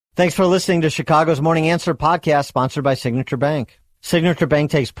Thanks for listening to Chicago's Morning Answer podcast, sponsored by Signature Bank. Signature Bank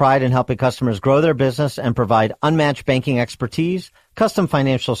takes pride in helping customers grow their business and provide unmatched banking expertise, custom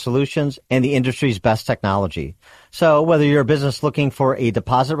financial solutions, and the industry's best technology. So whether you're a business looking for a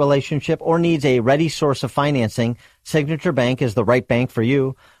deposit relationship or needs a ready source of financing, Signature Bank is the right bank for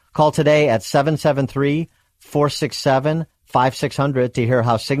you. Call today at 773-467-5600 to hear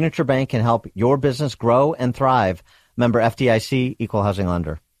how Signature Bank can help your business grow and thrive. Member FDIC, Equal Housing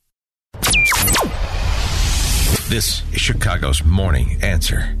Lender. This is Chicago's Morning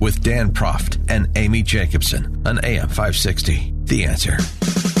Answer with Dan Proft and Amy Jacobson on AM 560. The Answer.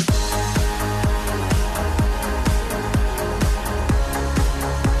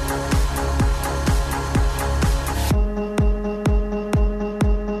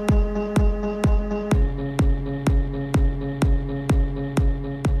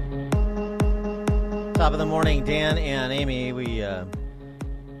 Top of the morning, Dan and Amy. We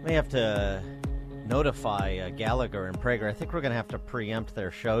may have to notify Gallagher and Prager. I think we're going to have to preempt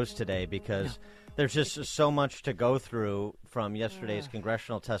their shows today because there's just so much to go through from yesterday's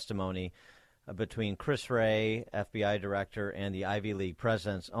congressional testimony between Chris Wray, FBI director, and the Ivy League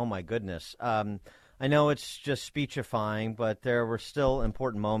presidents. Oh, my goodness. I know it's just speechifying, but there were still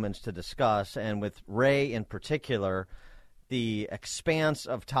important moments to discuss. And with Wray in particular, the expanse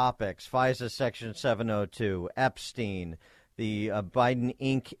of topics, FISA Section 702, Epstein, the Biden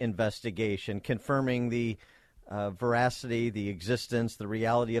Inc. investigation, confirming the veracity, the existence, the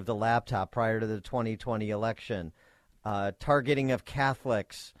reality of the laptop prior to the 2020 election, targeting of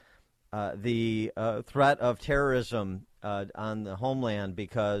Catholics, the threat of terrorism on the homeland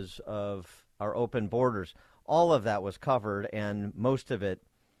because of our open borders. All of that was covered, and most of it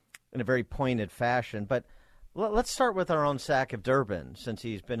in a very pointed fashion. But let's start with our own Sack of Durbin, since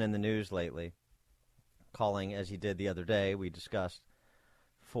he's been in the news lately, calling, as he did the other day, we discussed,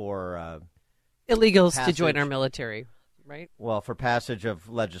 for illegals to join our military, right? Well, for passage of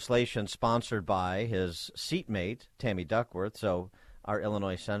legislation sponsored by his seatmate, Tammy Duckworth. So our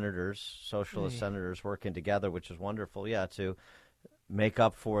Illinois senators, socialist senators, working together, which is wonderful, to make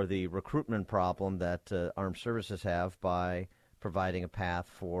up for the recruitment problem that armed services have by providing a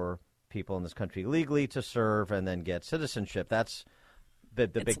path for people in this country legally to serve and then get citizenship. That's the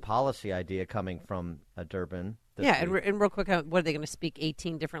big policy idea coming from Durbin. And real quick, what are they going to speak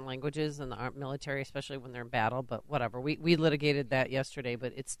 18 different languages in the military, especially when they're in battle? But whatever. We litigated that yesterday,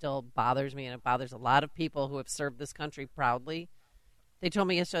 but it still bothers me, and it bothers a lot of people who have served this country proudly. They told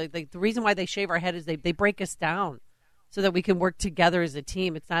me yesterday, the reason why they shave our head is they break us down so that we can work together as a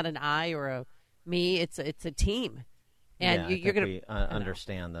team. It's not an I or a me. It's a team. And you're going to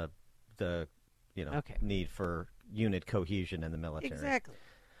understand the need for unit cohesion in the military. Exactly.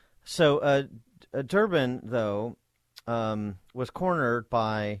 So Durbin, though, was cornered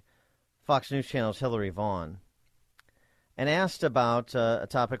by Fox News Channel's Hillary Vaughn and asked about a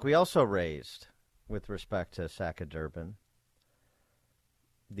topic we also raised with respect to Sack of Durbin,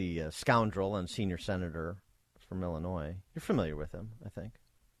 the scoundrel and senior senator from Illinois. You're familiar with him, I think.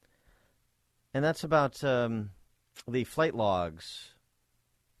 And that's about the flight logs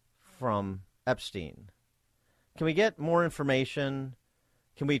from Epstein. Can we get more information?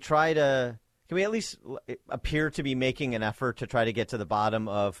 Can we at least appear to be making an effort to try to get to the bottom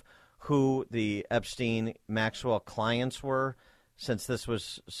of who the Epstein Maxwell clients were, since this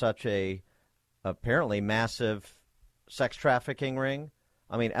was such a apparently massive sex trafficking ring?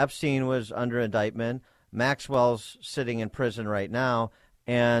 I mean, Epstein was under indictment. Maxwell's sitting in prison right now,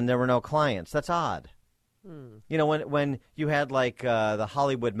 and there were no clients. That's odd. You know, when you had like the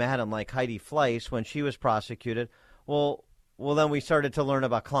Hollywood madam like Heidi Fleiss, when she was prosecuted, well, then we started to learn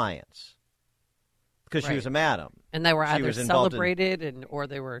about clients because she was a madam, and they were either celebrated or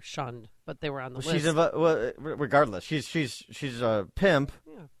they were shunned, but they were on the list. Regardless, she's a pimp,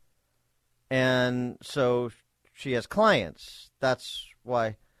 and so she has clients. That's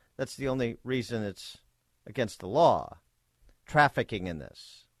the only reason it's against the law, trafficking in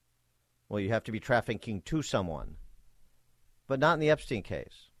this. Well, you have to be trafficking to someone, but not in the Epstein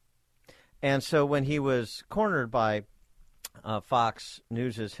case. And so when he was cornered by Fox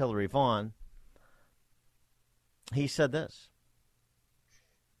News' Hillary Vaughn, he said this.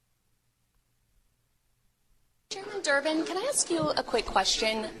 Chairman Durbin, can I ask you a quick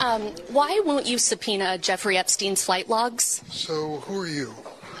question? Why won't you subpoena Jeffrey Epstein's flight logs? So who are you?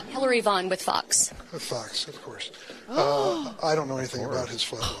 Hillary Vaughn with Fox. With Fox, of course. I don't know anything about his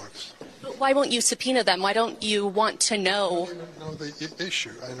flight logs. But why won't you subpoena them? Why don't you want to know? I don't know the issue.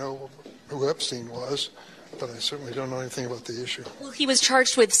 I know who Epstein was. but I certainly don't know anything about the issue. Well, he was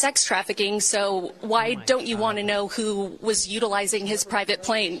charged with sex trafficking, so why don't you want to know who was utilizing his private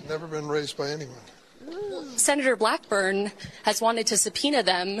plane? Never been raised by anyone. Senator Blackburn has wanted to subpoena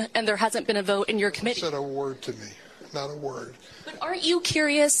them, and there hasn't been a vote in your committee. Said a word to me, not a word. But aren't you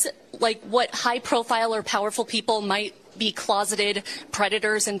curious, like, what high-profile or powerful people might be closeted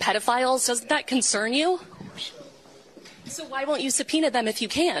predators and pedophiles? Doesn't that concern you? Of course. So why won't you subpoena them if you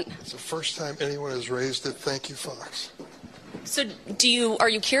can? It's the first time anyone has raised it. Thank you, Fox. So are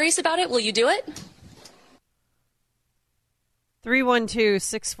you curious about it? Will you do it?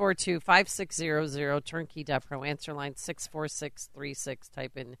 312-642-5600, turnkey.pro, answer line 64636,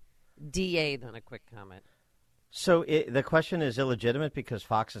 type in DA, then a quick comment. So the question is illegitimate because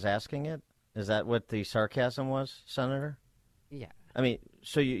Fox is asking it? Is that what the sarcasm was, Senator? Yeah. I mean,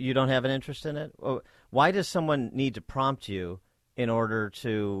 so you don't have an interest in it? Why does someone need to prompt you in order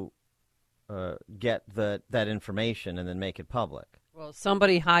to get that information and then make it public? Well,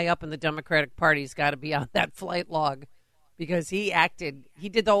 somebody high up in the Democratic Party's got to be on that flight log because he did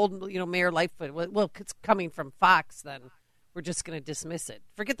the old, Mayor Lightfoot. Well, it's coming from Fox, then we're just going to dismiss it.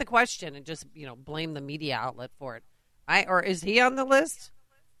 Forget the question and just, blame the media outlet for it. Or is he on the list?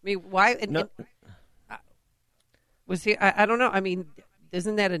 I mean, why? No. Was he? I don't know. I mean,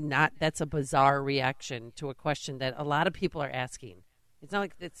 isn't that that's a bizarre reaction to a question that a lot of people are asking. It's not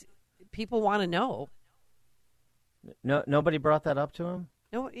like people want to know. No, nobody brought that up to him?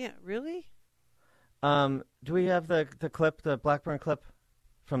 No, yeah, really? Do we have the clip, the Blackburn clip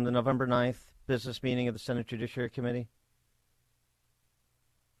from the November 9th business meeting of the Senate Judiciary Committee?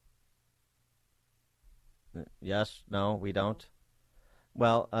 Yes? No, we don't?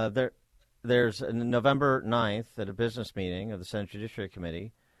 Well, there's a November 9th at a business meeting of the Senate Judiciary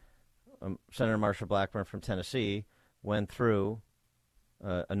Committee. Senator Marsha Blackburn from Tennessee went through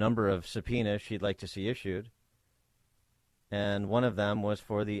a number of subpoenas she'd like to see issued, and one of them was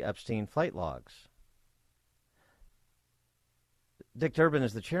for the Epstein flight logs. Dick Durbin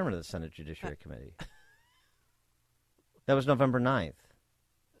is the chairman of the Senate Judiciary Committee. That was November 9th.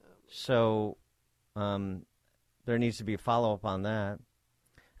 So there needs to be a follow-up on that.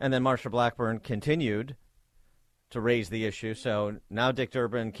 And then Marsha Blackburn continued to raise the issue. So now Dick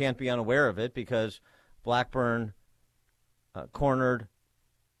Durbin can't be unaware of it because Blackburn cornered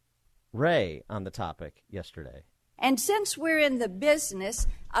Ray on the topic yesterday. And since we're in the business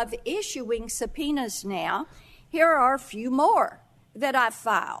of issuing subpoenas now, here are a few more that I've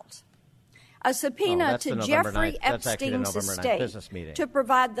filed. A subpoena to Jeffrey Epstein's estate to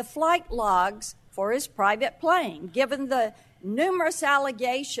provide the flight logs for his private plane, given the numerous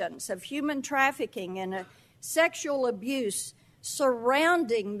allegations of human trafficking and sexual abuse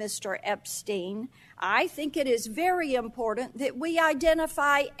surrounding Mr. Epstein. I think it is very important that we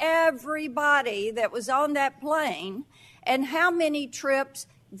identify everybody that was on that plane and how many trips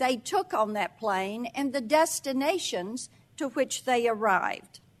they took on that plane and the destinations to which they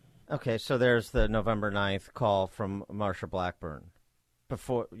arrived. Okay, so there's the November 9th call from Marsha Blackburn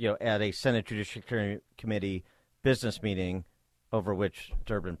before, at a Senate Judiciary Committee business meeting over which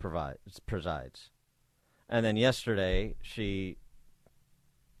Durbin presides. And then yesterday, she,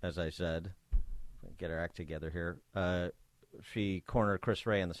 as I said, get her act together here, she cornered Chris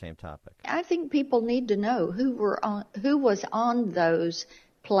Wray on the same topic. I think people need to know who was on those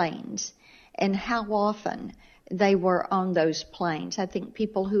planes and how often they were on those planes. I think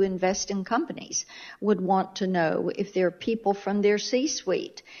people who invest in companies would want to know if there are people from their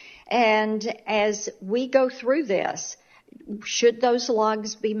C-suite. And as we go through this, should those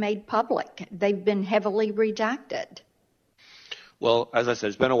logs be made public? They've been heavily redacted. Well, as I said,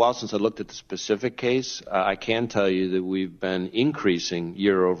 it's been a while since I looked at the specific case. I can tell you that we've been increasing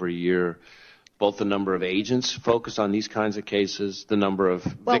year over year both the number of agents focused on these kinds of cases, the number of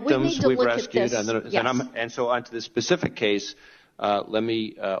victims we've rescued, and so on to the specific case. Let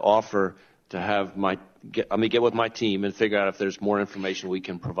me offer to have let me get with my team and figure out if there's more information we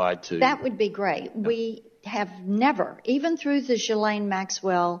can provide to you. That would be great. Yeah. We have never, even through the Ghislaine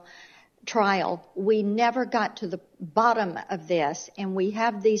Maxwell trial, we never got to the bottom of this, and we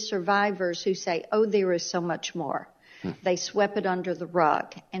have these survivors who say, oh, there is so much more. They swept it under the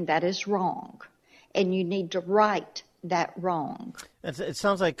rug, and that is wrong. And you need to right that wrong. It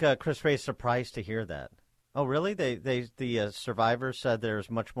sounds like Chris Wray is surprised to hear that. Oh, really? The survivors said there's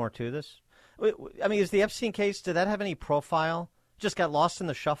much more to this? I mean, is the Epstein case, did that have any profile? Just got lost in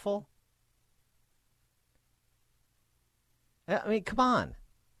the shuffle? I mean, come on.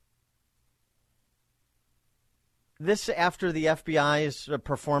 This after the FBI's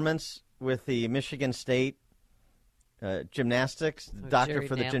performance with the Michigan State gymnastics, doctor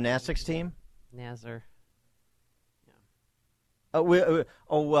for the gymnastics team? Nazar.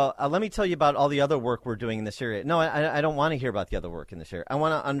 Let me tell you about all the other work we're doing in this area. No, I don't want to hear about the other work in this area. I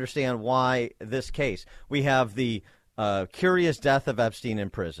want to understand why this case. We have the curious death of Epstein in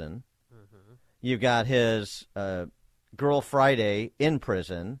prison. Mm-hmm. You've got his girl Friday in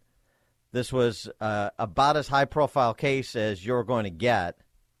prison. This was about as high-profile case as you're going to get.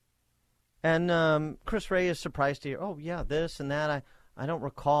 And Chris Wray is surprised to hear, oh, yeah, this and that. I don't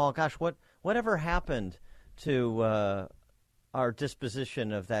recall. Gosh, whatever happened to our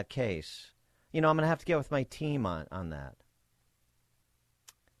disposition of that case? I'm going to have to get with my team on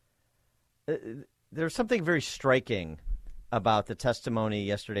that. There's something very striking about the testimony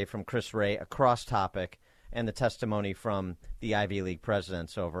yesterday from Chris Wray across topic and the testimony from the Ivy League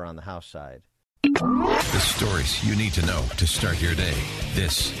presidents over on the House side. The stories you need to know to start your day.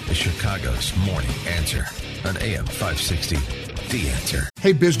 This is Chicago's Morning Answer on AM 560. The Answer.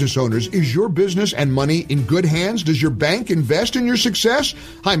 Hey, business owners, is your business and money in good hands? Does your bank invest in your success?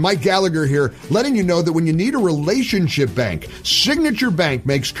 Hi, Mike Gallagher here, letting you know that when you need a relationship bank, Signature Bank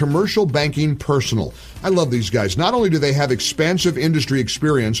makes commercial banking personal. I love these guys. Not only do they have expansive industry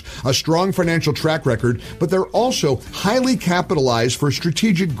experience, a strong financial track record, but they're also highly capitalized for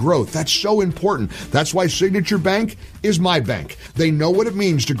strategic growth. That's so important. That's why Signature Bank is my bank. They know what it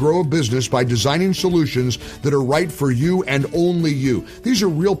means to grow a business by designing solutions that are right for you and only you. These are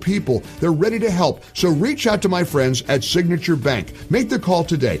real people. They're ready to help. So reach out to my friends at Signature Bank. Make the call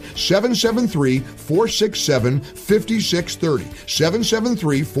today, 773-467-5630,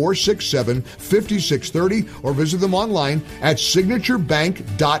 773-467-5630, or visit them online at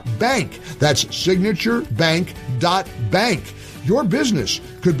signaturebank.bank. That's signaturebank.bank. Your business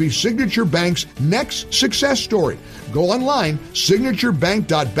could be Signature Bank's next success story. Go online,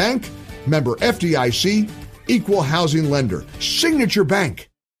 signaturebank.bank, member FDIC, equal housing lender. Signature Bank.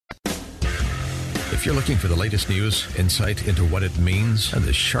 If you're looking for the latest news, insight into what it means, and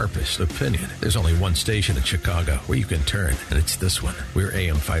the sharpest opinion, there's only one station in Chicago where you can turn, and it's this one. We're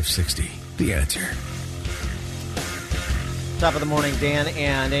AM 560. The Answer. Top of the morning, Dan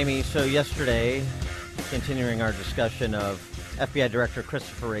and Amy. So yesterday, continuing our discussion of FBI Director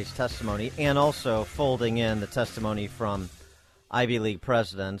Christopher Wray's testimony and also folding in the testimony from Ivy League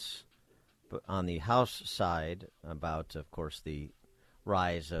presidents on the House side about, of course, the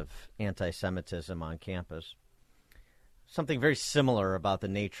rise of anti-Semitism on campus. Something very similar about the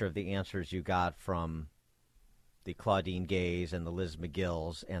nature of the answers you got from the Claudine Gays and the Liz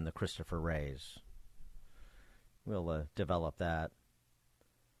McGills and the Christopher Wrays. We'll develop that.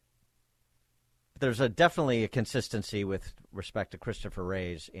 But there's definitely a consistency with respect to Christopher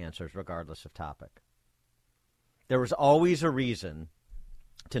Wray's answers, regardless of topic. There was always a reason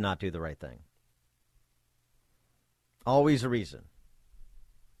to not do the right thing. Always a reason.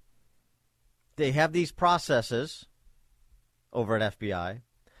 They have these processes over at FBI,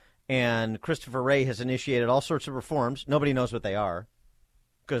 and Christopher Wray has initiated all sorts of reforms. Nobody knows what they are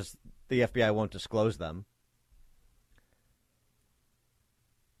because the FBI won't disclose them.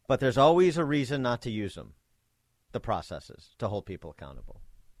 But there's always a reason not to use them, the processes, to hold people accountable.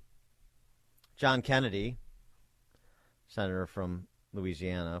 John Kennedy, senator from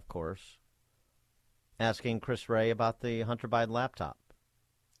Louisiana, of course, asking Chris Wray about the Hunter Biden laptop.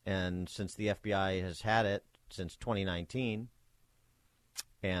 And since the FBI has had it since 2019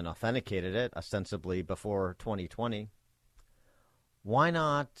 and authenticated it ostensibly before 2020, why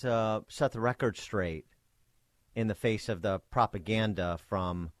not set the record straight in the face of the propaganda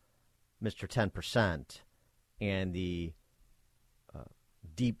from Mr. 10% and the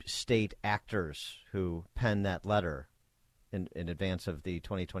deep state actors who penned that letter in advance of the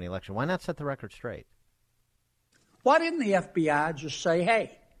 2020 election? Why not set the record straight? Why didn't the FBI just say,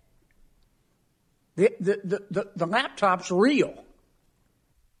 hey, the laptop's real?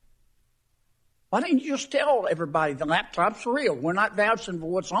 Why didn't you just tell everybody the laptop's real? We're not vouching for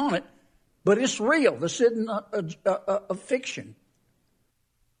what's on it, but it's real. This isn't a fiction.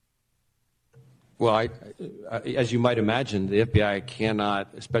 Well, as you might imagine, the FBI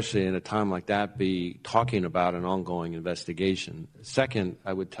cannot, especially in a time like that, be talking about an ongoing investigation. Second,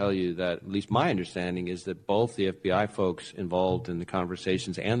 I would tell you that at least my understanding is that both the FBI folks involved in the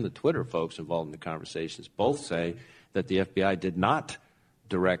conversations and the Twitter folks involved in the conversations both say that the FBI did not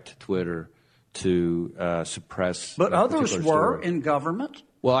direct Twitter to suppress. But others were in government.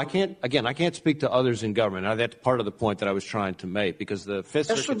 Well, I can't speak to others in government. Now, that's part of the point that I was trying to make, because the Fifth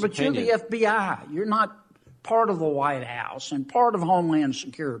Circuit's opinion... But you're the FBI. You're not part of the White House and part of Homeland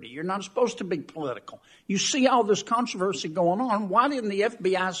Security. You're not supposed to be political. You see all this controversy going on. Why didn't the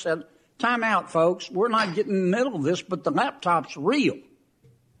FBI say, time out, folks, we're not getting in the middle of this, but the laptop's real?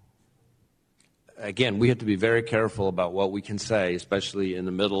 Again, we have to be very careful about what we can say, especially in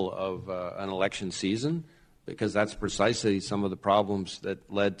the middle of an election season, because that's precisely some of the problems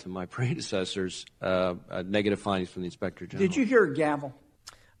that led to my predecessors' negative findings from the Inspector General. Did you hear a gavel?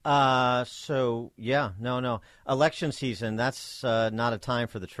 No. Election season, that's not a time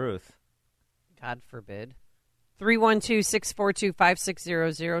for the truth. God forbid.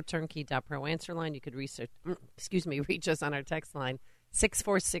 312-642-5600, turnkey.pro answer line. You could reach us on our text line,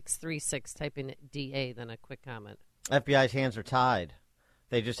 64636. Type in DA, then a quick comment. FBI's hands are tied.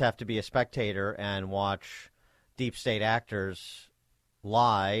 They just have to be a spectator and watch deep state actors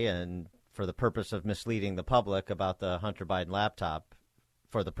lie and for the purpose of misleading the public about the Hunter Biden laptop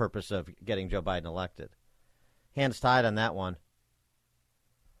for the purpose of getting Joe Biden elected. Hands tied on that one.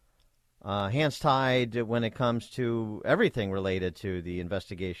 Hands tied when it comes to everything related to the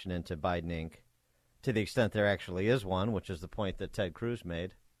investigation into Biden Inc., to the extent there actually is one, which is the point that Ted Cruz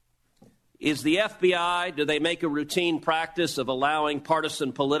made. Is the FBI, do they make a routine practice of allowing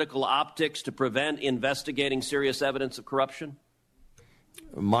partisan political optics to prevent investigating serious evidence of corruption?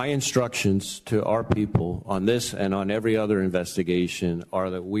 My instructions to our people on this and on every other investigation are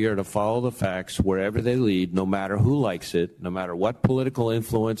that we are to follow the facts wherever they lead, no matter who likes it, no matter what political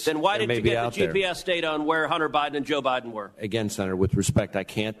influence there may be out there. Then why did you get the GPS data on where Hunter Biden and Joe Biden were? Again, Senator, with respect, I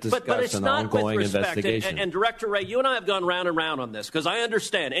can't discuss an ongoing investigation. And Director Wray, you and I have gone round and round on this, because I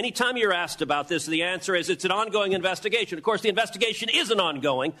understand anytime you're asked about this, the answer is it's an ongoing investigation. Of course, the investigation isn't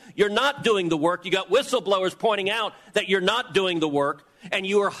ongoing. You're not doing the work. You got whistleblowers pointing out that you're not doing the work. And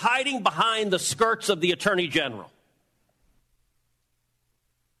you are hiding behind the skirts of the Attorney General.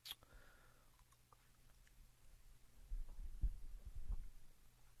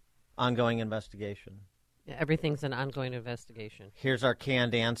 Ongoing investigation. Yeah, everything's an ongoing investigation. Here's our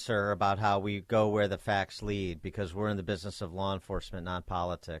canned answer about how we go where the facts lead, because we're in the business of law enforcement, not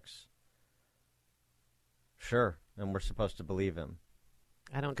politics. Sure, and we're supposed to believe him.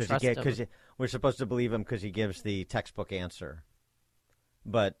 I don't trust him. We're supposed to believe him because he gives the textbook answer.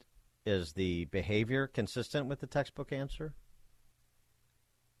 But is the behavior consistent with the textbook answer?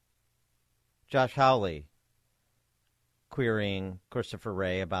 Josh Hawley querying Christopher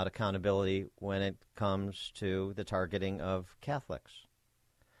Wray about accountability when it comes to the targeting of Catholics.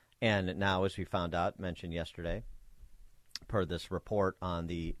 And now, as we found out, mentioned yesterday, per this report on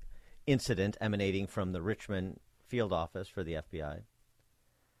the incident emanating from the Richmond field office for the FBI,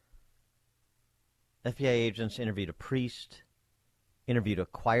 FBI agents interviewed a priest, interviewed a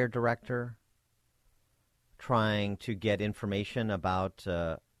choir director, trying to get information about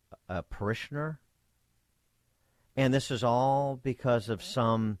a parishioner. And this is all because of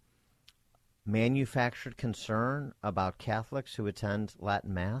some manufactured concern about Catholics who attend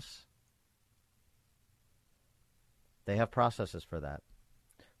Latin Mass. They have processes for that.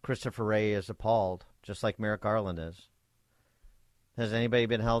 Christopher Wray is appalled, just like Merrick Garland is. Has anybody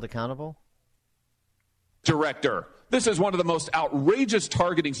been held accountable? Director, this is one of the most outrageous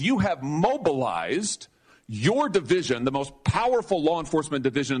targetings. You have mobilized your division, the most powerful law enforcement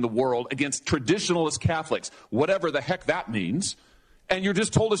division in the world, against traditionalist Catholics, whatever the heck that means, and you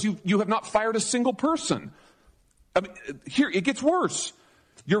just told us you have not fired a single person. I mean, here, it gets worse.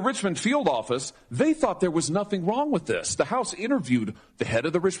 Your Richmond field office, they thought there was nothing wrong with this. The House interviewed the head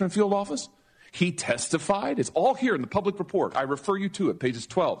of the Richmond field office. He testified. It's all here in the public report. I refer you to it, pages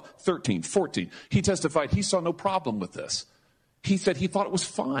 12, 13, 14. He testified he saw no problem with this. He said he thought it was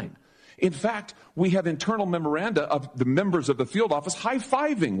fine. In fact, we have internal memoranda of the members of the field office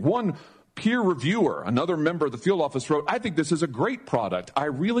high-fiving. One peer reviewer, another member of the field office, wrote, "I think this is a great product. I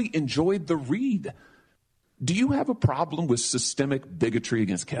really enjoyed the read." Do you have a problem with systemic bigotry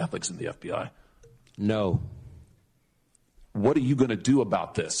against Catholics in the FBI? No. What are you going to do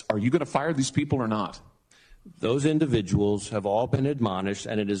about this? Are you going to fire these people or not? Those individuals have all been admonished,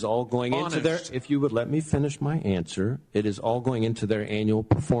 and it is all going into their, if you would let me finish my answer, it is all going into their annual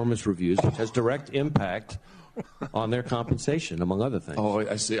performance reviews, which has direct impact on their compensation, among other things.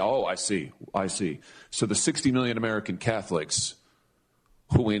 Oh, I see. So the 60 million American Catholics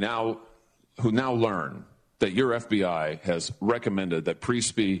who now learn that your FBI has recommended that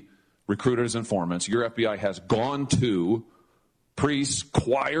priests be recruited as informants, your FBI has gone to priests,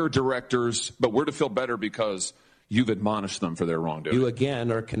 choir directors, but we're to feel better because you've admonished them for their wrongdoing. You,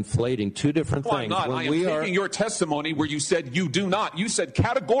 again, are conflating two different things. I'm not. I am taking your testimony where you said you do not. You said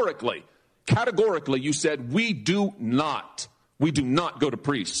categorically, you said we do not go to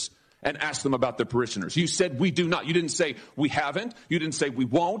priests and ask them about their parishioners. You said we do not. You didn't say we haven't. You didn't say we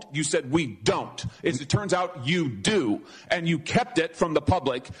won't. You said we don't. It turns out you do, and you kept it from the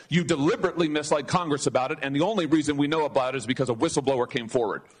public. You deliberately misled Congress about it, and the only reason we know about it is because a whistleblower came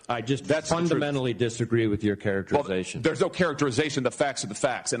forward. I just fundamentally disagree with your characterization. Well, there's no characterization. The facts are the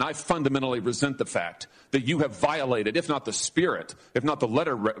facts, and I fundamentally resent the fact that you have violated, if not the spirit, if not the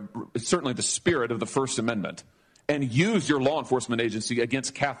letter, certainly the spirit of the First Amendment, and use your law enforcement agency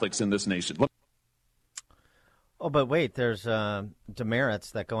against Catholics in this nation. Oh, but wait, there's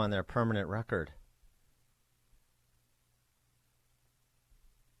demerits that go on their permanent record.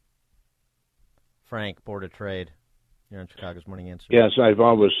 Frank, Board of Trade, you're on Chicago's Morning Answer. Yes, I've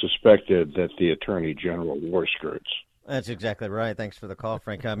always suspected that the Attorney General wore skirts. That's exactly right. Thanks for the call,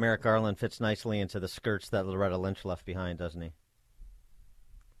 Frank. Merrick Garland fits nicely into the skirts that Loretta Lynch left behind, doesn't he?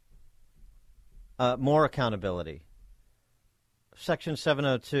 More accountability. Section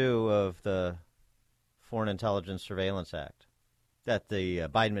 702 of the Foreign Intelligence Surveillance Act that the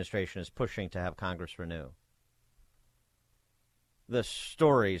Biden administration is pushing to have Congress renew. The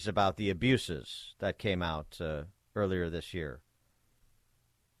stories about the abuses that came out earlier this year.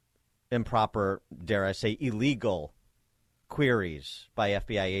 Improper, dare I say, illegal queries by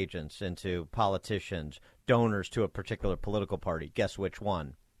FBI agents into politicians, donors to a particular political party. Guess which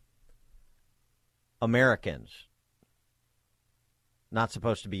one? Americans. Not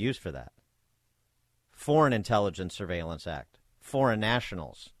supposed to be used for that. Foreign Intelligence Surveillance Act. Foreign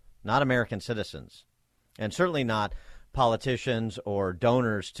nationals, not American citizens. And certainly not politicians or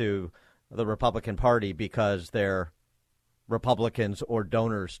donors to the Republican Party because they're Republicans or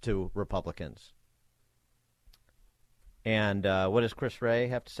donors to Republicans. And what does Chris Wray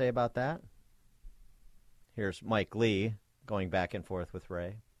have to say about that? Here's Mike Lee going back and forth with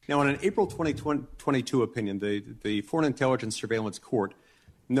Wray. Now, in an April 2022 opinion, the Foreign Intelligence Surveillance Court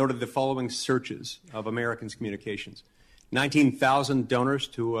noted the following searches of Americans' communications. 19,000 donors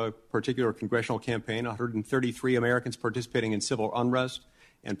to a particular congressional campaign, 133 Americans participating in civil unrest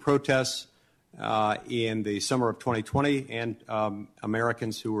and protests in the summer of 2020, and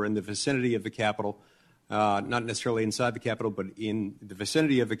Americans who were in the vicinity of the Capitol, not necessarily inside the Capitol, but in the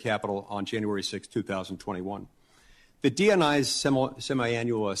vicinity of the Capitol on January 6, 2021. The DNI's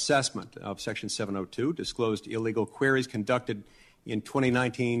semi-annual assessment of Section 702 disclosed illegal queries conducted in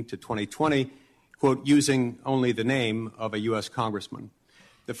 2019 to 2020, quote, using only the name of a U.S. congressman.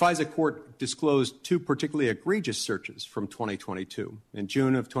 The FISA court disclosed two particularly egregious searches from 2022. In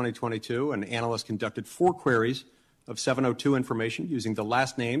June of 2022, an analyst conducted 4 queries of 702 information using the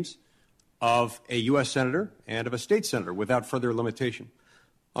last names of a U.S. senator and of a state senator without further limitation.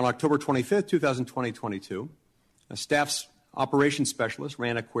 On October 25, 2022, a staff's operations specialist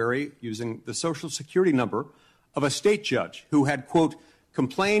ran a query using the Social Security number of a state judge who had, quote,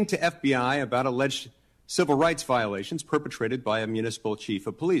 complained to FBI about alleged civil rights violations perpetrated by a municipal chief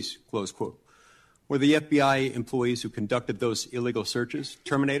of police, close quote. Were the FBI employees who conducted those illegal searches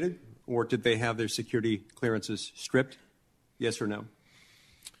terminated, or did they have their security clearances stripped? Yes or no?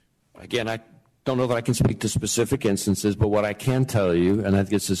 Again, I don't know that I can speak to specific instances, but what I can tell you, and I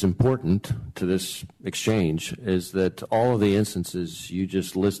think this is important to this exchange, is that all of the instances you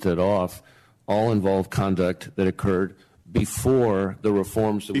just listed off all involve conduct that occurred before the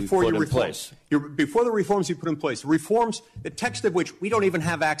reforms that we put in place. Before the reforms you put in place, reforms, the text of which we don't even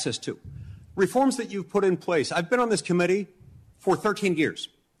have access to. Reforms that you've put in place. I've been on this committee for 13 years.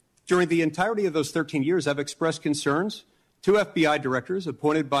 During the entirety of those 13 years, I've expressed concerns to FBI directors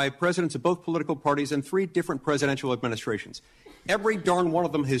appointed by presidents of both political parties and 3 different presidential administrations. Every darn one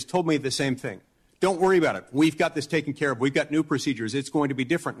of them has told me the same thing. Don't worry about it. We've got this taken care of. We've got new procedures. It's going to be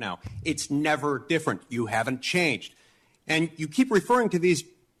different now. It's never different. You haven't changed. And you keep referring to these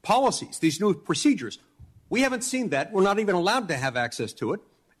policies, these new procedures. We haven't seen that. We're not even allowed to have access to it.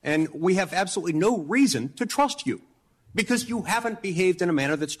 And we have absolutely no reason to trust you because you haven't behaved in a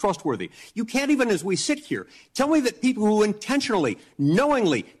manner that's trustworthy. You can't even, as we sit here, tell me that people who intentionally,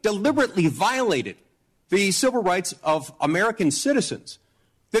 knowingly, deliberately violated the civil rights of American citizens,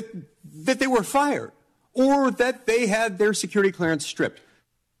 that they were fired or that they had their security clearance stripped.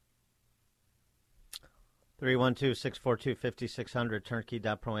 312-642-5600,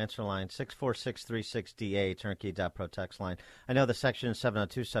 turnkey.pro answer line, 64636DA, turnkey.pro text line. I know the Section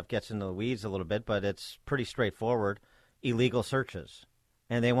 702 stuff gets into the weeds a little bit, but it's pretty straightforward. Illegal searches,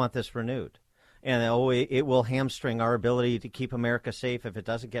 and they want this renewed. And it will hamstring our ability to keep America safe if it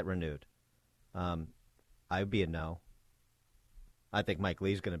doesn't get renewed. I'd be a no. I think Mike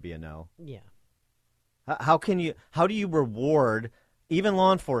Lee's going to be a no. Yeah. How do you reward even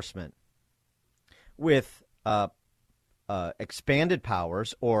law enforcement with expanded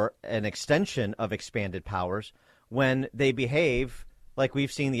powers or an extension of expanded powers when they behave like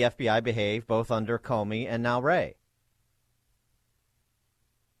we've seen the FBI behave both under Comey and now Wray.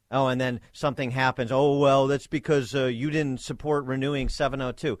 Oh, and then something happens. Oh, well, that's because you didn't support renewing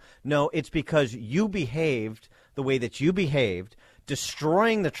 702. No, it's because you behaved the way that you behaved,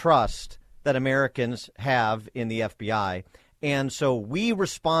 destroying the trust that Americans have in the FBI. And so we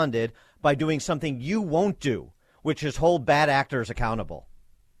responded by doing something you won't do, which is hold bad actors accountable.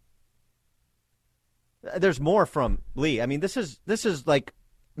 There's more from Lee. I mean, this is like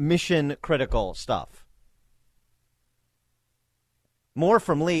mission critical stuff. More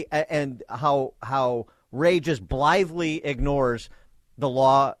from Lee and how Wray just blithely ignores the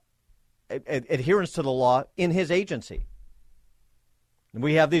law, adherence to the law in his agency.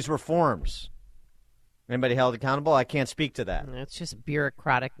 We have these reforms. Anybody held accountable? I can't speak to that. It's just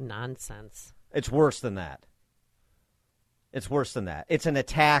bureaucratic nonsense. It's worse than that. It's worse than that. It's an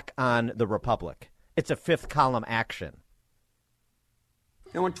attack on the Republic. It's a fifth column action.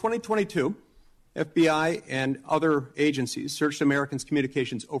 Now, in 2022, FBI and other agencies searched Americans'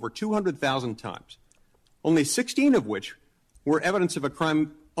 communications over 200,000 times, only 16 of which were evidence of a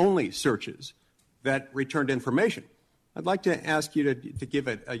crime-only searches that returned information. I'd like to ask you to give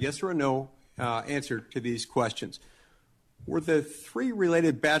a yes or a no answer to these questions. Were the three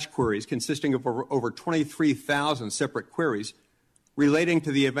related batch queries consisting of over 23,000 separate queries relating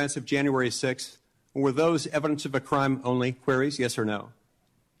to the events of January 6th, were those evidence of a crime-only queries, yes or no?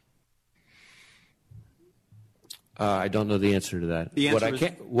 I don't know the answer to that. The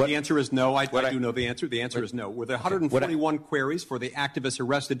answer is no. I do know the answer. The answer is no. Were there 141 queries for the activists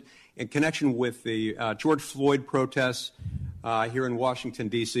arrested in connection with the George Floyd protests here in Washington,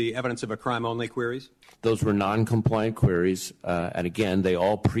 D.C., evidence of a crime-only queries? Those were non-compliant queries, and again, they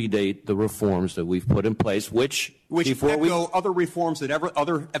all predate the reforms that we've put in place, which echo other reforms that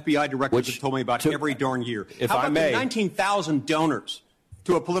other FBI directors have told me about every darn year. How about the 19,000 donors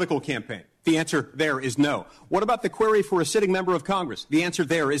to a political campaign? The answer there is no. What about the query for a sitting member of Congress? The answer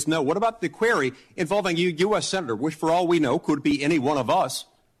there is no. What about the query involving a U.S. senator, which for all we know could be any one of us?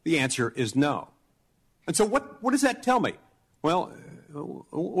 The answer is no. And so what does that tell me? Well,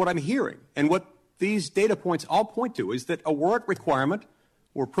 what I'm hearing and what these data points all point to is that a warrant requirement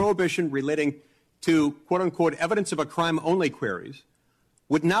or prohibition relating to, quote-unquote, evidence of a crime-only queries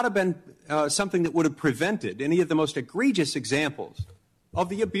would not have been something that would have prevented any of the most egregious examples of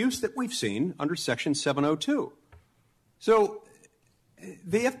the abuse that we've seen under Section 702. So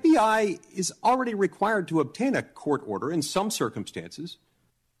the FBI is already required to obtain a court order in some circumstances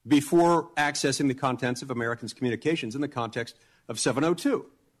before accessing the contents of Americans' communications in the context of 702.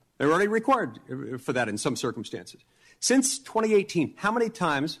 They're already required for that in some circumstances. Since 2018, how many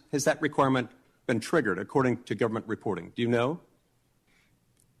times has that requirement been triggered, according to government reporting? Do you know?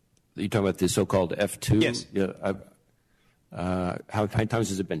 You're talking about the so-called F2? Yes. Yeah, how many times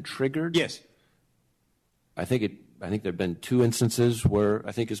has it been triggered? Yes. I think there have been 2 instances where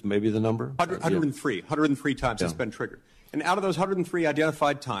I think is maybe the number. 103 times it's been triggered. And out of those 103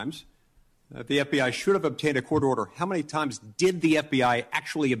 identified times, the FBI should have obtained a court order. How many times did the FBI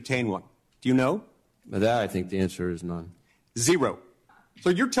actually obtain one? Do you know? That, I think the answer is none. 0. So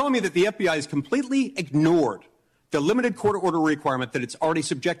you're telling me that the FBI has completely ignored the limited court order requirement that it's already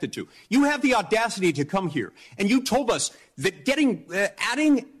subjected to. You have the audacity to come here, and you told us that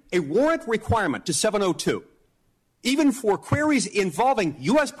adding a warrant requirement to 702, even for queries involving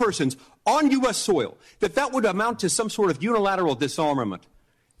U.S. persons on U.S. soil, that would amount to some sort of unilateral disarmament.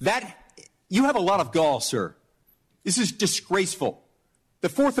 You have a lot of gall, sir. This is disgraceful. The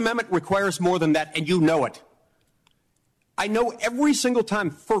Fourth Amendment requires more than that, and you know it. I know every single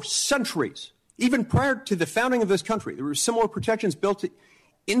time for centuries, even prior to the founding of this country, there were similar protections built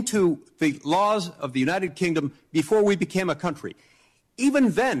into the laws of the United Kingdom before we became a country.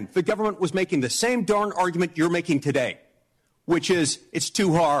 Even then, the government was making the same darn argument you're making today, which is it's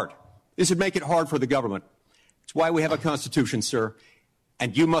too hard. This would make it hard for the government. It's why we have a Constitution, sir,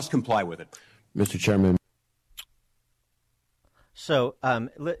 and you must comply with it. Mr. Chairman. So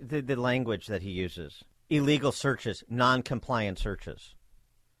the language that he uses, illegal searches, non-compliant searches.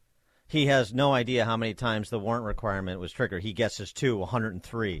 He has no idea how many times the warrant requirement was triggered. He guesses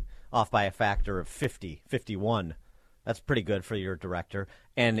 103, off by a factor of 50, 51. That's pretty good for your director.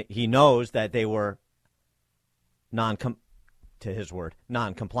 And he knows that they were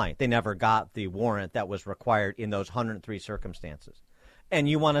non-compliant. They never got the warrant that was required in those 103 circumstances. And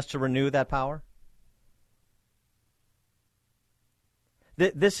you want us to renew that power?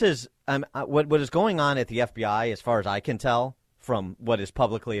 This is what is going on at the FBI, as far as I can tell, from what is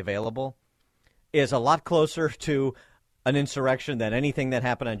publicly available, is a lot closer to an insurrection than anything that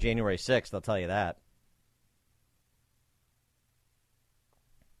happened on January 6th, I'll tell you that.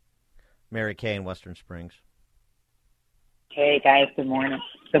 Mary Kay in Western Springs. Hey, guys. Good morning.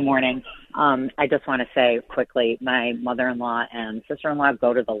 Good morning. I just want to say quickly, my mother-in-law and sister-in-law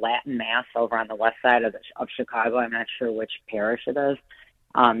go to the Latin Mass over on the west side of Chicago. I'm not sure which parish it is.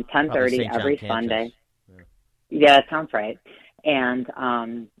 10:30 every Sunday. Yeah, that sounds right. And, are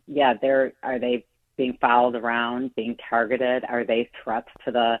they being followed around, being targeted? Are they threats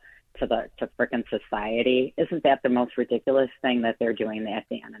to frickin' society? Isn't that the most ridiculous thing that they're doing at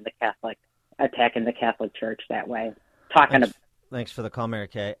the end in the Catholic, attacking the Catholic Church that way? Thanks for the call, Mary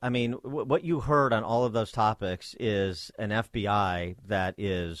Kay. I mean, what you heard on all of those topics is an FBI that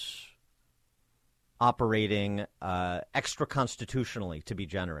is operating extra-constitutionally, to be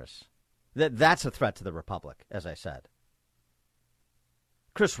generous. That's a threat to the Republic, as I said.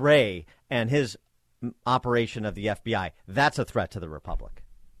 Chris Wray and his operation of the FBI, that's a threat to the Republic.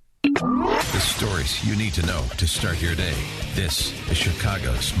 The stories you need to know to start your day. This is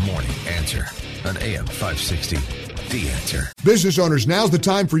Chicago's Morning Answer on AM 560. The Answer. Business owners, now's the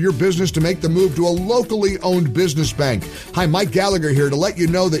time for your business to make the move to a locally owned business bank. Hi, Mike Gallagher here to let you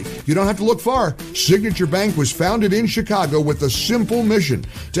know that you don't have to look far. Signature Bank was founded in Chicago with a simple mission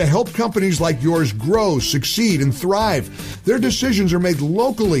to help companies like yours grow, succeed, and thrive. Their decisions are made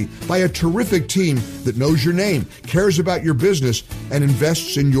locally by a terrific team that knows your name, cares about your business, and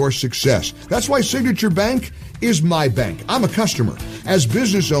invests in your success. That's why Signature Bank is my bank. I'm a customer. As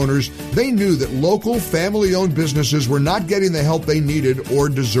business owners, they knew that local family-owned businesses were not getting the help they needed or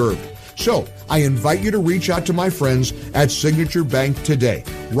deserved. So I invite you to reach out to my friends at Signature Bank today.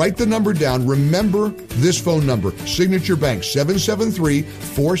 Write the number down. Remember this phone number, Signature Bank,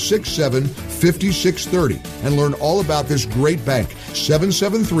 773-467-5630, and learn all about this great bank,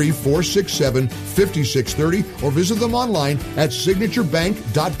 773-467-5630, or visit them online at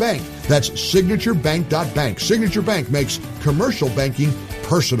signaturebank.bank. That's signaturebank.bank. Signature Bank makes commercial banking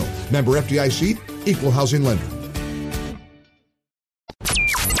personal. Member FDIC, equal housing lender.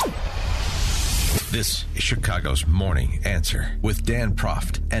 This is Chicago's Morning Answer with Dan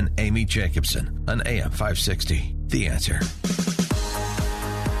Proft and Amy Jacobson on AM 560. The Answer.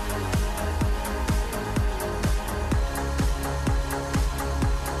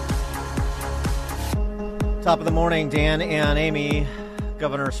 Top of the morning, Dan and Amy.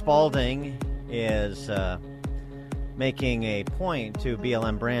 Governor Spalding is making a point to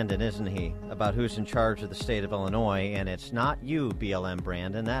BLM Brandon, isn't he, about who's in charge of the state of Illinois, and it's not you, BLM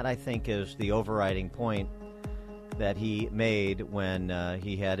Brandon. That, I think, is the overriding point that he made when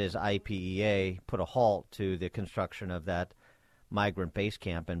he had his IPEA put a halt to the construction of that migrant base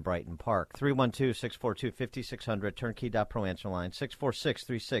camp in Brighton Park. 312-642-5600, turnkey.pro answer line,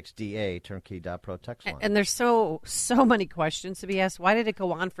 64636DA, turnkey.pro text line. And there's so many questions to be asked. Why did it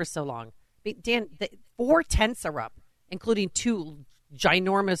go on for so long? Dan, 4 tents are up, including 2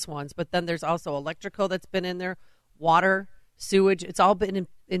 ginormous ones, but then there's also electrical that's been in there, water, sewage. It's all been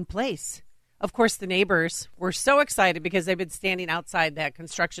in place. Of course, the neighbors were so excited because they've been standing outside that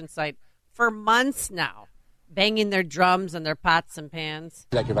construction site for months now, banging their drums and their pots and pans.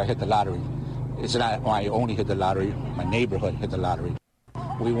 Like if I hit the lottery. It's not I only hit the lottery. My neighborhood hit the lottery.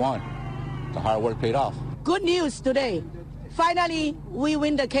 We won. The hard work paid off. Good news today. Finally, we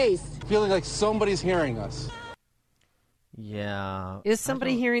win the case. Feeling like somebody's hearing us. Yeah. Is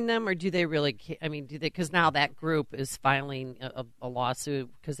somebody hearing them, or do they really? I mean, do they? Because now that group is filing a lawsuit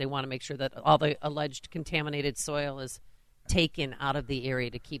because they want to make sure that all the alleged contaminated soil is taken out of the area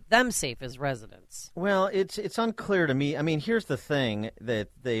to keep them safe as residents. Well, it's unclear to me. I mean, here's the thing that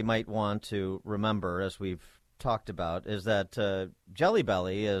they might want to remember, as we've talked about, is that Jelly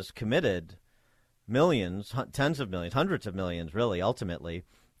Belly is committed millions, tens of millions, hundreds of millions, really, ultimately,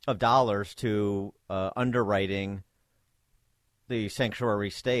 of dollars to underwriting the sanctuary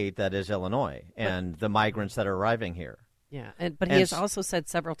state that is Illinois and the migrants that are arriving here. Yeah, but he has also said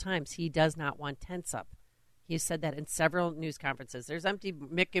several times he does not want tents up. He said that in several news conferences. There's empty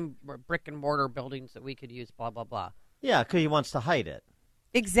brick and mortar buildings that we could use, blah, blah, blah. Yeah, because he wants to hide it.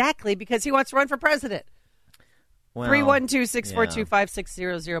 Exactly, because he wants to run for president. Well,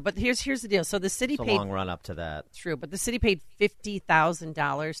 312-642-5600. But here's the deal. So the city paid... It's a long run up to that. True, but the city paid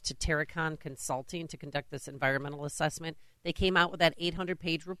 $50,000 to Terracon Consulting to conduct this environmental assessment. They came out with that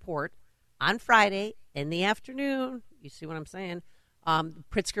 800-page report on Friday in the afternoon. You see what I'm saying?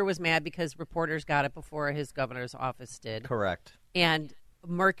 Pritzker was mad because reporters got it before his governor's office did. Correct. And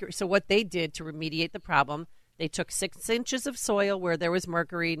mercury. So what they did to remediate the problem, they took 6 inches of soil where there was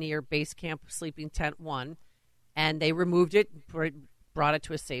mercury near Base Camp Sleeping Tent 1, and they removed it, brought it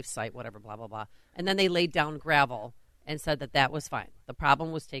to a safe site, whatever, blah, blah, blah. And then they laid down gravel and said that was fine. The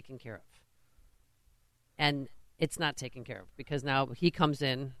problem was taken care of. And it's not taken care of because now he comes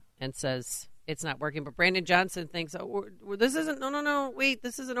in and says it's not working. But Brandon Johnson thinks, this isn't, no, wait,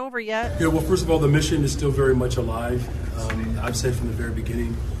 this isn't over yet. Yeah, well, first of all, the mission is still very much alive. I've said from the very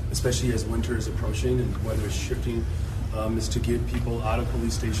beginning, especially as winter is approaching and weather is shifting, is to get people out of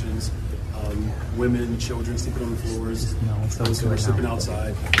police stations, women, children sleeping on the floors, those who are sleeping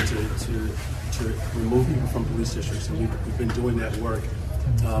outside, to remove people from police districts. And we've been doing that work.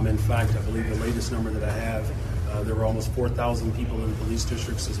 In fact, I believe the latest number that I have, there were almost 4,000 people in police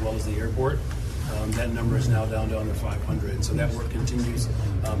districts as well as the airport. That number is now down to under 500. So that work continues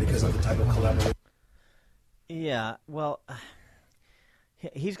because of the type of collaboration. Yeah, well,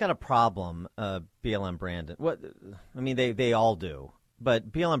 he's got a problem, BLM Brandon. They all do.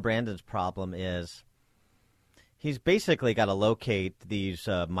 But BLM Brandon's problem is he's basically got to locate these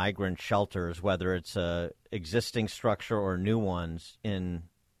migrant shelters, whether it's existing structure or new ones in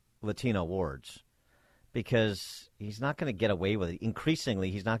Latino wards, because he's not going to get away with it. Increasingly,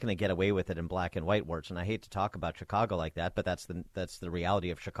 he's not going to get away with it in black and white wards. And I hate to talk about Chicago like that, but that's the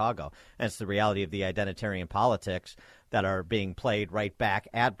reality of Chicago. And it's the reality of the identitarian politics that are being played right back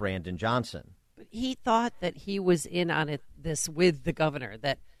at Brandon Johnson. But he thought that he was in on this with the governor,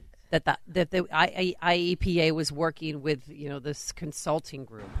 that the IEPA was working with this consulting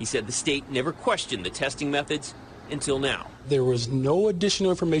group. He said the state never questioned the testing methods until now. There was no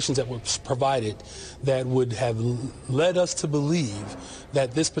additional information that was provided that would have led us to believe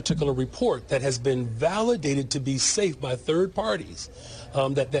that this particular report that has been validated to be safe by third parties,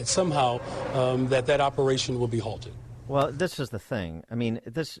 that somehow that operation will be halted. Well, this is the thing. I mean,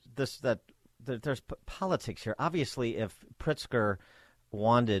 there's politics here. Obviously, if Pritzker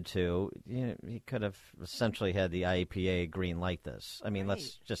wanted to, he could have essentially had the IEPA green light this. I mean,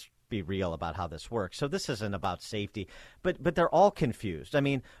 let's just be real about how this works. So this isn't about safety, but they're all confused. I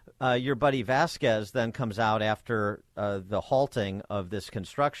mean, your buddy Vasquez then comes out after the halting of this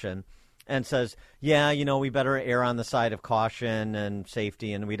construction and says, yeah, we better err on the side of caution and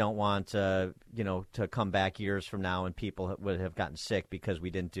safety, and we don't want, to come back years from now and people would have gotten sick because we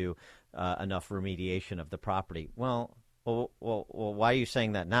didn't do enough remediation of the property. Well, why are you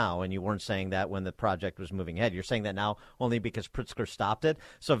saying that now? And you weren't saying that when the project was moving ahead. You're saying that now only because Pritzker stopped it.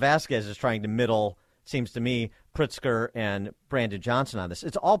 So Vasquez is trying to middle, seems to me, Pritzker and Brandon Johnson on this.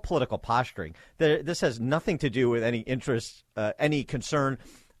 It's all political posturing. This has nothing to do with any interest, any concern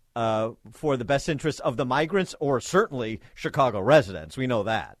for the best interests of the migrants or certainly Chicago residents. We know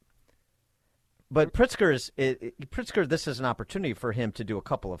that. But Pritzker, this is an opportunity for him to do a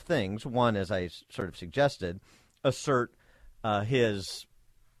couple of things. One, as I sort of suggested, assert his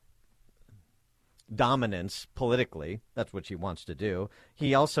dominance politically. That's what he wants to do.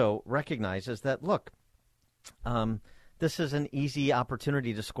 He also recognizes that, look, this is an easy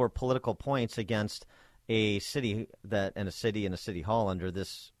opportunity to score political points against a city and a city hall under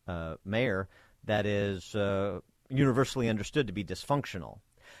this mayor that is universally understood to be dysfunctional.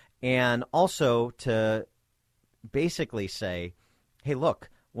 And also to basically say, hey, look,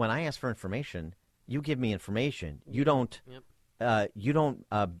 when I ask for information, you give me information. You don't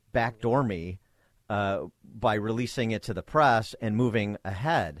backdoor me by releasing it to the press and moving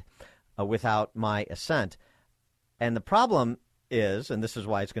ahead without my assent. And the problem is, and this is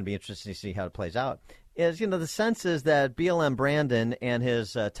why it's going to be interesting to see how it plays out, is the sense is that BLM Brandon and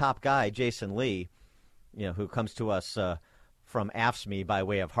his top guy Jason Lee, who comes to us from AFSCME by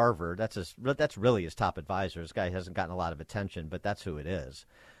way of Harvard, that's really his top advisor. This guy hasn't gotten a lot of attention, but that's who it is.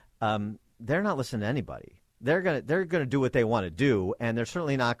 They're not listening to anybody. They're gonna do what they want to do, and they're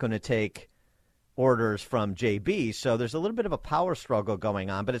certainly not going to take orders from JB. So there's a little bit of a power struggle going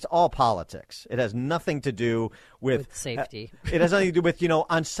on, but it's all politics. It has nothing to do with safety. It has nothing to do with,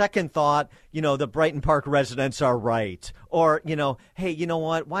 on second thought, the Brighton Park residents are right. Or, hey, you know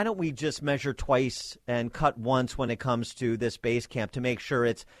what? Why don't we just measure twice and cut once when it comes to this base camp to make sure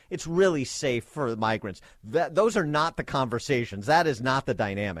it's really safe for the migrants? Those are not the conversations. That is not the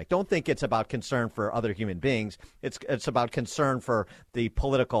dynamic. Don't think it's about concern for other human beings. It's about concern for the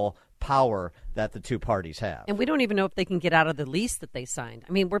political power that the two parties have. And we don't even know if they can get out of the lease that they signed.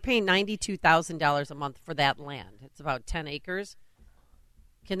 I mean, we're paying $92,000 a month for that land. It's about 10 acres.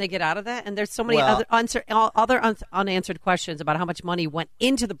 Can they get out of that? And there's so many other unanswered questions about how much money went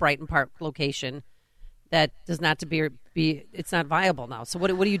into the Brighton Park location that does not to be it's not viable now. So what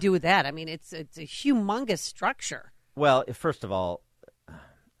do you do with that? I mean, it's a humongous structure. Well, first of all,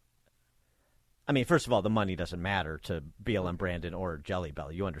 the money doesn't matter to BLM Brandon or Jelly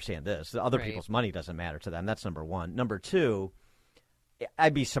Belly. You understand this. The other people's money doesn't matter to them. That's number one. Number two,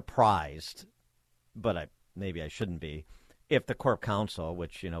 I'd be surprised, but maybe I shouldn't be, if the Corp Council,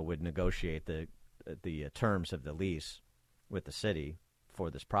 which, would negotiate the terms of the lease with the city for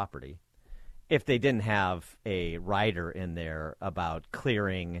this property, if they didn't have a rider in there about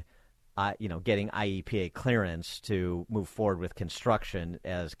clearing, getting IEPA clearance to move forward with construction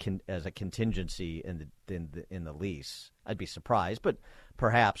as a contingency in the lease, I'd be surprised. But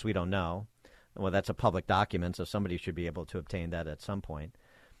perhaps, we don't know. Well, that's a public document, so somebody should be able to obtain that at some point.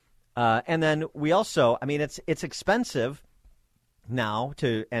 And then we also, it's expensive now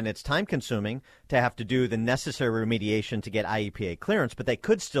and it's time consuming to have to do the necessary remediation to get IEPA clearance, but they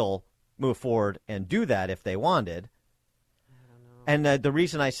could still move forward and do that if they wanted. And the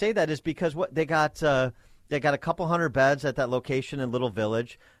reason I say that is because they got a couple hundred beds at that location in Little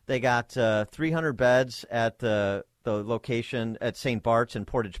Village. They got 300 beds at the location at St. Bart's in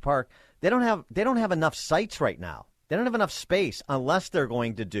Portage Park. They don't have enough sites right now. They don't have enough space unless they're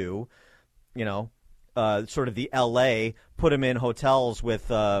going to do, sort of the L.A., put them in hotels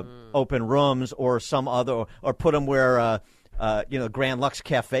with open rooms or some other, or put them where Grand Lux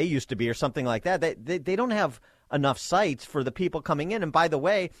Cafe used to be or something like that. They don't have enough sites for the people coming in. And by the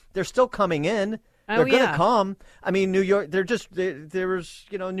way, they're still coming in. They're going to come. New York, there was,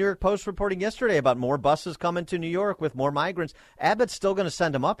 New York Post reporting yesterday about more buses coming to New York with more migrants. Abbott's still going to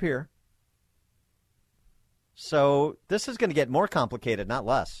send them up here. So this is going to get more complicated, not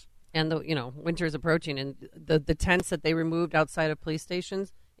less. And winter is approaching, and the tents that they removed outside of police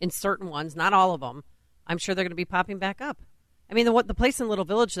stations, in certain ones, not all of them, I'm sure they're going to be popping back up. The place in Little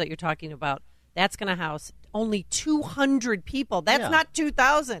Village that you're talking about, that's going to house only 200 people. That's not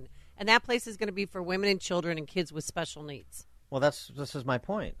 2,000. And that place is going to be for women and children and kids with special needs. Well, this is my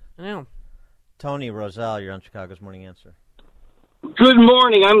point. I know. Tony Roselle, you're on Chicago's Morning Answer. Good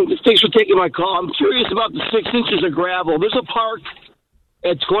morning. Thanks for taking my call. I'm curious about the 6 inches of gravel. There's a park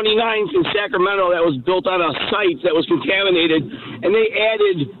at 29th in Sacramento that was built on a site that was contaminated, and they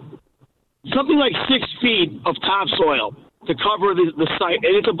added something like 6 feet of topsoil to cover the site.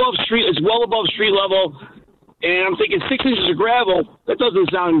 And it's above street. It's well above street level. And I'm thinking 6 inches of gravel, that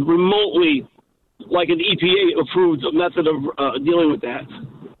doesn't sound remotely like an EPA-approved method of dealing with that.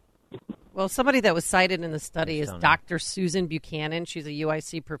 Well, somebody that was cited in the study is Dr. Susan Buchanan. She's a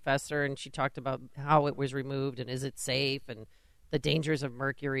UIC professor, and she talked about how it was removed and is it safe and the dangers of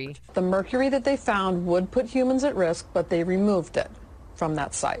mercury. The mercury that they found would put humans at risk, but they removed it from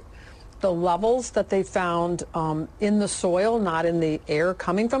that site. The levels that they found in the soil, not in the air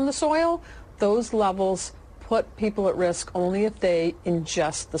coming from the soil, those levels put people at risk only if they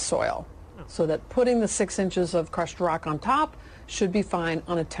ingest the soil. So that putting the 6 inches of crushed rock on top should be fine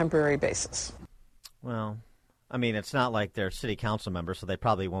on a temporary basis. Well, it's not like they're city council members, so they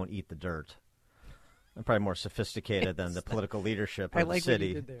probably won't eat the dirt. They're probably more sophisticated than the political leadership of the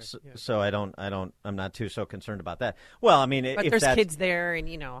city. So I'm not too so concerned about that. Well, but if there's kids there,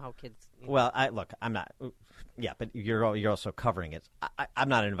 and how kids. Well, I'm not. Yeah, but you're also covering it. I'm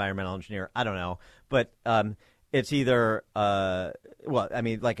not an environmental engineer. I don't know, but it's either.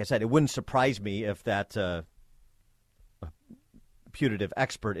 Like I said, it wouldn't surprise me if that putative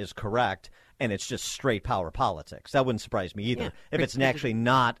expert is correct, and it's just straight power politics. That wouldn't surprise me either. If it's actually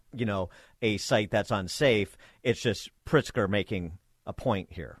not, a site that's unsafe, it's just Pritzker making a point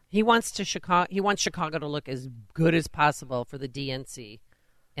here. He wants Chicago to look as good as possible for the DNC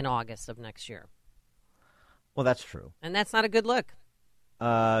in August of next year. Well, that's true. And that's not a good look.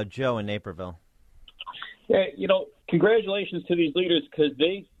 Joe in Naperville. Yeah, congratulations to these leaders because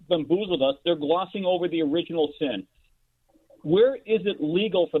they bamboozled us. They're glossing over the original sin. Where is it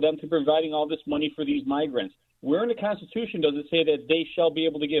legal for them to be providing all this money for these migrants? Where in the Constitution does it say that they shall be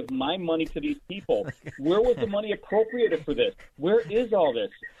able to give my money to these people? Where was the money appropriated for this? Where is all this?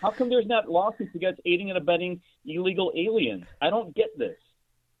 How come there's not lawsuits against aiding and abetting illegal aliens? I don't get this.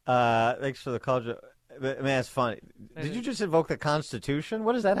 Thanks for the call, Joe. That's funny. Did you just invoke the Constitution?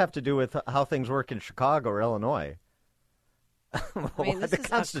 What does that have to do with how things work in Chicago or Illinois? This the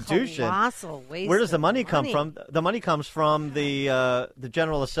Constitution. Where does the money come from? The money comes from the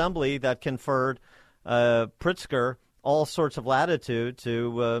General Assembly that conferred Pritzker all sorts of latitude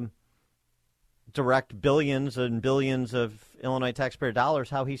to direct billions and billions of Illinois taxpayer dollars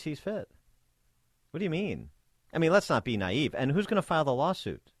how he sees fit. What do you mean? Let's not be naive. And who's going to file the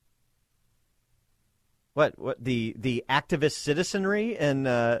lawsuit? What the activist citizenry in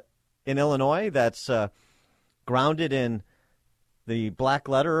Illinois that's grounded in the black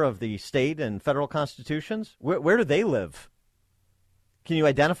letter of the state and federal constitutions? Where do they live? Can you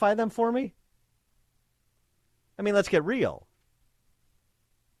identify them for me? Let's get real.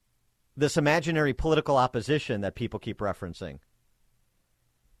 This imaginary political opposition that people keep referencing.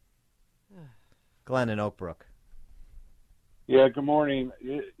 Glenn in Oak Brook. Yeah, good morning.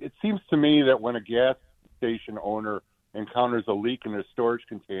 It seems to me that when a gas station owner encounters a leak in a storage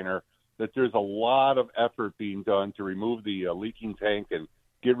container, that there's a lot of effort being done to remove the leaking tank and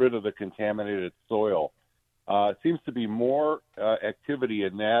get rid of the contaminated soil. It seems to be more activity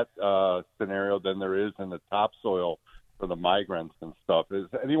in that scenario than there is in the topsoil for the migrants and stuff. Has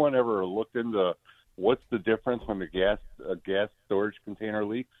anyone ever looked into what's the difference when the gas storage container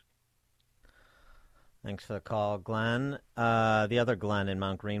leaks? Thanks for the call, Glenn. The other Glenn in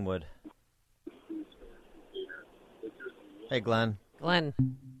Mount Greenwood. Hey, Glenn. Glenn.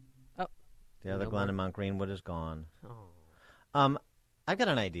 Oh. The other Glenn in Mount Greenwood is gone. Oh. I've got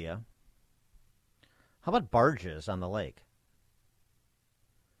an idea. How about barges on the lake?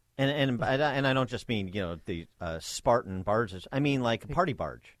 And I don't just mean, the Spartan barges. I mean like a party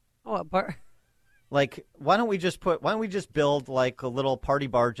barge. Oh, a bar. Like, why don't we just build like a little party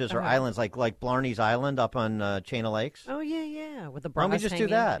barges or islands like Blarney's Island up on Chain of Lakes? Oh, yeah. With the Why don't we just do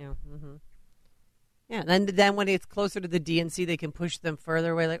that? Yeah. Mm-hmm. Yeah, and then when it's closer to the DNC, they can push them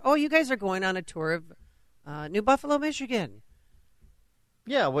further away. Like, oh, you guys are going on a tour of New Buffalo, Michigan.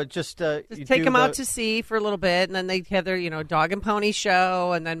 Yeah, well, just take them out to sea for a little bit, and then they have their dog and pony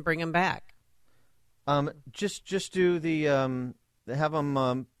show, and then bring them back. Just do the have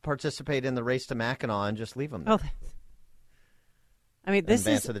them participate in the race to Mackinac and just leave them there. Oh, I mean, this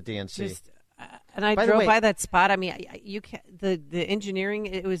advance is to the DNC. Just, and I drove by that spot. I mean, you can the engineering.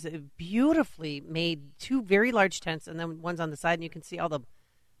 It was beautifully made. 2 very large tents, and then one's on the side, and you can see all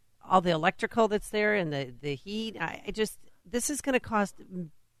the electrical that's there and the heat. This is going to cost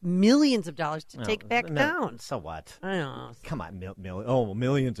millions of dollars to take back down. So what? I know. Come on,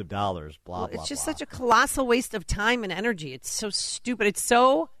 millions of dollars. Blah, it's blah, just blah. such a colossal waste of time and energy. It's so stupid. It's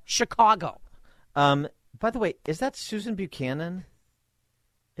so Chicago. By the way, is that Susan Buchanan?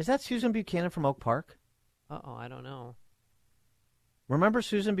 Is that Susan Buchanan from Oak Park? I don't know. Remember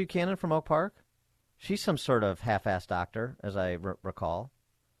Susan Buchanan from Oak Park? She's some sort of half-assed doctor, as I recall.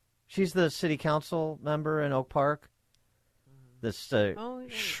 She's the city council member in Oak Park. This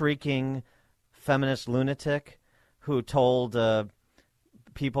shrieking feminist lunatic who told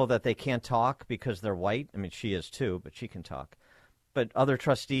people that they can't talk because they're white. I mean, she is too, but she can talk. But other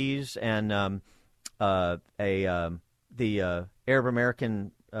trustees and the Arab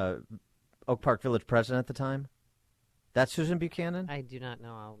American Oak Park Village president at the time. That's Susan Buchanan? I do not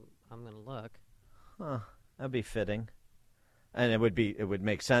know. I'm going to look. Huh. That'd be fitting. And it would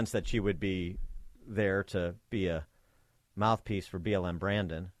make sense that she would be there to be a mouthpiece for BLM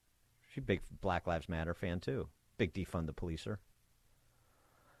Brandon. She's a big Black Lives Matter fan, too. Big defund the policer.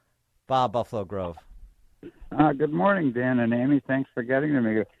 Bob, Buffalo Grove. Good morning, Dan and Amy. Thanks for getting to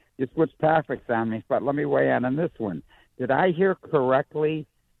me. You switched topics on me, but let me weigh in on this one. Did I hear correctly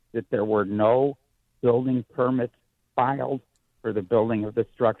that there were no building permits filed for the building of the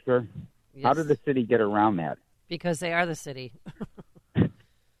structure? Yes. How did the city get around that? Because they are the city.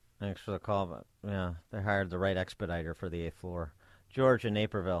 Thanks for the call. But yeah, they hired the right expediter for the 8th floor. George in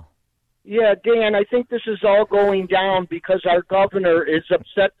Naperville. Yeah, Dan, I think this is all going down because our governor is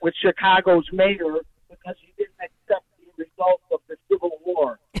upset with Chicago's mayor because he didn't accept the results of the Civil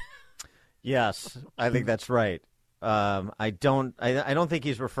War. Yes, I think that's right. I don't think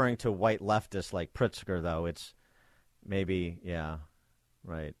he's referring to white leftists like Pritzker, though. It's maybe, yeah,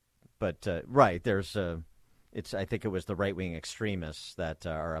 right. But right, there's I think it was the right-wing extremists that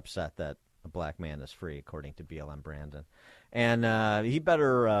are upset that a black man is free, according to BLM Brandon. And he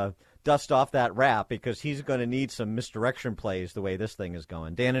better dust off that rap because he's going to need some misdirection plays the way this thing is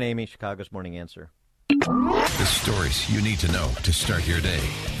going. Dan and Amy, Chicago's Morning Answer. The stories you need to know to start your day.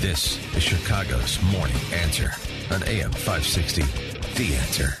 This is Chicago's Morning Answer on AM 560. The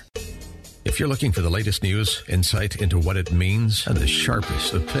Answer. If you're looking for the latest news, insight into what it means, and the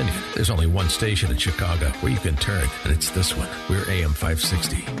sharpest opinion, there's only one station in Chicago where you can turn, and it's this one. We're AM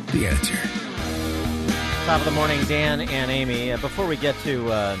 560. The Answer. Top of the morning, Dan and Amy. Before we get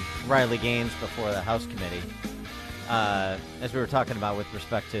to Riley Gaines before the House Committee, as we were talking about with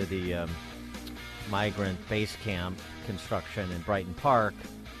respect to the migrant base camp construction in Brighton Park,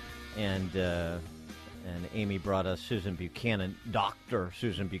 and Amy brought us Susan Buchanan, Dr.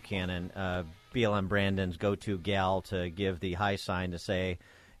 Susan Buchanan, BLM Brandon's go-to gal to give the high sign to say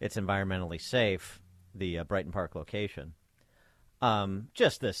it's environmentally safe, the Brighton Park location.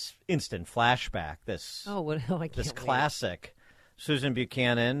 Just this instant flashback, this classic. Susan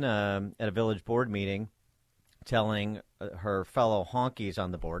Buchanan at a village board meeting telling her fellow honkies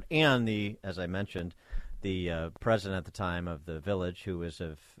on the board and as I mentioned, the president at the time of the village, who was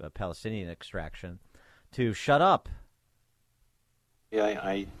of Palestinian extraction, to shut up.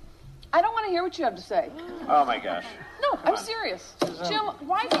 Yeah, I don't want to hear what you have to say. Oh, my gosh. No, I'm serious. Susan, Jim,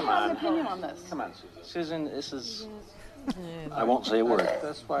 why do you have an opinion on this? Come on, Susan. Susan, this is... I won't say a word.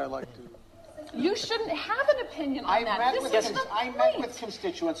 That's why I like to... You shouldn't have an opinion on that. I met with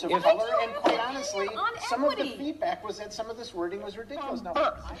constituents of color, and quite honestly, some of the feedback was that some of this wording was ridiculous. From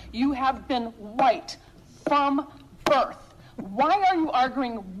birth. You have been white from birth. Why are you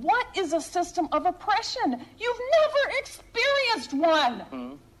arguing what is a system of oppression? You've never experienced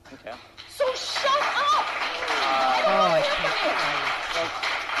one. Okay. So shut up.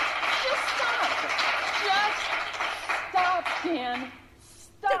 Just stop, Dan.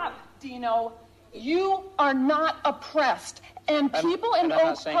 Stop, Dino. You are not oppressed, and people in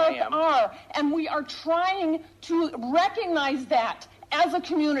Oak Park are, and we are trying to recognize that as a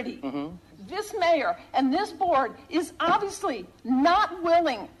community. This mayor and this board is obviously not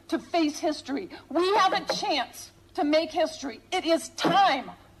willing to face history. We have a chance to make history. It is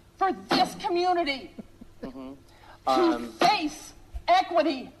time for this community to face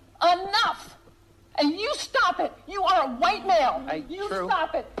equity. Enough. And you stop it. You are a white male.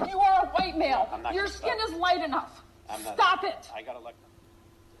 Stop it. You are a white male. Your skin is light enough. Stop it. I got to let...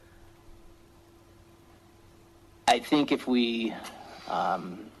 I think if we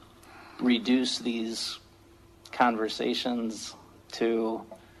reduce these conversations to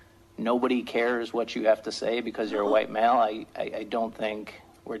nobody cares what you have to say because you're a white male, I don't think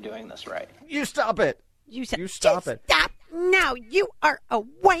we're doing this right. You stop it. You stop it. Stop now. You are a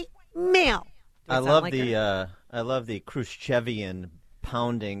white male. I love the Khrushchevian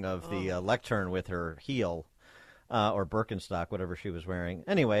pounding of the lectern with her heel, or Birkenstock, whatever she was wearing.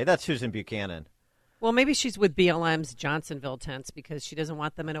 Anyway, that's Susan Buchanan. Well, maybe she's with BLM's Johnsonville tents because she doesn't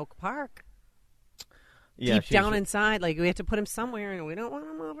want them in Oak Park. Yeah, deep down inside, like we have to put him somewhere, and we don't want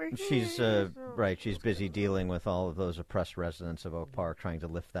him over here. She's right. She's busy dealing with all of those oppressed residents of Oak Park, trying to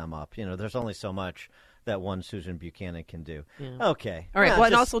lift them up. You know, there's only so much that one Susan Buchanan can do. Yeah. Okay. All right. Yeah, well,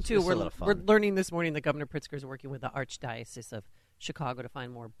 and also, too, we're learning this morning that Governor Pritzker is working with the Archdiocese of Chicago to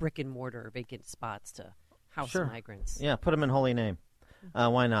find more brick-and-mortar vacant spots to house migrants. Yeah, put them in Holy Name.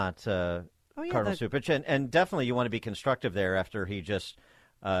 Why not, Cardinal Cupich? And definitely you want to be constructive there after he just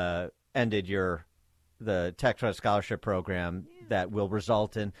ended the tax credit scholarship program that will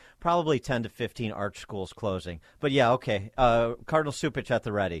result in probably 10 to 15 arch schools closing. But, yeah, okay. Cardinal Cupich at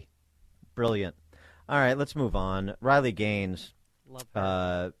the ready. Brilliant. All right, let's move on. Riley Gaines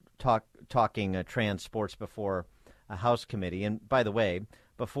talking trans sports before a House committee. And by the way,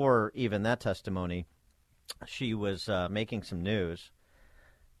 before even that testimony, she was making some news.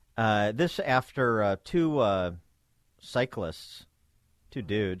 This after two cyclists, two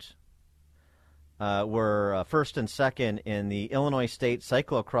dudes, were first and second in the Illinois State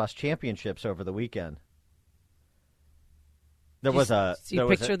Cyclocross Championships over the weekend. There was a... Do you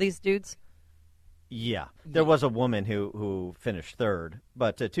picture these dudes? Yeah. There was a woman who finished third,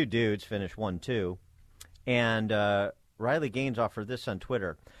 but two dudes finished 1-2. And Riley Gaines offered this on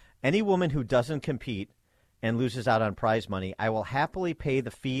Twitter. Any woman who doesn't compete and loses out on prize money, I will happily pay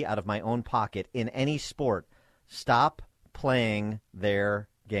the fee out of my own pocket in any sport. Stop playing their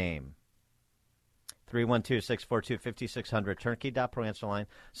game. 312-642-5600, turnkey.pro answer line,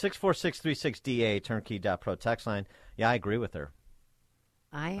 64636DA, turnkey.pro text line. Yeah, I agree with her.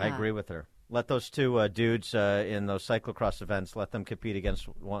 I agree with her. Let those two dudes in those cyclocross events, let them compete against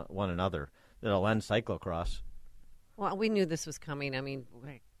one another. It'll end cyclocross. Well, we knew this was coming. I mean,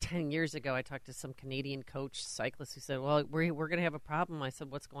 10 years ago, I talked to some Canadian coach cyclist who said, well, we're going to have a problem. I said,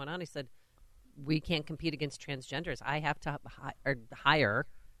 what's going on? He said, we can't compete against transgenders. I have to hire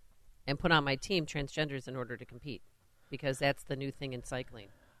and put on my team transgenders in order to compete because that's the new thing in cycling.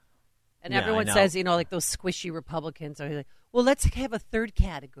 And everyone says, like those squishy Republicans are like, well, let's have a third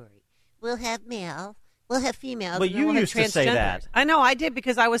category. We'll have male. We'll have females. Well, you used to say that. I know, I did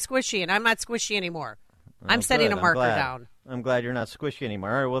because I was squishy, and I'm not squishy anymore. I'm setting a marker down. I'm glad you're not squishy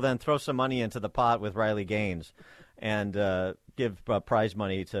anymore. All right, well, then throw some money into the pot with Riley Gaines and give prize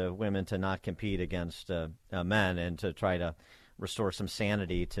money to women to not compete against men and to try to restore some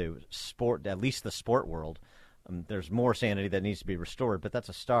sanity to sport, at least the sport world. There's more sanity that needs to be restored, but that's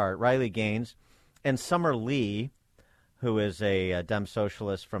a start. Riley Gaines and Summer Lee, who is a Dem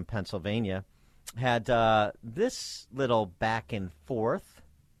socialist from Pennsylvania, had this little back and forth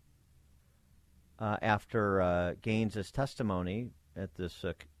after Gaines' testimony at this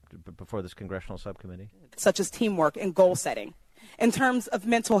before this congressional subcommittee. Such as teamwork and goal setting. In terms of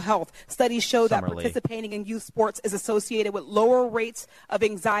mental health, studies show that participating in youth sports is associated with lower rates of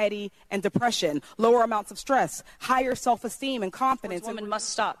anxiety and depression, lower amounts of stress, higher self-esteem and confidence. Women must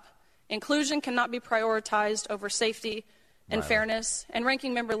stop. Inclusion cannot be prioritized over safety and fairness. And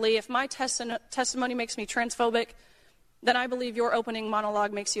Ranking Member Lee, if my testimony makes me transphobic, then I believe your opening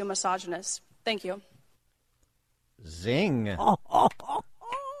monologue makes you a misogynist. Thank you. Zing.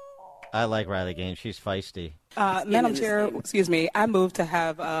 I like Riley Gaines. She's feisty. Madam Chair, excuse me, I move to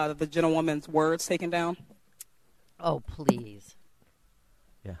have the gentlewoman's words taken down. Oh, please.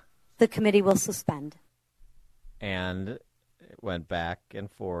 Yeah. The committee will suspend. And it went back and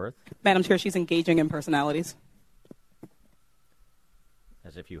forth. Madam Chair, she's engaging in personalities.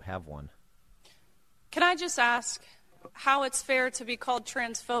 As if you have one. Can I just ask how it's fair to be called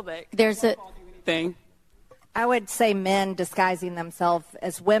transphobic? There's a thing. I would say men disguising themselves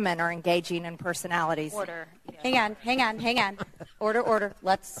as women are engaging in personalities. Order. Yeah. Hang on. Order.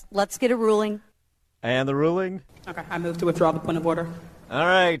 Let's get a ruling. And the ruling? Okay, I move to withdraw the point of order. All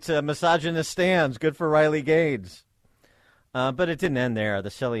right, misogynist stands. Good for Riley Gaines. But it didn't end there. The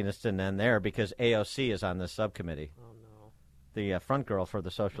silliness didn't end there because AOC is on this subcommittee. Oh, no. The front girl for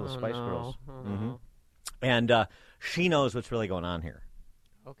the Socialist Spice Girls. Oh, mm-hmm. no. And she knows what's really going on here.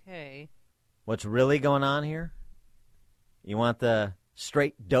 Okay. What's really going on here? You want the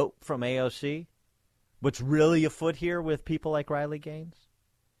straight dope from AOC? What's really afoot here with people like Riley Gaines?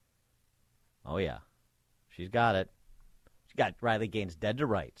 Oh, yeah. She's got it. She's got Riley Gaines dead to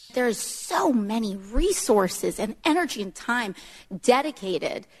rights. There's so many resources and energy and time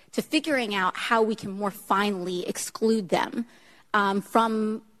dedicated to figuring out how we can more finely exclude them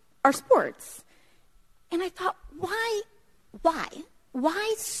from our sports. And I thought,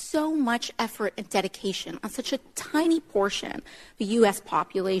 why so much effort and dedication on such a tiny portion of the U.S.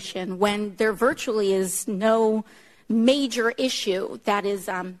 population when there virtually is no major issue that is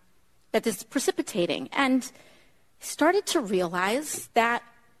precipitating? And started to realize that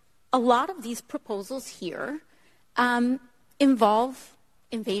a lot of these proposals here involve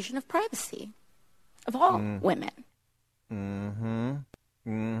invasion of privacy of all women.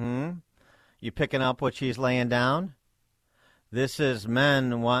 You picking up what she's laying down? This is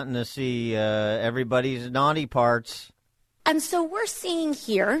men wanting to see everybody's naughty parts. And so we're seeing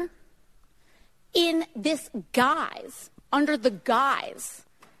here, in this guise, under the guise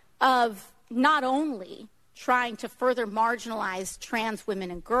of not only trying to further marginalize trans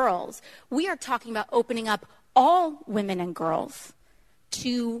women and girls, we are talking about opening up all women and girls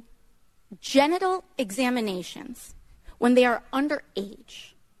to genital examinations when they are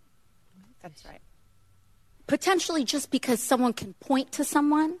underage. That's right. Potentially just because someone can point to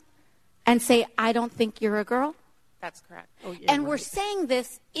someone and say, I don't think you're a girl. That's correct. And we're saying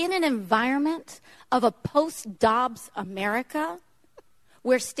this in an environment of a post-Dobbs America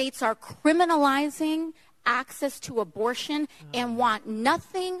where states are criminalizing access to abortion and want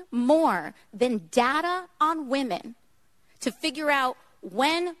nothing more than data on women to figure out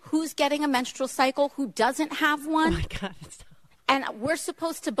who's getting a menstrual cycle, who doesn't have one. Oh, my God. And we're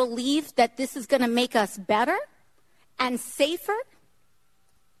supposed to believe that this is going to make us better and safer?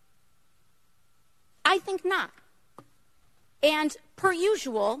 I think not. And per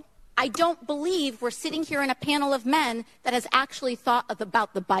usual, I don't believe we're sitting here in a panel of men that has actually thought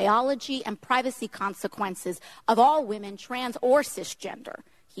about the biology and privacy consequences of all women, trans or cisgender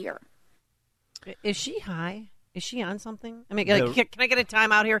here. Is she high? Is she on something? I mean, can I get a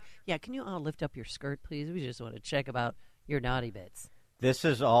time out here? Yeah, can you all lift up your skirt, please? We just want to check about your naughty bits. This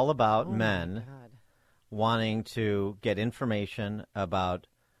is all about men wanting to get information about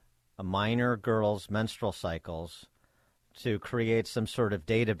a minor girl's menstrual cycles to create some sort of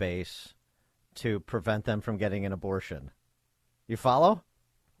database to prevent them from getting an abortion. You follow?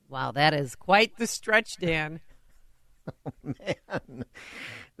 Wow, that is quite the stretch, Dan. Oh, man.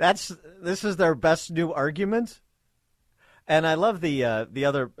 This is their best new argument. And I love the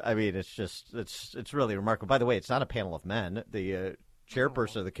other. I mean, it's really remarkable. By the way, it's not a panel of men. The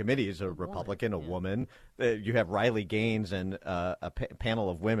chairperson of the committee is a Republican, a woman. You have Riley Gaines and a panel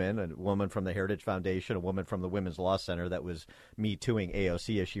of women, a woman from the Heritage Foundation, a woman from the Women's Law Center that was Me Tooing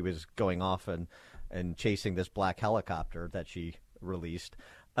AOC as she was going off and chasing this black helicopter that she released.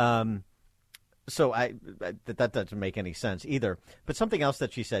 So that doesn't make any sense either. But something else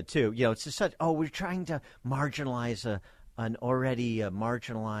that she said too. You know, it's just such. Oh, we're trying to marginalize an already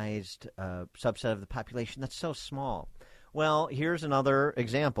marginalized subset of the population that's so small. Well, here's another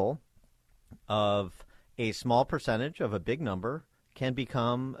example of a small percentage of a big number can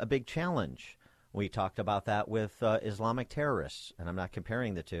become a big challenge. We talked about that with Islamic terrorists, and I'm not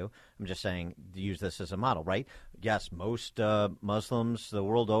comparing the two. I'm just saying use this as a model, right? Yes, most Muslims the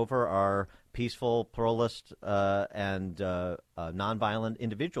world over are peaceful, pluralist, and nonviolent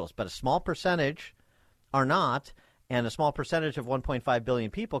individuals, but a small percentage are not. And a small percentage of 1.5 billion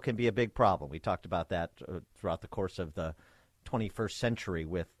people can be a big problem. We talked about that throughout the course of the 21st century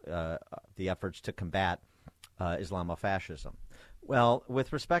with the efforts to combat Islamofascism. Well,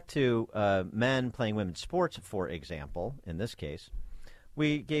 with respect to men playing women's sports, for example, in this case,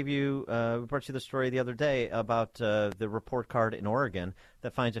 we brought you the story the other day about the report card in Oregon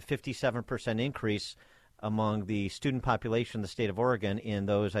that finds a 57% increase among the student population in the state of Oregon in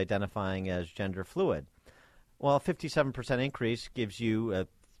those identifying as gender fluid. Well, a 57% increase gives you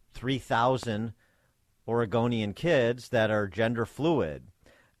 3,000 Oregonian kids that are gender fluid,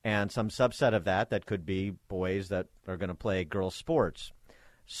 and some subset of that could be boys that are going to play girls' sports.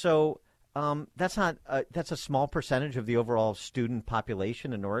 So that's a small percentage of the overall student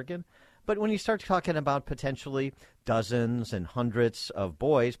population in Oregon. But when you start talking about potentially dozens and hundreds of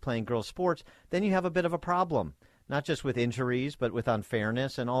boys playing girls' sports, then you have a bit of a problem, not just with injuries, but with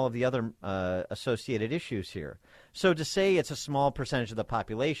unfairness and all of the other associated issues here. So to say it's a small percentage of the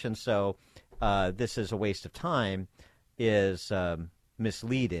population, so this is a waste of time, is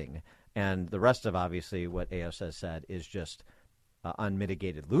misleading. And the rest of, obviously, what Eos has said is just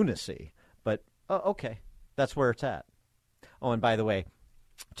unmitigated lunacy. But, okay, that's where it's at. Oh, and by the way,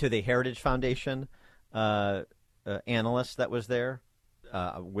 to the Heritage Foundation analyst that was there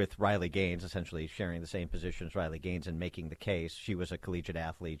with Riley Gaines, essentially sharing the same position as Riley Gaines and making the case. She was a collegiate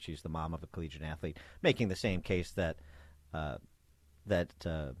athlete. She's the mom of a collegiate athlete, making the same case that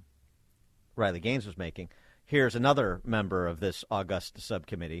Riley Gaines was making. Here's another member of this august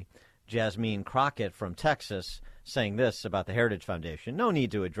subcommittee, Jasmine Crockett from Texas, saying this about the Heritage Foundation. No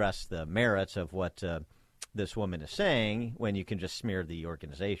need to address the merits of what this woman is saying when you can just smear the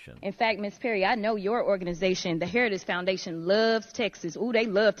organization. In fact, Ms. Perry, I know your organization, the Heritage Foundation, loves Texas. Ooh, they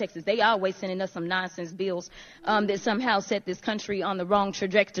love Texas. They always sending us some nonsense bills that somehow set this country on the wrong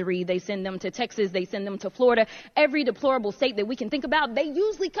trajectory. They send them to Texas. They send them to Florida. Every deplorable state that we can think about, they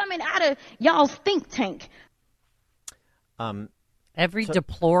usually coming out of y'all's think tank. Every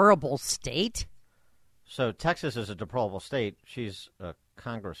deplorable state? So Texas is a deplorable state. She's a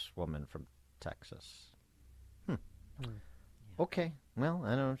congresswoman from Texas. Okay. Well,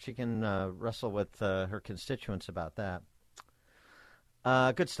 I know she can wrestle with her constituents about that.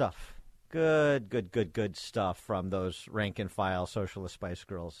 Good stuff. Good stuff from those rank-and-file socialist Spice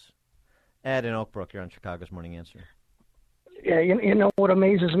Girls. Ed in Oak Brook, you're on Chicago's Morning Answer. Yeah, you know what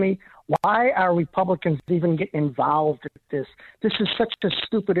amazes me? Why are Republicans even getting involved with this? This is such a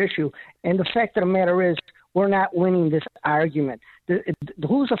stupid issue. And the fact of the matter is, we're not winning this argument.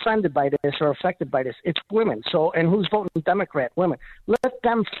 Who's offended by this or affected by this? It's women. So, and who's voting Democrat? Women. Let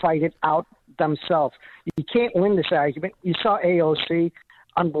them fight it out themselves. You can't win this argument. You saw AOC,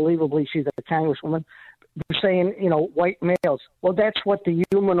 unbelievably, she's a congresswoman, saying, white males. Well, that's what the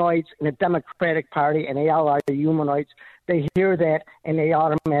humanoids in the Democratic Party, and they all are the humanoids, they hear that and they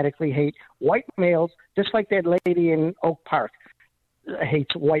automatically hate white males, just like that lady in Oak Park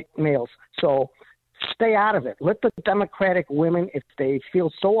hates white males. So stay out of it. Let the Democratic women, if they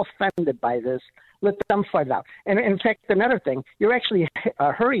feel so offended by this, let them fight it out. And in fact, another thing, you're actually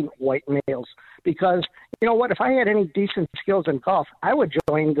hurting white males because, you know what, if I had any decent skills in golf, I would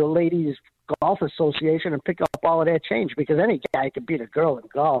join the Ladies Golf Association and pick up all of that change because any guy could beat a girl in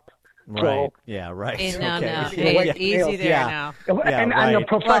golf. Right. So, yeah. Right. No, okay. no. Hey, easy there now. And right. on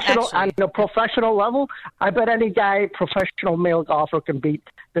the professional level, I bet any professional male golfer can beat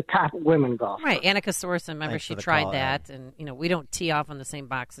the top women golfers. Right. Annika Sorsen, remember, Thanks she for the tried call, that, and we don't tee off on the same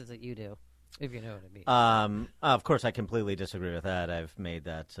boxes that you do, if you know what I mean. Of course, I completely disagree with that. I've made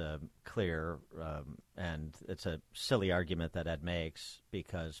that clear, and it's a silly argument that Ed makes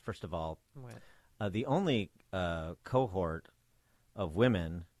because, first of all, the only cohort of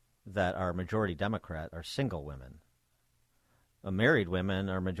women that are majority Democrat are single women. Married women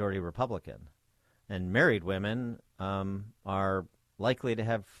are majority Republican. And married women are likely to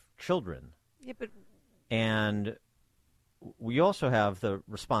have children. Yeah, but... And we also have the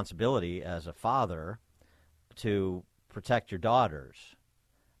responsibility as a father to protect your daughters.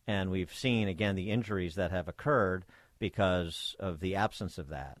 And we've seen, again, the injuries that have occurred because of the absence of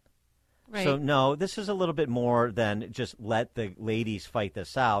that. Right. So, no, this is a little bit more than just let the ladies fight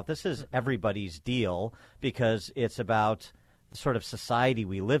this out. This is everybody's deal because it's about the sort of society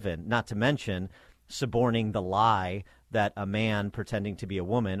we live in, not to mention suborning the lie that a man pretending to be a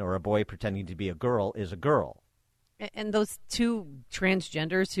woman or a boy pretending to be a girl is a girl. And those two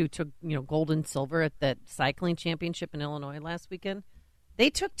transgenders who took, gold and silver at that cycling championship in Illinois last weekend, they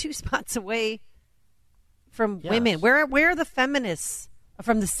took 2 spots away from women. Where are the feminists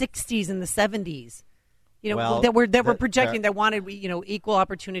from the 60s and the 70s, that were projecting that wanted, equal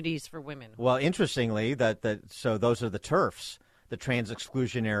opportunities for women? Well, interestingly, so those are the TERFs, the trans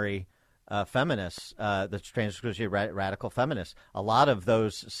exclusionary feminists, the trans-exclusionary radical feminists. A lot of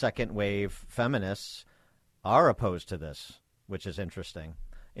those second-wave feminists are opposed to this, which is interesting.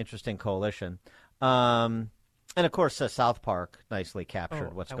 Interesting coalition. And, of course, South Park nicely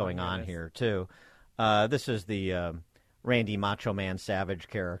captured what's going on here, too. This is the Randy Macho Man Savage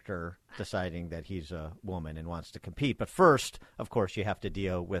character deciding that he's a woman and wants to compete. But first, of course, you have to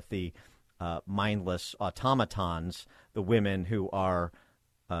deal with the mindless automatons, the women who are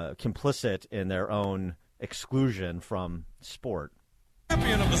complicit in their own exclusion from sport.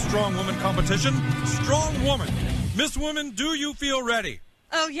 Champion of the Strong Woman competition, Strong Woman. Miss Woman, do you feel ready?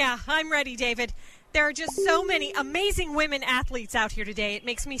 Oh, yeah, I'm ready, David. There are just so many amazing women athletes out here today. It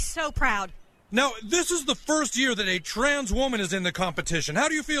makes me so proud. Now, this is the first year that a trans woman is in the competition. How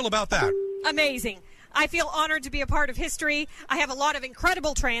do you feel about that? Amazing. I feel honored to be a part of history. I have a lot of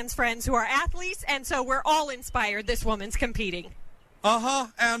incredible trans friends who are athletes, and so we're all inspired this woman's competing. Uh-huh.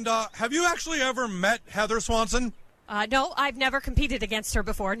 And have you actually ever met Heather Swanson? No, I've never competed against her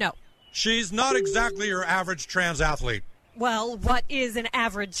before, no. She's not exactly your average trans athlete. Well, what is an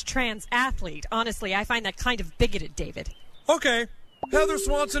average trans athlete? Honestly, I find that kind of bigoted, David. Okay. Heather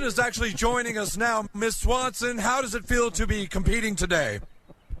Swanson is actually joining us now. Miss Swanson, how does it feel to be competing today?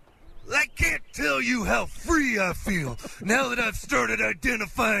 I can't tell you how free I feel now that I've started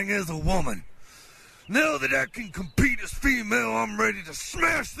identifying as a woman. Now that I can compete as female, I'm ready to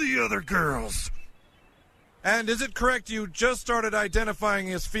smash the other girls. And is it correct you just started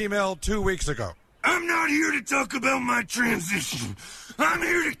identifying as female 2 weeks ago? I'm not here to talk about my transition. I'm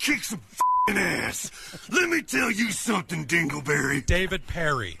here to kick some f***ing ass. Let me tell you something, Dingleberry. David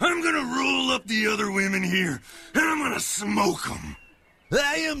Perry. I'm gonna roll up the other women here, and I'm gonna smoke them.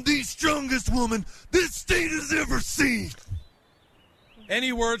 I am the strongest woman this state has ever seen.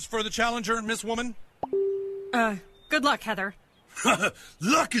 Any words for the challenger, Miss Woman? Good luck, Heather.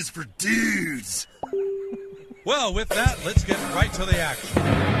 Luck is for dudes. Well, with that, let's get right to the action.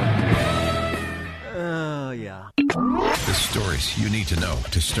 Oh, yeah. The stories you need to know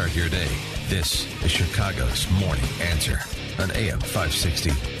to start your day. This is Chicago's Morning Answer on AM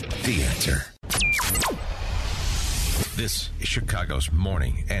 560. The Answer. This is Chicago's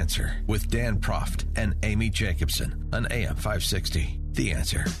Morning Answer with Dan Proft and Amy Jacobson on AM 560. The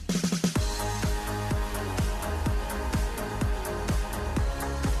Answer.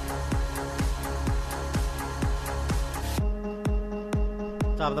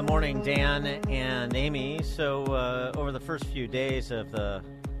 Top of the morning, Dan and Amy. So over the first few days of the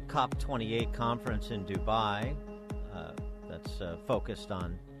COP28 conference in Dubai, that's focused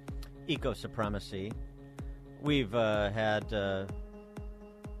on eco-supremacy, we've had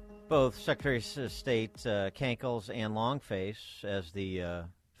both Secretaries of State Kankles and Longface as the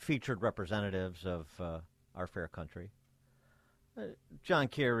featured representatives of our fair country. John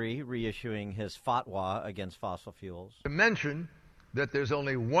Kerry reissuing his fatwa against fossil fuels. To mention that there's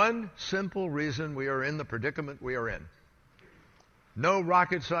only one simple reason we are in the predicament we are in. No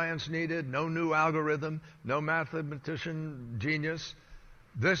rocket science needed, no new algorithm, no mathematician genius.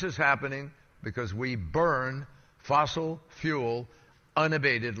 This is happening because we burn fossil fuel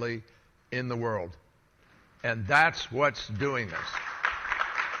unabatedly in the world. And that's what's doing this.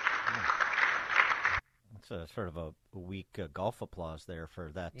 It's a sort of a weak golf applause there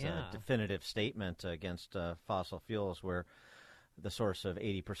for that definitive statement against fossil fuels, where the source of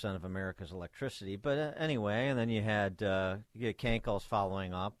 80% of America's electricity. But anyway, and then you had Kankles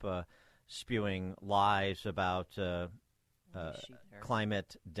following up, spewing lies about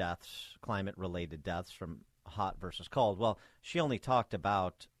climate deaths, climate-related deaths from hot versus cold. Well, she only talked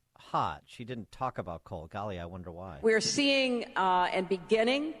about hot. She didn't talk about cold. Golly, I wonder why. We're seeing and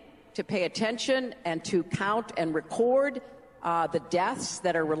beginning to pay attention and to count and record the deaths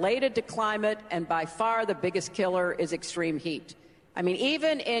that are related to climate, and by far the biggest killer is extreme heat. I mean,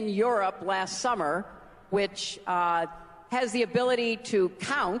 even in Europe last summer, which has the ability to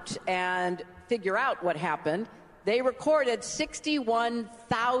count and figure out what happened, they recorded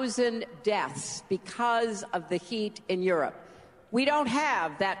 61,000 deaths because of the heat in Europe. We don't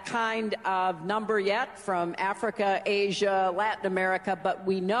have that kind of number yet from Africa, Asia, Latin America, but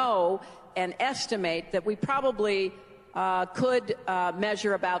we know and estimate that we probably could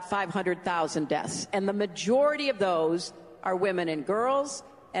measure about 500,000 deaths. And the majority of those are women and girls,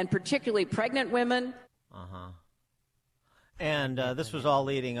 and particularly pregnant women. And this was all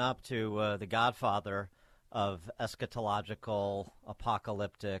leading up to the godfather of eschatological,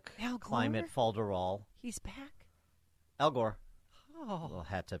 apocalyptic, climate folderol. He's back? Al Gore. Oh. A little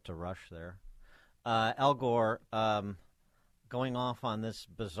hat tip to Rush there. Al Gore going off on this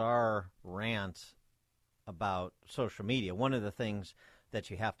bizarre rant about social media. One of the things that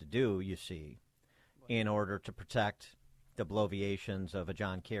you have to do, you see, in order to protect the bloviations of a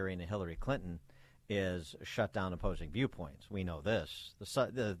John Kerry and a Hillary Clinton is shut down opposing viewpoints. We know this.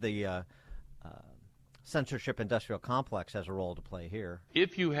 The censorship industrial complex has a role to play here.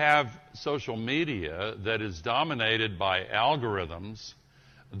 If you have social media that is dominated by algorithms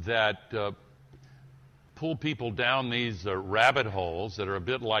that pull people down these rabbit holes that are a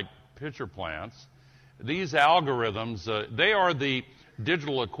bit like pitcher plants, these algorithms, they are the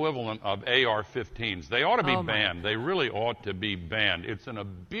digital equivalent of AR-15s. They ought to be banned. They really ought to be banned. It's an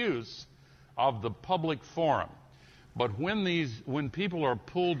abuse of the public forum. But when people are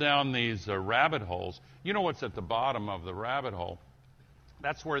pulled down these rabbit holes, you know what's at the bottom of the rabbit hole?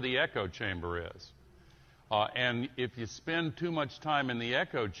 That's where the echo chamber is. And if you spend too much time in the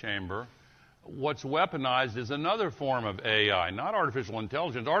echo chamber, what's weaponized is another form of AI, not artificial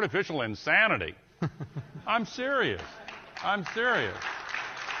intelligence, artificial insanity. I'm serious. QAnon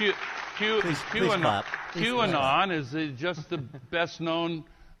is just the best-known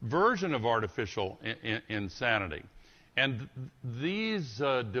version of artificial insanity. And these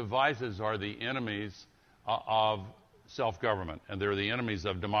devices are the enemies of self-government, and they're the enemies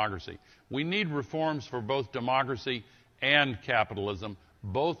of democracy. We need reforms for both democracy and capitalism.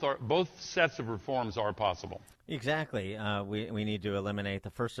 Both sets of reforms are possible. Exactly. We need to eliminate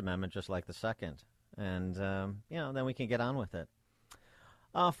the First Amendment just like the Second. And, then we can get on with it.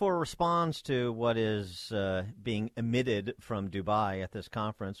 For a response to what is being emitted from Dubai at this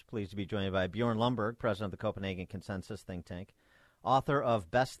conference, pleased to be joined by Bjorn Lomborg, president of the Copenhagen Consensus think tank, author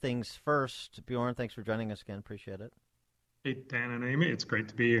of Best Things First. Bjorn, thanks for joining us again. Appreciate it. Hey, Dan and Amy, it's great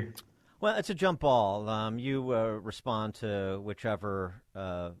to be here. Well, it's a jump ball. You respond to whichever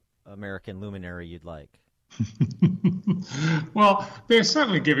American luminary you'd like. Well, they're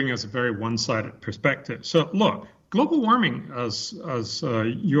certainly giving us a very one-sided perspective. So, look, global warming, as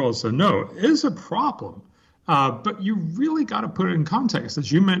you also know, is a problem. But you really got to put it in context.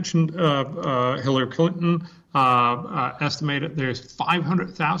 As you mentioned, Hillary Clinton estimated there's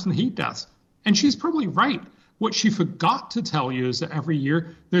 500,000 heat deaths. And she's probably right. What she forgot to tell you is that every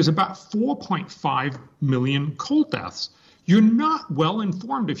year there's about 4.5 million cold deaths. You're not well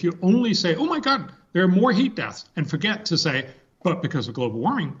informed if you only say, oh, my God, there are more heat deaths, and forget to say, but because of global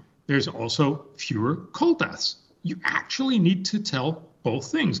warming, there's also fewer cold deaths. You actually need to tell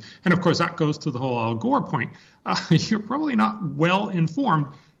both things. And, of course, that goes to the whole Al Gore point. You're probably not well informed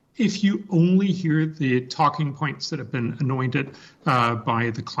if you only hear the talking points that have been anointed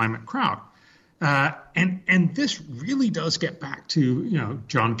by the climate crowd. And this really does get back to,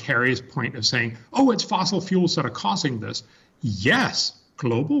 John Kerry's point of saying, oh, it's fossil fuels that are causing this. Yes,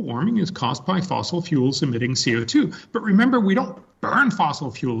 global warming is caused by fossil fuels emitting CO2. But remember, we don't burn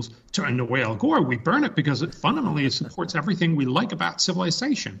fossil fuels to annoy Al Gore. We burn it because it fundamentally supports everything we like about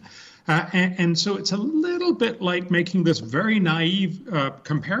civilization. And so it's a little bit like making this very naive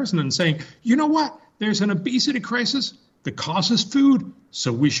comparison and saying, you know what? There's an obesity crisis. The cause is food,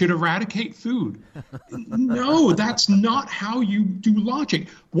 so we should eradicate food. No, that's not how you do logic.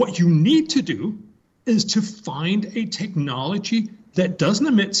 What you need to do is to find a technology that doesn't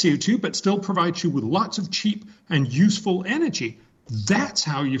emit CO2 but still provides you with lots of cheap and useful energy. That's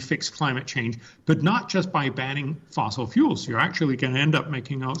how you fix climate change, but not just by banning fossil fuels. You're actually going to end up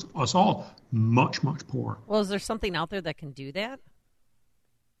making us all much, much poorer. Well, is there something out there that can do that?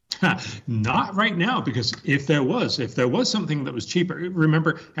 Not right now, because if there was something that was cheaper,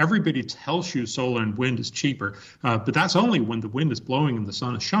 remember, everybody tells you solar and wind is cheaper, but that's only when the wind is blowing and the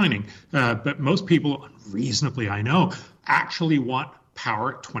sun is shining. But most people, unreasonably, I know, actually want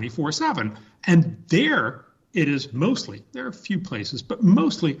power 24/7. And there it is mostly, there are a few places, but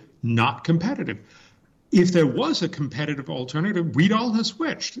mostly not competitive. If there was a competitive alternative, we'd all have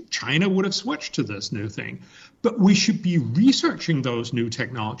switched. China would have switched to this new thing. But we should be researching those new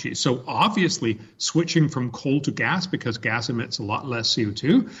technologies. So obviously, switching from coal to gas, because gas emits a lot less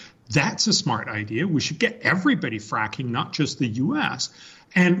CO2, that's a smart idea. We should get everybody fracking, not just the U.S.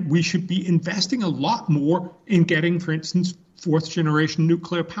 And we should be investing a lot more in getting, for instance, fourth-generation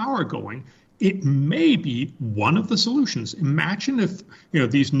nuclear power going. It may be one of the solutions. Imagine if,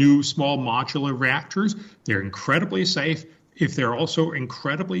 these new small modular reactors, they're incredibly safe. If they're also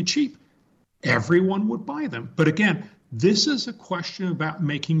incredibly cheap, everyone would buy them. But again, this is a question about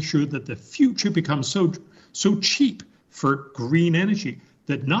making sure that the future becomes so cheap for green energy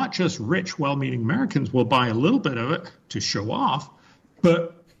that not just rich, well-meaning Americans will buy a little bit of it to show off,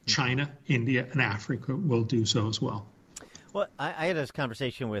 but China, India, and Africa will do so as well. Well, I had this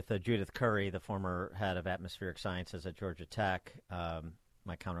conversation with Judith Curry, the former head of atmospheric sciences at Georgia Tech,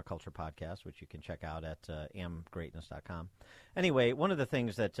 my counterculture podcast, which you can check out at amgreatness.com. Anyway, one of the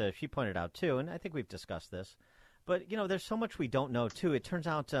things that she pointed out, too, and I think we've discussed this, but, there's so much we don't know, too. It turns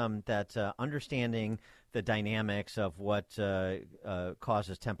out that understanding the dynamics of what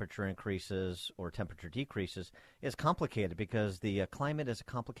causes temperature increases or temperature decreases is complicated because the climate is a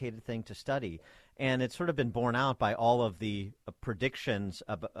complicated thing to study. And it's sort of been borne out by all of the predictions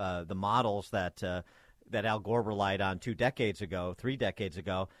of the models that Al Gore relied on 3 decades ago,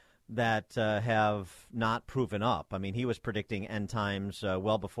 that have not proven up. I mean, he was predicting end times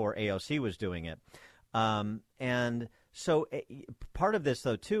well before AOC was doing it. And so part of this,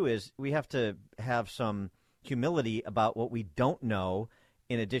 though, too, is we have to have some humility about what we don't know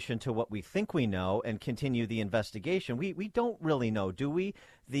in addition to what we think we know and continue the investigation. We don't really know, do we,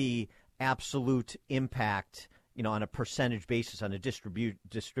 the absolute impact, on a percentage basis, on a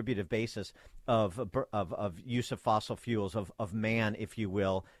distributive basis of use of fossil fuels, of man, if you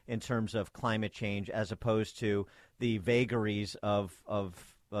will, in terms of climate change, as opposed to the vagaries of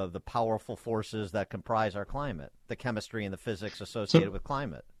the powerful forces that comprise our climate, the chemistry and the physics associated with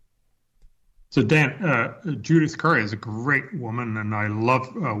climate. So, Dan, Judith Curry is a great woman, and I love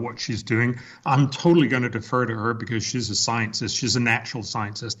what she's doing. I'm totally going to defer to her because she's a scientist. She's a natural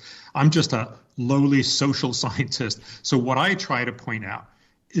scientist. I'm just a lowly social scientist. So what I try to point out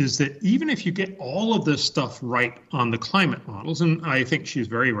is that even if you get all of this stuff right on the climate models, and I think she's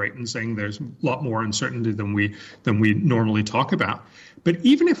very right in saying there's a lot more uncertainty than we normally talk about, but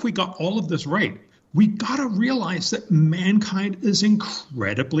even if we got all of this right, we got to realize that mankind is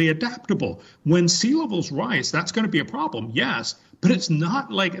incredibly adaptable. When sea levels rise, that's going to be a problem, yes, but it's not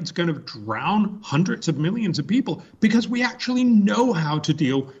like it's going to drown hundreds of millions of people because we actually know how to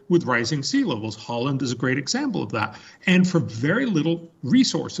deal with rising sea levels. Holland is a great example of that. And for very little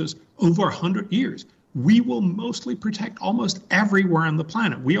resources, over 100 years, we will mostly protect almost everywhere on the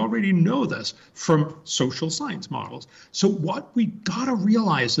planet. We already know this from social science models. So what we got to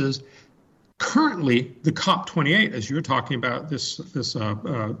realize is currently, the COP28, as you're talking about, this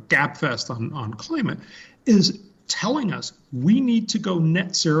gabfest on climate, is telling us we need to go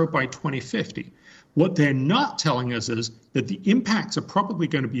net zero by 2050. What they're not telling us is that the impacts are probably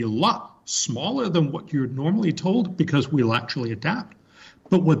going to be a lot smaller than what you're normally told because we'll actually adapt.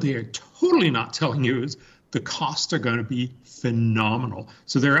 But what they are totally not telling you is the costs are going to be phenomenal.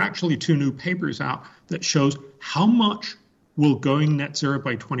 So there are actually 2 new papers out that shows how much will going net zero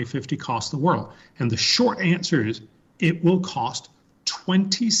by 2050 cost the world? And the short answer is it will cost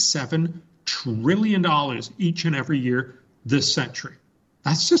 $27 trillion each and every year this century.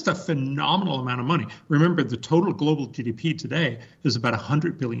 That's just a phenomenal amount of money. Remember, the total global GDP today is about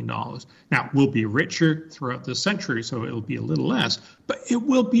 $100 billion. Now, we'll be richer throughout the century, so it'll be a little less, but it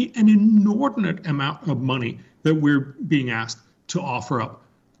will be an inordinate amount of money that we're being asked to offer up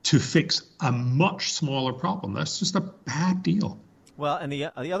to fix a much smaller problem. That's just a bad deal. Well, and the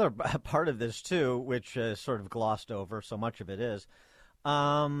other part of this, too, which is sort of glossed over, so much of it is,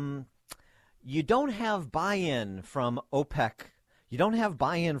 you don't have buy-in from OPEC. You don't have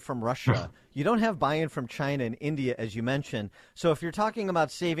buy-in from Russia. You don't have buy-in from China and India, as you mentioned. So if you're talking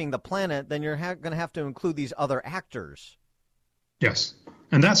about saving the planet, then you're going to have to include these other actors. Yes.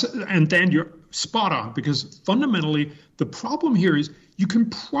 And Dan, you're spot on, because fundamentally the problem here is you can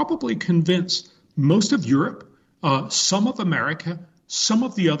probably convince most of Europe, some of America, some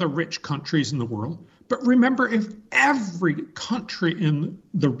of the other rich countries in the world. But remember, if every country in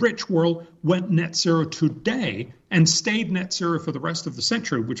the rich world went net zero today and stayed net zero for the rest of the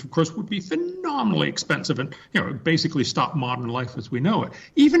century, which of course would be phenomenally expensive and basically stop modern life as we know it,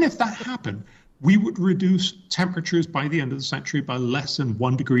 even if that happened, we would reduce temperatures by the end of the century by less than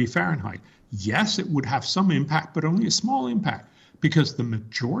 1 degree Fahrenheit. Yes, it would have some impact, but only a small impact, because the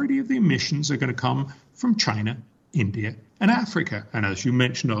majority of the emissions are going to come from China, India, and Africa. And as you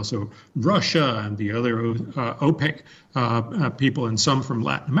mentioned, also Russia and the other OPEC people, and some from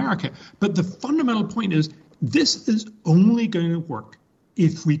Latin America. But the fundamental point is this is only going to work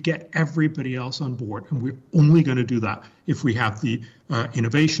if we get everybody else on board. And we're only going to do that if we have the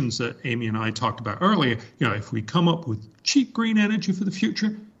innovations that Amy and I talked about earlier. If we come up with cheap green energy for the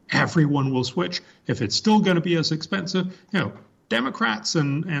future, everyone will switch. If it's still going to be as expensive, Democrats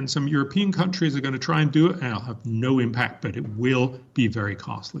and some European countries are going to try and do it, and it'll have no impact, but it will be very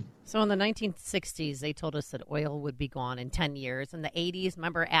costly. So in the 1960s, they told us that oil would be gone in 10 years. In the 80s,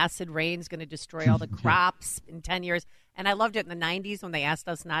 remember, acid rain is going to destroy all the crops in 10 years. And I loved it in the 90s when they asked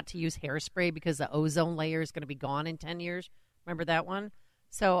us not to use hairspray because the ozone layer is going to be gone in 10 years. Remember that one?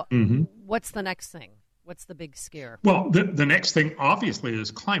 So what's the next thing? What's the big scare? Well, the next thing, obviously, is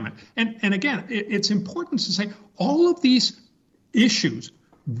climate. And again, it's important to say all of these issues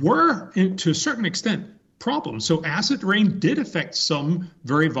were, to a certain extent, problems. So acid rain did affect some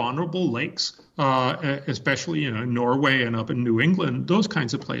very vulnerable lakes, especially in Norway and up in New England, those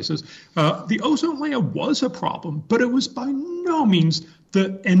kinds of places. The ozone layer was a problem, but it was by no means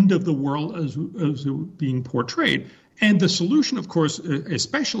the end of the world as being portrayed. And the solution, of course,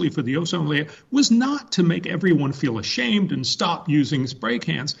 especially for the ozone layer, was not to make everyone feel ashamed and stop using spray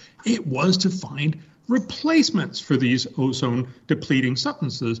cans. It was to find replacements for these ozone-depleting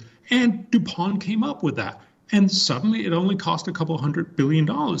substances. And DuPont came up with that. And suddenly it only cost a couple $100 billion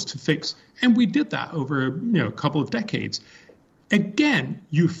to fix. And we did that over a couple of decades. Again,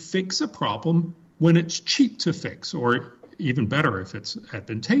 you fix a problem when it's cheap to fix, or even better if it's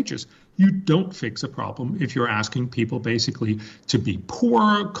advantageous. You don't fix a problem if you're asking people basically to be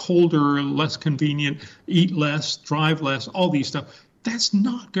poorer, colder, less convenient, eat less, drive less, all these stuff. That's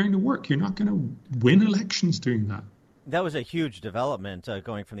not going to work. You're not going to win elections doing that. That was a huge development,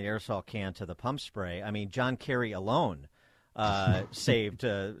 going from the aerosol can to the pump spray. I mean, John Kerry alone saved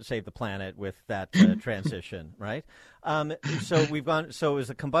the planet with that transition, right? So we've gone. So it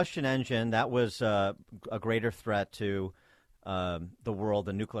was a combustion engine that was a greater threat to the world,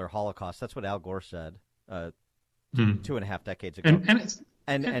 the nuclear holocaust. That's what Al Gore said 2.5 decades ago.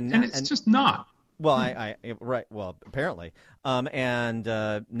 And it's just not. Well, right. Well, apparently, and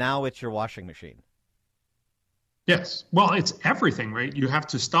now it's your washing machine. Yes. Well, it's everything, right? You have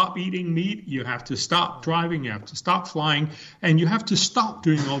to stop eating meat. You have to stop driving. You have to stop flying, and you have to stop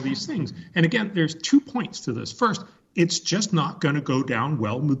doing all these things. And again, there's 2 points to this. First, it's just not going to go down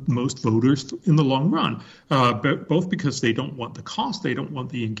well with most voters in the long run, but both because they don't want the cost, they don't want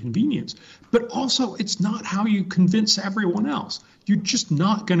the inconvenience, but also it's not how you convince everyone else. You're just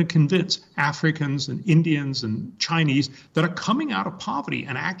not going to convince Africans and Indians and Chinese that are coming out of poverty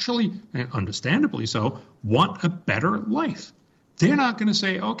and actually, and understandably so, want a better life. They're not going to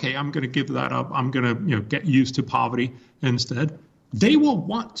say, okay, I'm going to give that up. I'm going to get used to poverty instead. They will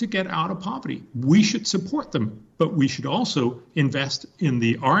want to get out of poverty. We should support them, but we should also invest in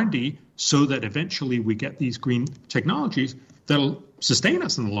the R&D so that eventually we get these green technologies that'll sustain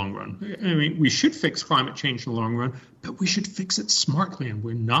us in the long run. I mean, we should fix climate change in the long run, but we should fix it smartly, and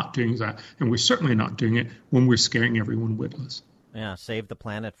we're not doing that. And we're certainly not doing it when we're scaring everyone witless. Yeah, save the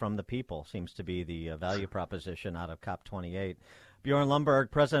planet from the people seems to be the value proposition out of COP28. Bjorn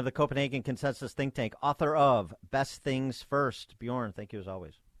Lomborg, president of the Copenhagen Consensus think tank, author of Best Things First. Bjorn, thank you as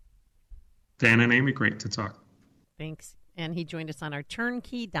always. Dan and Amy, great to talk. Thanks. And he joined us on our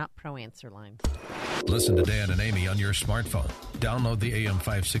turnkey.pro answer line. Listen to Dan and Amy on your smartphone. Download the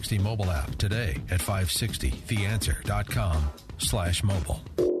AM560 mobile app today at 560theanswer.com/mobile.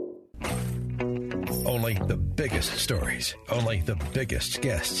 Only the biggest stories, only the biggest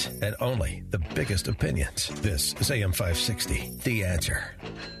guests, and only the biggest opinions. This is AM560, The Answer.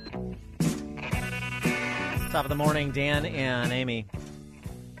 Top of the morning, Dan and Amy.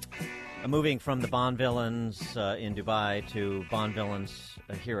 Moving from the Bond villains in Dubai to Bond villains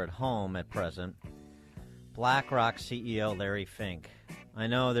here at home at present. BlackRock CEO Larry Fink. I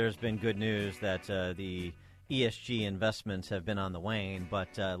know there's been good news that the ESG investments have been on the wane,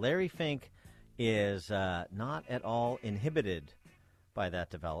 but Larry Fink is not at all inhibited by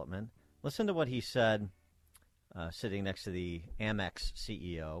that development. Listen to what he said, sitting next to the Amex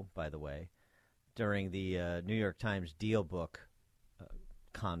CEO, by the way, during the New York Times Deal Book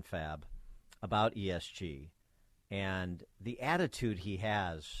confab about ESG and the attitude he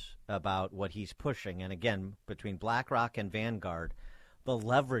has about what he's pushing. And again, between BlackRock and Vanguard, the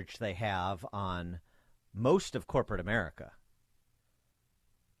leverage they have on most of corporate America.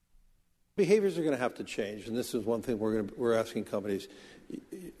 Behaviors are going to have to change, and this is one thing we're asking companies.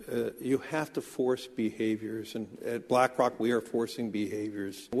 You have to force behaviors, and at BlackRock we are forcing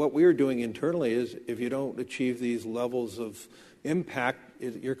behaviors. What we are doing internally is if you don't achieve these levels of impact,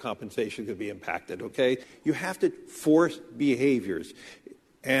 your compensation could be impacted, okay? You have to force behaviors.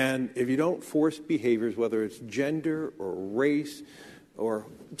 And if you don't force behaviors, whether it's gender or race or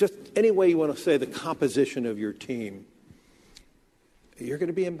just any way you want to say the composition of your team, you're going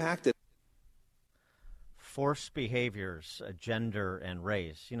to be impacted. Forced behaviors, gender and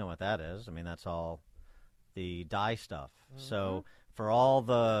race. You know what that is. I mean, that's all the DIE stuff. Mm-hmm. So for all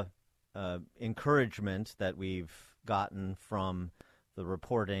the encouragement that we've gotten from the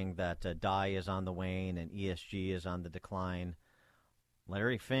reporting that DIE is on the wane and ESG is on the decline,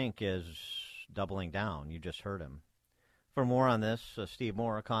 Larry Fink is doubling down. You just heard him. For more on this, Steve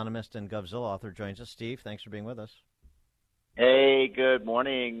Moore, economist and GovZilla author, joins us. Steve, thanks for being with us. Hey, good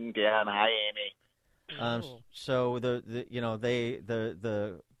morning, Dan. Hi, Amy. So the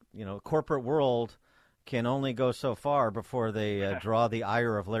corporate world can only go so far before they draw the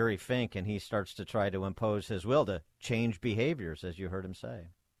ire of Larry Fink, and he starts to try to impose his will to change behaviors, as you heard him say.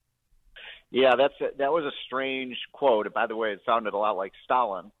 Yeah, that was a strange quote. By the way, it sounded a lot like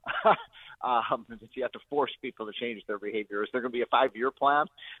Stalin. That you have to force people to change their behavior. Is there going to be a 5-year plan?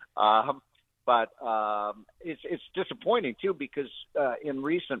 But it's disappointing, too, because in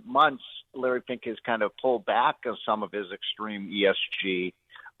recent months, Larry Fink has kind of pulled back on some of his extreme ESG,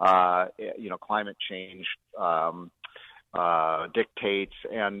 climate change dictates,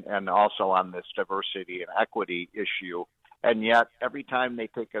 and also on this diversity and equity issue. And yet, every time they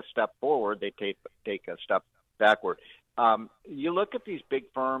take a step forward, they take a step backward. You look at these big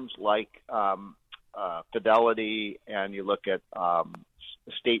firms like Fidelity, and you look at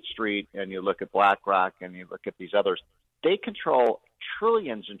State Street, and you look at BlackRock, and you look at these others. They control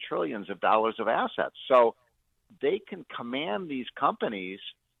trillions and trillions of dollars of assets. So they can command these companies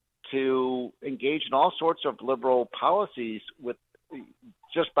to engage in all sorts of liberal policies with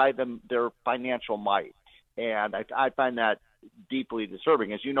just by their financial might. And I find that deeply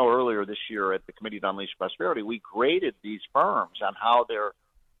disturbing. As you know, earlier this year at the Committee to Unleash Prosperity, we graded these firms on how they're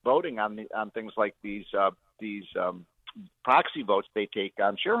voting on things like these proxy votes they take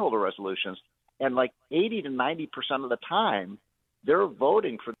on shareholder resolutions, and like 80 to 90% of the time, they're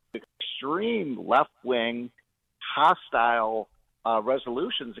voting for extreme left-wing, hostile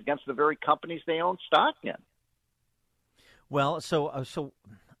resolutions against the very companies they own stock in. Well, so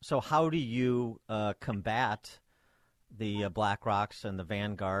how do you combat the BlackRocks and the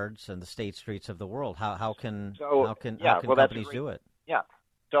Vanguards and the State Streets of the world? How can companies do it? Yeah,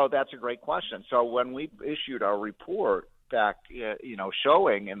 so that's a great question. So when we issued our report back,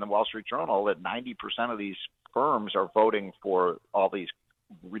 showing in the Wall Street Journal that 90% of these firms are voting for all these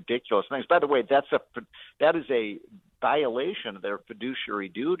ridiculous things. By the way, that is a violation of their fiduciary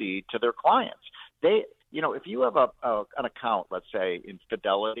duty to their clients. They, if you have an account, let's say in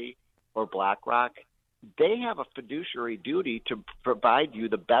Fidelity or BlackRock, they have a fiduciary duty to provide you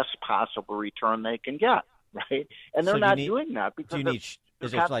the best possible return they can get, right? And they're not doing that because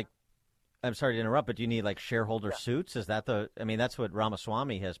I'm sorry to interrupt, but do you need like shareholder suits? Is that that's what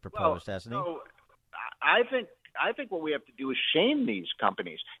Ramaswamy has proposed, hasn't he? So I think what we have to do is shame these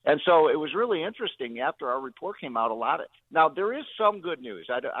companies. And so it was really interesting after our report came out. Now there is some good news.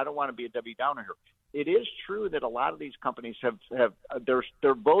 I don't want to be a Debbie Downer here. It is true that a lot of these companies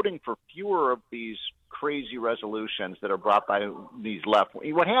they're voting for fewer of these crazy resolutions that are brought by these left.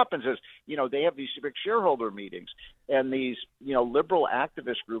 What happens is, they have these civic shareholder meetings, and these, liberal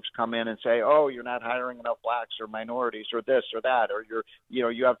activist groups come in and say, oh, you're not hiring enough blacks or minorities or this or that, or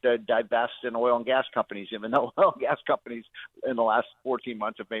you have to divest in oil and gas companies, even though oil and gas companies in the last 14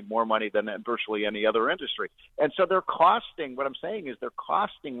 months have made more money than virtually any other industry. And so they're costing retirees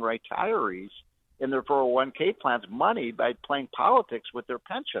in their 401k plans money by playing politics with their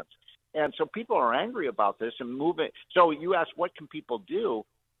pensions. And so people are angry about this and moving. So you ask, what can people do?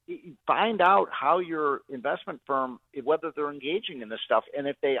 Find out how your investment firm, whether they're engaging in this stuff. And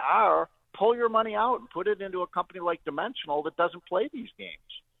if they are, pull your money out and put it into a company like Dimensional that doesn't play these games.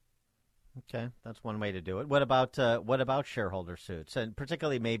 Okay, that's one way to do it. What about shareholder suits, and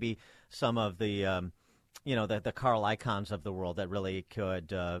particularly maybe some of the the Carl Icahns of the world that really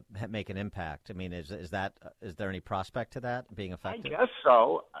could make an impact? I mean, is there any prospect to that being effective?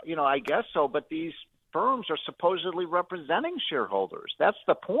 I guess so. But these firms are supposedly representing shareholders. That's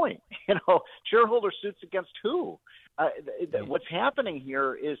the point. Shareholder suits against who? What's happening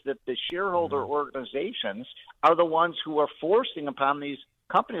here is that the shareholder organizations are the ones who are forcing upon these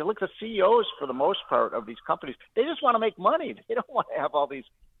companies. Look, the CEOs, for the most part, of these companies, they just want to make money. They don't want to have all these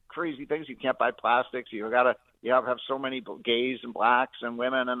crazy things. You can't buy plastics. You have to have so many gays and blacks and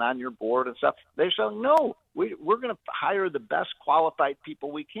women and on your board and stuff. They're saying, no, we're going to hire the best qualified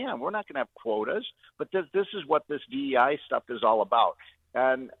people we can. We're not going to have quotas, but this is what this DEI stuff is all about.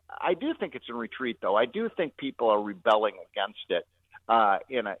 And I do think it's in retreat, though. I do think people are rebelling against it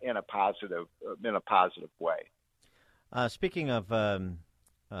in a positive way. Speaking of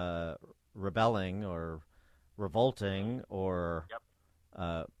rebelling or revolting or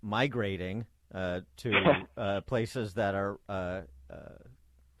migrating to places that are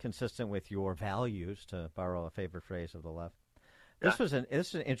consistent with your values, to borrow a favorite phrase of the left. This is an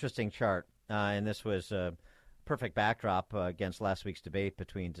interesting chart, and this was a perfect backdrop against last week's debate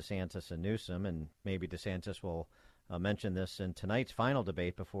between DeSantis and Newsom, and maybe DeSantis will mention this in tonight's final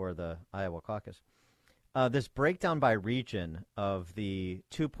debate before the Iowa caucus. This breakdown by region of the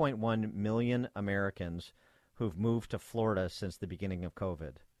 2.1 million Americans who've moved to Florida since the beginning of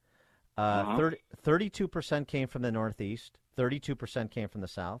COVID. 32% came from the Northeast, 32% came from the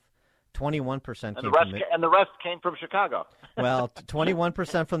South, 21% and the rest came from Chicago. Well,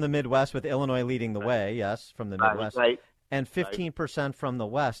 21% from the Midwest, with Illinois leading the way. Yes, from the Midwest, right. And 15% from the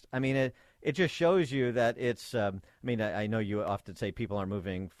West. I mean, it just shows you that it's. I know you often say people are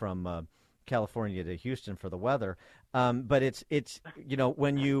moving from California to Houston for the weather, but it's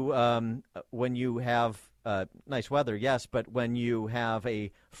when you have nice weather, yes, but when you have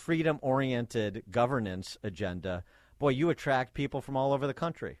a freedom-oriented governance agenda, boy, you attract people from all over the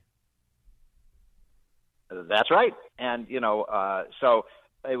country. That's right. And, so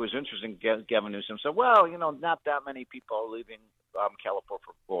it was interesting. Gavin Newsom said, well, not that many people are leaving California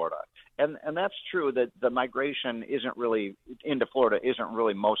for Florida. And that's true, that the migration into Florida isn't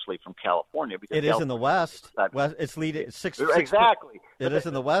really mostly from California. Because it is in the West. It's leading exactly. It is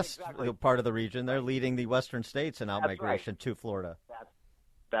in the West part of the region. They're leading the western states in out-migration to Florida.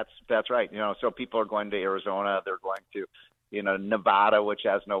 That's right. So people are going to Arizona. They're going to, Nevada, which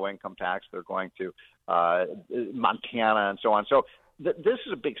has no income tax. They're going to Montana and so on. So this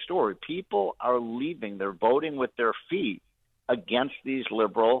is a big story. People are leaving. They're voting with their feet against these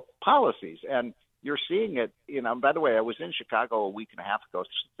liberal policies. And you're seeing it, by the way, I was in Chicago a week and a half ago.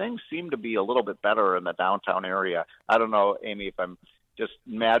 Things seem to be a little bit better in the downtown area. I don't know, Amy, if I'm just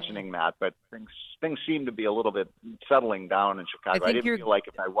imagining that, but things seem to be a little bit settling down in Chicago. I didn't feel like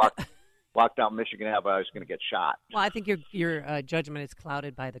if I walked down Michigan Ave, I was going to get shot. Well, I think your judgment is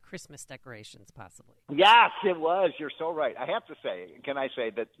clouded by the Christmas decorations, possibly. Yes, it was. You're so right. I have to say, can I say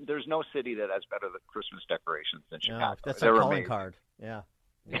that there's no city that has better Christmas decorations than Chicago. That's a calling card. Yeah.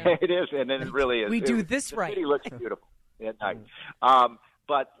 It is, and it really is. We do this right. The city looks beautiful at night.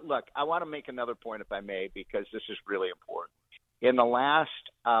 But look, I want to make another point, if I may, because this is really important. In the last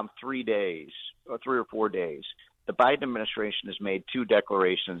 3 or 4 days, the Biden administration has made two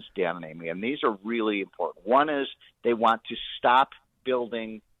declarations, Dan and Amy, and these are really important. One is they want to stop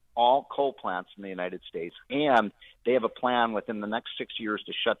building all coal plants in the United States, and they have a plan within the next 6 years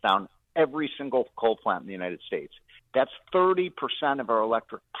to shut down every single coal plant in the United States. That's 30% of our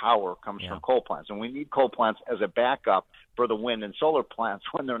electric power comes from coal plants, and we need coal plants as a backup for the wind and solar plants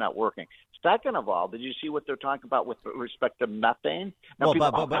when they're not working. Second of all, did you see what they're talking about with respect to methane? Now,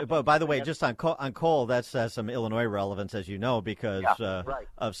 but by the way, just on coal, that has some Illinois relevance, as you know, because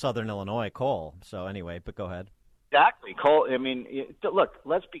of Southern Illinois coal. So anyway, but go ahead. Exactly. Coal. I mean, look,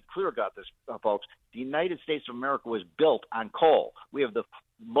 let's be clear about this, folks. The United States of America was built on coal. We have the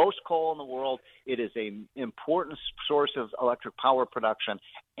most coal in the world. It is an important source of electric power production,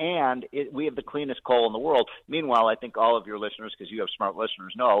 and we have the cleanest coal in the world. Meanwhile, I think all of your listeners, because you have smart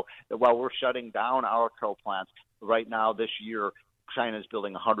listeners, know that while we're shutting down our coal plants right now this year, China is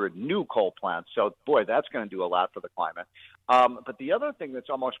building 100 new coal plants. So, boy, that's going to do a lot for the climate. But the other thing that's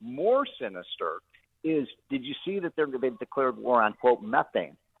almost more sinister is, did you see that they've declared war on, quote,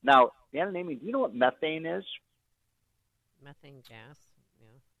 methane? Now, Dan and Amy, do you know what methane is? Methane gas.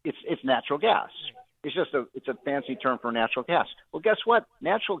 It's natural gas. It's a fancy term for natural gas. Well, guess what?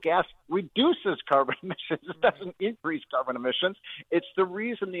 Natural gas reduces carbon emissions. It doesn't increase carbon emissions. It's the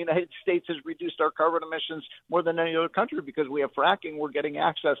reason the United States has reduced our carbon emissions more than any other country, because we have fracking. We're getting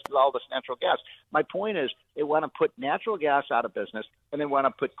access to all this natural gas. My point is, they want to put natural gas out of business, and they want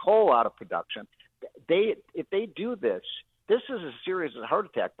to put coal out of production. If they do this is a serious heart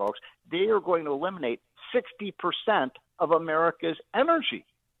attack, folks. They are going to eliminate 60% of America's energy.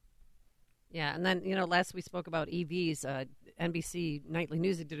 Yeah, and then, last we spoke about EVs. NBC Nightly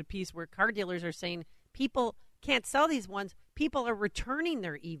News did a piece where car dealers are saying people can't sell these ones. People are returning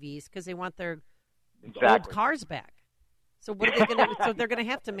their EVs because they want their old cars back. So what are they going to? So they're going to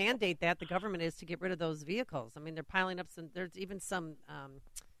have to mandate that, the government is, to get rid of those vehicles. I mean, they're piling up some. There's even some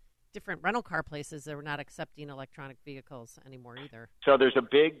different rental car places that are not accepting electronic vehicles anymore either. So there's a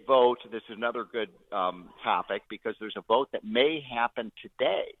big vote. This is another good topic, because there's a vote that may happen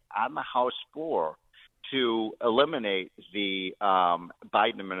today on the House floor to eliminate the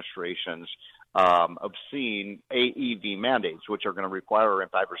Biden administration's obscene EV mandates, which are going to require in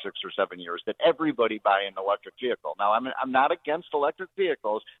 5 or 6 or 7 years that everybody buy an electric vehicle. Now, I'm not against electric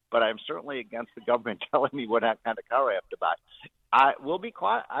vehicles, but I'm certainly against the government telling me what kind of car I have to buy. I will be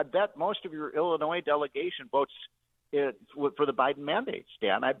quiet. I bet most of your Illinois delegation votes for the Biden mandates,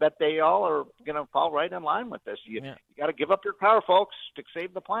 Dan. I bet they all are going to fall right in line with this. You got to give up your car, folks, to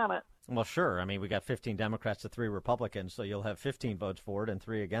save the planet. Well, sure. I mean, we got 15 Democrats to 3 Republicans, so you'll have 15 votes for it and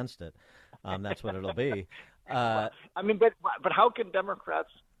 3 against it. That's what it'll be. I mean, but how can Democrats?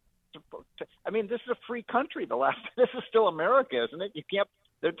 I mean, this is a free country. This is still America, isn't it?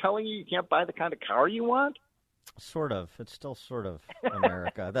 They're telling you can't buy the kind of car you want. Sort of. It's still sort of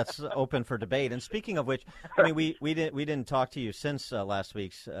America. That's open for debate. And speaking of which, I mean, we didn't talk to you since last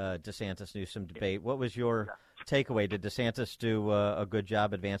week's DeSantis Newsom debate. What was your takeaway? Did DeSantis do a good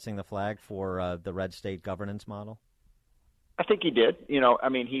job advancing the flag for the red state governance model? I think he did. I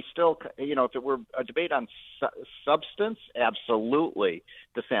mean, he still, if it were a debate on substance, absolutely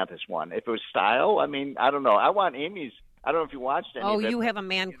DeSantis won. If it was style, I mean, I don't know. I want Amy's. I don't know if you watched any of it. You have a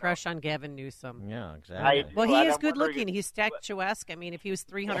man crush on Gavin Newsom. Yeah, exactly. Well, he is good looking. He's statuesque. I mean, if he was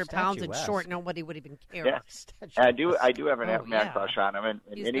 300 pounds and short, nobody would even care. Yeah. I do have a man crush on him, and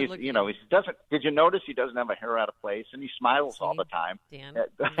he's he doesn't. Did you notice he doesn't have a hair out of place, and he smiles all the time? Dan.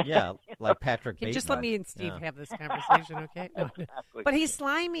 Yeah, like Patrick Bateman. Just let me and Steve have this conversation, okay? No. Exactly. But he's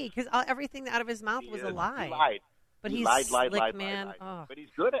slimy because everything out of his mouth was a lie. He lied. But he's slick, man. Lied. Oh. But he's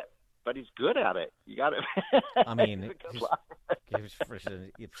good at. But he's good at it. You got it. I mean, he's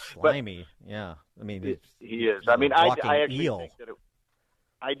slimy. Yeah, I mean, he is. I mean, I actually eel. think that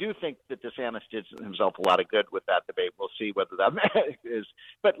I do think that DeSantis did himself a lot of good with that debate. We'll see whether that is.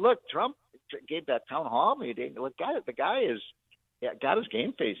 But look, Trump gave that town hall meeting. Look, the guy is got his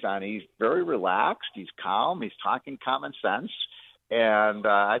game face on. He's very relaxed. He's calm. He's talking common sense, and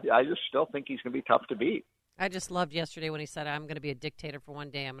I just still think he's going to be tough to beat. I just loved yesterday when he said, I'm going to be a dictator for one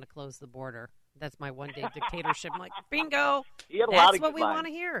day. I'm going to close the border. That's my one-day dictatorship. I'm like, bingo. That's what we want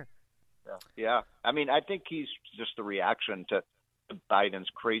to hear. Yeah. I mean, I think he's just the reaction to Biden's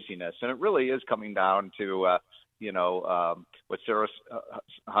craziness. And it really is coming down to, what Sarah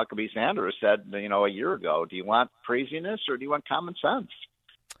Huckabee Sanders said, a year ago. Do you want craziness or do you want common sense?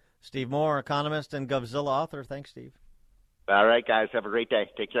 Steve Moore, economist and GovZilla author. Thanks, Steve. All right, guys. Have a great day.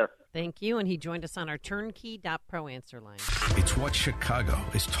 Take care. Thank you. And he joined us on our turnkey.pro answer line. It's what Chicago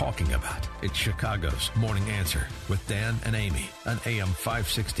is talking about. It's Chicago's Morning Answer with Dan and Amy on AM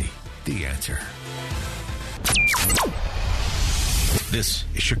 560. The Answer. This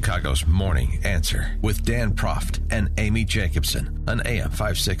is Chicago's Morning Answer with Dan Proft and Amy Jacobson on AM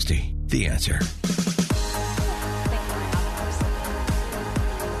 560. The Answer.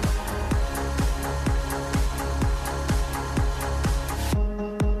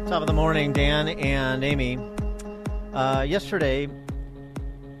 Top of the morning, Dan and Amy. Yesterday,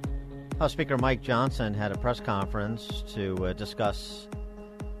 House Speaker Mike Johnson had a press conference to discuss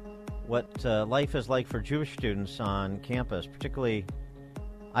what life is like for Jewish students on campus, particularly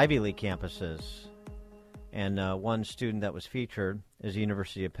Ivy League campuses. And one student that was featured is a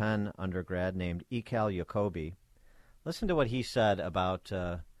University of Penn undergrad named Ikal Jacoby. Listen to what he said about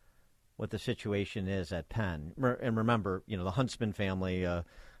what the situation is at Penn. And remember, the Huntsman family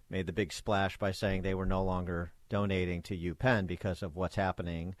made the big splash by saying they were no longer donating to UPenn because of what's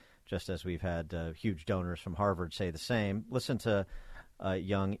happening, just as we've had huge donors from Harvard say the same. Listen to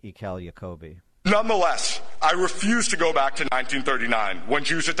young Ikal Jacoby. Nonetheless, I refuse to go back to 1939 when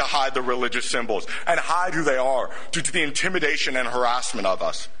Jews had to hide their religious symbols and hide who they are due to the intimidation and harassment of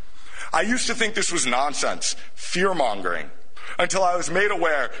us. I used to think this was nonsense, fear-mongering, until I was made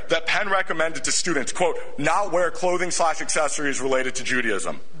aware that Penn recommended to students, quote, not wear clothing/accessories related to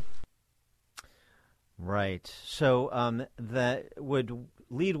Judaism. Right. So that would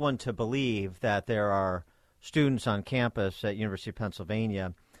lead one to believe that there are students on campus at University of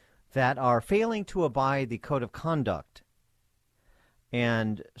Pennsylvania that are failing to abide the code of conduct.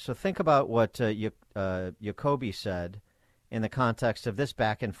 And so think about what Jacoby said in the context of this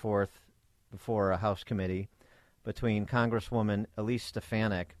back and forth before a House committee between Congresswoman Elise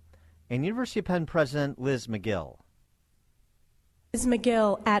Stefanik and University of Penn President Liz Magill. Ms.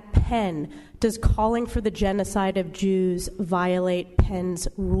 Magill, at Penn, does calling for the genocide of Jews violate Penn's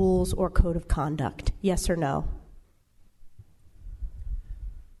rules or code of conduct? Yes or no?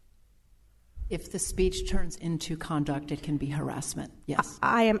 If the speech turns into conduct, it can be harassment. Yes.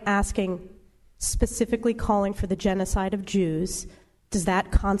 I am asking specifically calling for the genocide of Jews. Does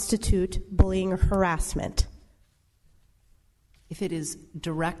that constitute bullying or harassment? If it is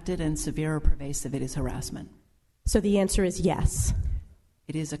directed and severe or pervasive, it is harassment. So the answer is yes.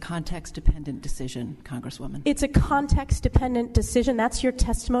 It is a context-dependent decision, Congresswoman. It's a context-dependent decision. That's your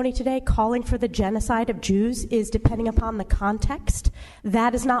testimony today. Calling for the genocide of Jews is depending upon the context.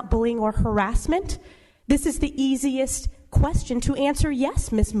 That is not bullying or harassment. This is the easiest question to answer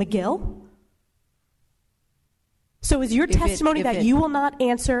yes, Ms. Magill. So is your testimony that you will not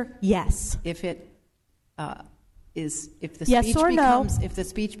answer yes? If it if the yes speech or becomes no? If the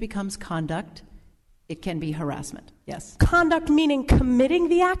speech becomes conduct, it can be harassment. Yes. Conduct meaning committing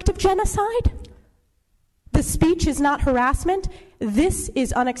the act of genocide? The speech is not harassment? This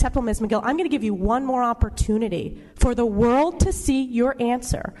is unacceptable, Ms. Magill. I'm going to give you one more opportunity for the world to see your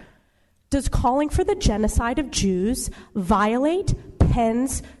answer. Does calling for the genocide of Jews violate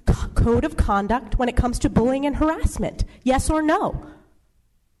Penn's code of conduct when it comes to bullying and harassment? Yes or no?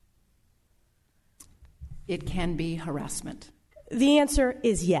 It can be harassment. The answer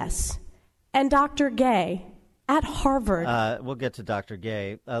is yes. And Dr. Gay, at Harvard... we'll get to Dr.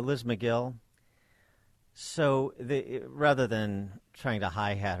 Gay. Liz Magill, so rather than trying to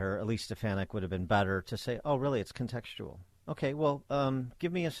hi-hat her, Elise Stefanik would have been better to say, oh, really, it's contextual. Okay, well,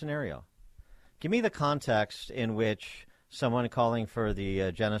 give me a scenario. Give me the context in which someone calling for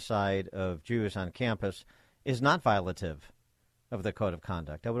the genocide of Jews on campus is not violative of the code of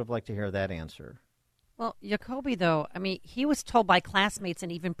conduct. I would have liked to hear that answer. Well, Jacoby, though, I mean, he was told by classmates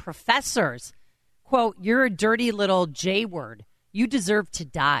and even professors, quote, "You're a dirty little J word. You deserve to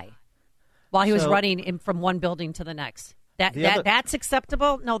die," while he was running from one building to the next. That's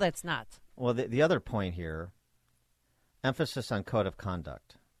acceptable? No, that's not. Well, the other point here, emphasis on code of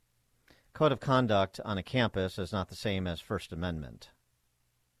conduct. Code of conduct on a campus is not the same as First Amendment.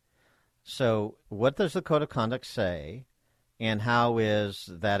 So what does the code of conduct say, and how is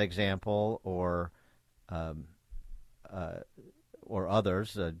that example or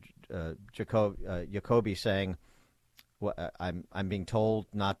others, Jacoby saying, I'm being told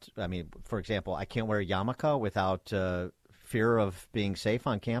not, for example, I can't wear a yarmulke without fear of being safe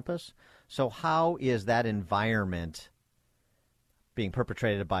on campus. So how is that environment being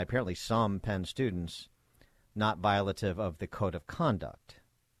perpetrated by apparently some Penn students not violative of the code of conduct?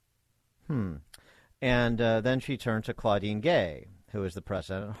 And then she turned to Claudine Gay, who is the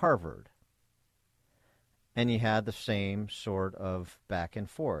president of Harvard. And you had the same sort of back and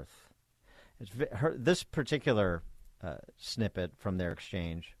forth. This particular snippet from their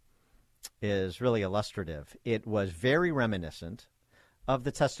exchange is really illustrative. It was very reminiscent of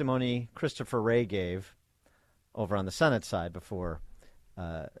the testimony Christopher Wray gave over on the Senate side before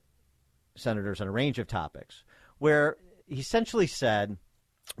senators on a range of topics, where he essentially said,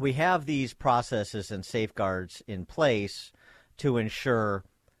 we have these processes and safeguards in place to ensure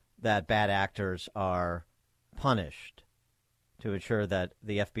that bad actors are punished, to ensure that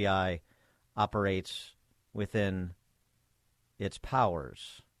the FBI operates within its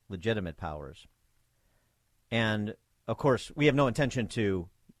powers, legitimate powers. And, of course, we have no intention to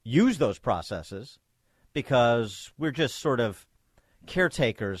use those processes because we're just sort of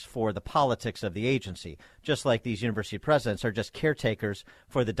caretakers for the politics of the agency, just like these university presidents are just caretakers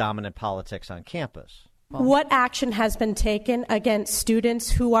for the dominant politics on campus. What action has been taken against students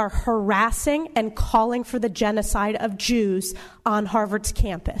who are harassing and calling for the genocide of Jews on Harvard's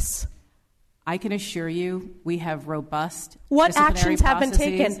campus? I can assure you we have robust what actions have been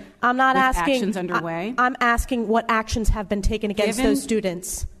taken? I'm not asking actions underway. I'm asking what actions have been taken against those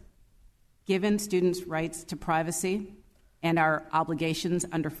students. Given students' rights to privacy and our obligations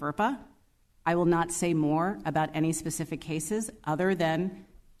under FERPA, I will not say more about any specific cases other than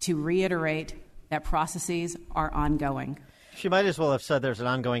to reiterate that processes are ongoing. She might as well have said there's an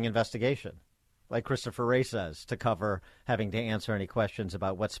ongoing investigation, like Christopher Wray says, to cover having to answer any questions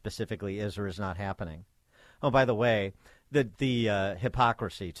about what specifically is or is not happening. Oh, by the way, the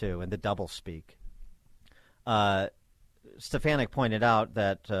hypocrisy, too, and the doublespeak. Stefanik pointed out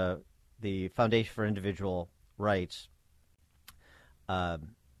that the Foundation for Individual Rights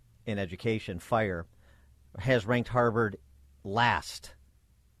in Education, FIRE, has ranked Harvard last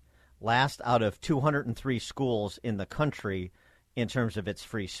out of 203 schools in the country in terms of its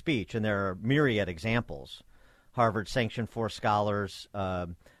free speech. And there are myriad examples. Harvard sanctioned 4 scholars,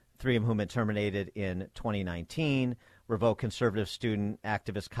 3 of whom had terminated in 2019, revoked conservative student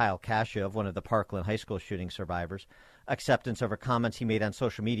activist Kyle Kashuv, one of the Parkland High School shooting survivors, acceptance over comments he made on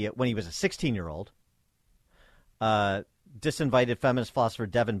social media when he was a 16-year-old, disinvited feminist philosopher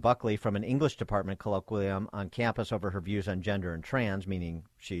Devin Buckley from an English department colloquium on campus over her views on gender and trans, meaning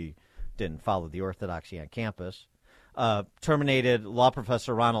she didn't follow the orthodoxy on campus, terminated law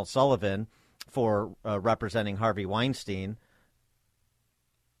professor Ronald Sullivan for representing Harvey Weinstein,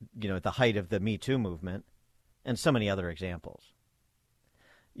 at the height of the Me Too movement, and so many other examples.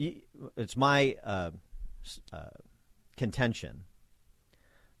 It's my contention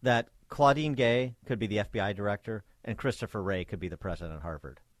that Claudine Gay could be the FBI director and Christopher Wray could be the president of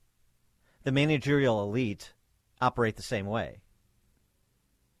Harvard. The managerial elite operate the same way.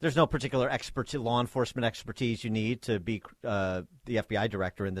 There's no particular law enforcement expertise you need to be the FBI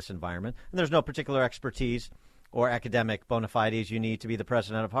director in this environment, and there's no particular expertise or academic bona fides you need to be the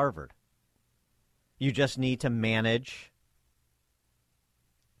president of Harvard. You just need to manage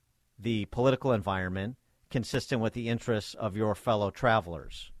the political environment consistent with the interests of your fellow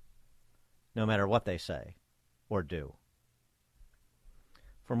travelers, no matter what they say or do.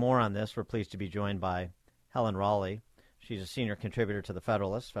 For more on this, we're pleased to be joined by Helen Raleigh. She's a senior contributor to The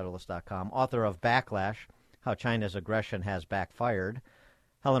Federalist, Federalist.com, author of Backlash, How China's Aggression Has Backfired.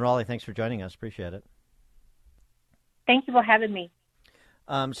 Helen Raleigh, thanks for joining us. Appreciate it. Thank you for having me.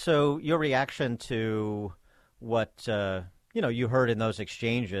 So your reaction to what you heard in those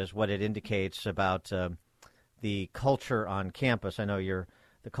exchanges, what it indicates about the culture on campus. I know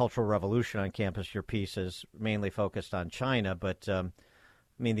the Cultural Revolution on campus, your piece is mainly focused on China, but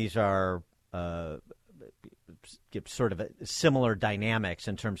these are sort of similar dynamics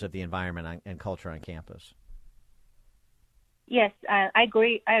in terms of the environment and culture on campus. Yes, I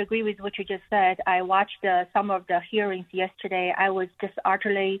agree. I agree with what you just said. I watched some of the hearings yesterday. I was just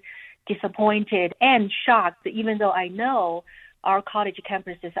utterly disappointed and shocked, even though I know our college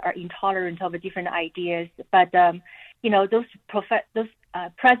campuses are intolerant of different ideas. But those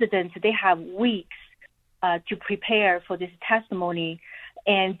presidents, they have weeks to prepare for this testimony,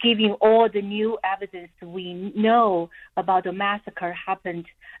 and giving all the new evidence we know about the massacre happened,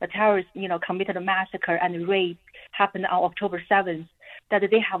 the terrorists, committed a massacre and rape happened on October 7th, that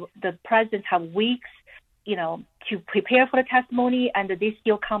the presidents have weeks, to prepare for the testimony, and they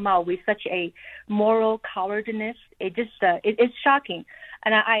still come out with such a moral cowardness. It's shocking.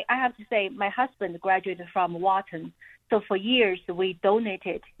 And I have to say, my husband graduated from Wharton. So for years, we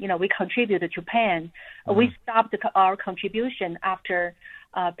donated, we contributed to Penn. We stopped our contribution after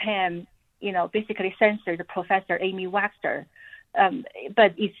Penn, basically censored Professor Amy Waxter.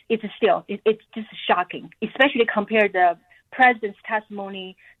 But it's just shocking, especially compared the president's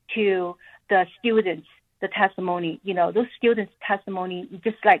testimony to the students' the testimony. Those students' testimony,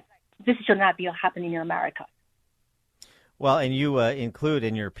 just like this should not be happening in America. Well, and you include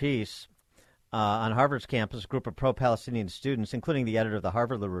in your piece on Harvard's campus a group of pro-Palestinian students, including the editor of the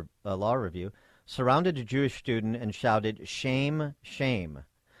Harvard Law Review, surrounded a Jewish student and shouted, "Shame, shame."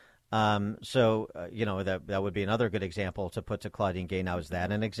 That would be another good example to put to Claudine Gay. Now, is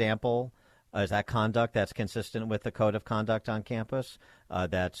that an example? Is that conduct that's consistent with the code of conduct on campus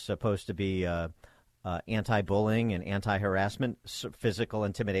that's supposed to be anti-bullying and anti-harassment, physical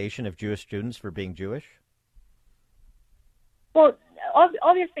intimidation of Jewish students for being Jewish? Well,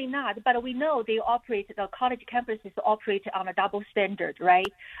 obviously not, but we know the college campuses operate on a double standard,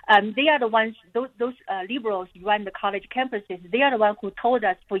 right? They are the ones, those liberals run the college campuses, they are the ones who told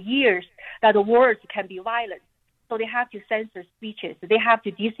us for years that the words can be violent. So they have to censor speeches. They have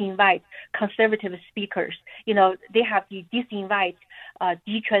to disinvite conservative speakers. They have to disinvite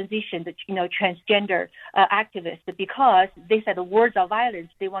detransitioned, transgender activists, because they said the words are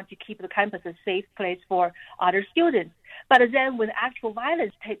violence. They want to keep the campus a safe place for other students. But then when actual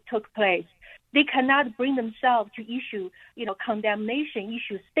violence took place, they cannot bring themselves to issue, condemnation,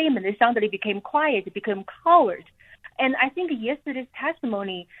 issue statement. They suddenly became quiet, became cowards. And I think yesterday's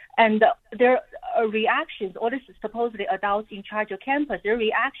testimony and their reactions, all these supposedly adults in charge of campus, their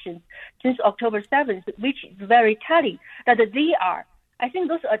reactions since October 7th, which is very telling, that I think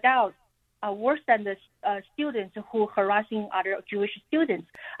those adults are worse than the students who are harassing other Jewish students.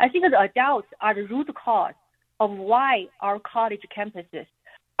 I think the adults are the root cause of why our college campuses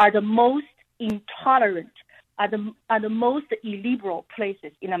are the most intolerant, are the most illiberal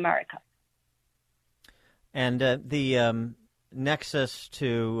places in America. And the nexus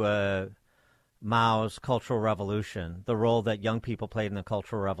to Mao's Cultural Revolution, the role that young people played in the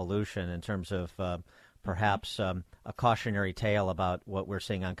Cultural Revolution in terms of perhaps a cautionary tale about what we're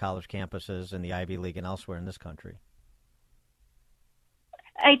seeing on college campuses in the Ivy League and elsewhere in this country.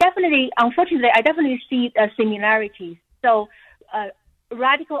 Unfortunately, I definitely see similarities. So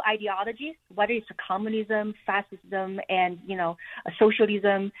radical ideologies, whether it's communism, fascism, and,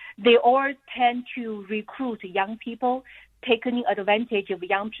 socialism, they all tend to recruit young people, taking advantage of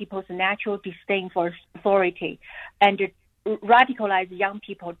young people's natural disdain for authority, and radicalize young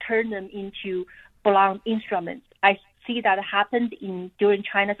people, turn them into blunt instruments. I see that happened during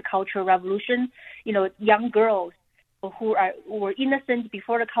China's Cultural Revolution. Young girls who were innocent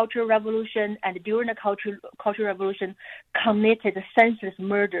before the Cultural Revolution and during the Cultural Revolution committed senseless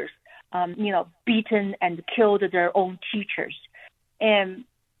murders, beaten and killed their own teachers. And,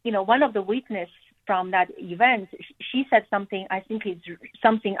 one of the witnesses from that event, she said something I think is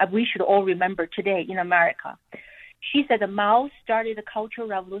something we should all remember today in America. She said that Mao started the Cultural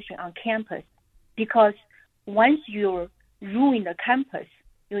Revolution on campus because once you ruin the campus,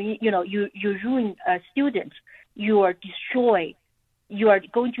 you ruin students, you are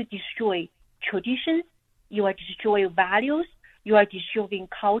going to destroy traditions, you are destroying values, you are destroying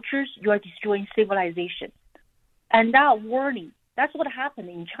cultures, you are destroying civilization. And that warning, that's what happened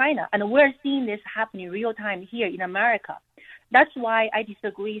in China. And we're seeing this happen in real time here in America. That's why I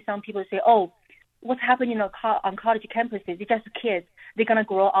disagree. Some people say, oh, what's happening on college campuses? They're just kids. They're going to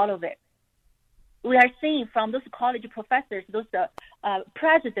grow out of it. We are seeing from those college professors, those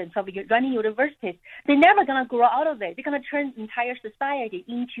presidents of running universities, they're never going to grow out of it. They're going to turn entire society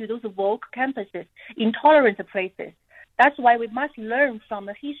into those woke campuses, intolerant places. That's why we must learn from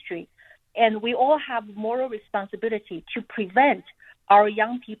the history. And we all have moral responsibility to prevent our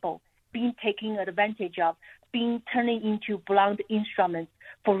young people being taken advantage of, being turning into blunt instruments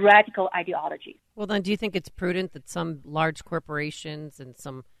for radical ideology. Well, then, do you think it's prudent that some large corporations and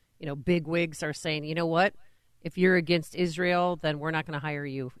some big wigs are saying, you know what, if you're against Israel, then we're not going to hire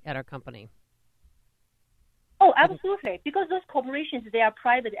you at our company? Oh, absolutely. Because those corporations, they are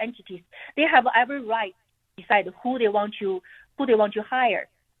private entities. They have every right to decide who they want to hire.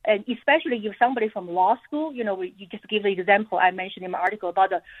 And especially if somebody from law school, you just give the example I mentioned in my article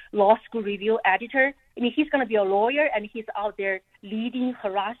about the law school review editor. I mean, he's going to be a lawyer and he's out there leading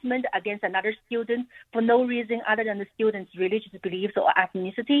harassment against another student for no reason other than the student's religious beliefs or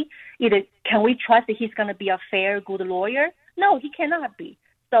ethnicity. Can we trust that he's going to be a fair, good lawyer? No, he cannot be.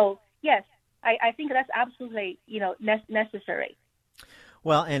 So, yes, I think that's absolutely, necessary.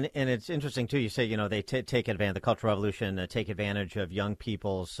 Well, and it's interesting, too. You say, they take advantage, the Cultural Revolution, take advantage of young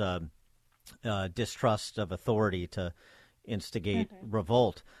people's distrust of authority to instigate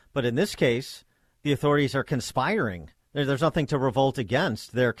revolt. But in this case, the authorities are conspiring. There's nothing to revolt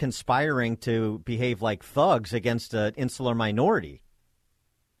against. They're conspiring to behave like thugs against an insular minority.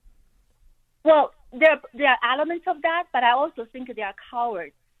 Well, there are elements of that, but I also think they are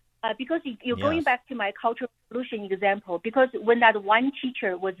cowards. Because you're going back to my Cultural Revolution example, because when that one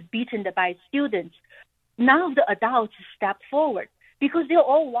teacher was beaten by students, none of the adults stepped forward because they were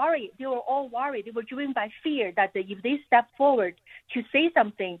all worried. They were driven by fear that if they step forward to say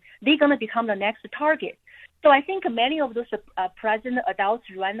something, they're going to become the next target. So I think many of those present adults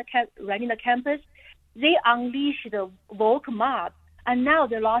running the campus, they unleashed the woke mob, and now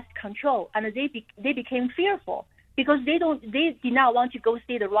they lost control, and they became fearful. Because they did not want to go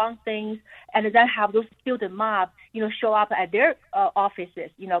say the wrong things and then have those student mob, show up at their offices,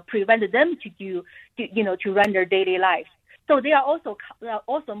 prevent them to run their daily lives. So they are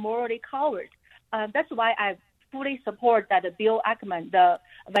also morally cowards. That's why I fully support that Bill Ackman, the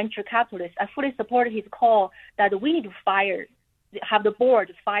venture capitalist, I fully support his call that we need to have the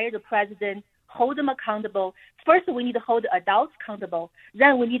board fire the president, hold them accountable. First, we need to hold the adults accountable.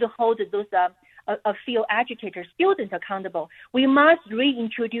 Then we need to hold those field educators, students accountable. We must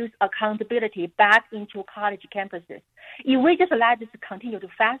reintroduce accountability back into college campuses. If we just let this continue to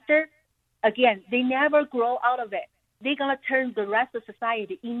fester, again, they never grow out of it. They're going to turn the rest of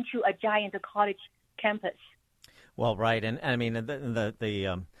society into a giant college campus. Well, right. And I mean,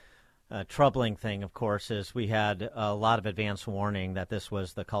 the troubling thing, of course, is we had a lot of advance warning that this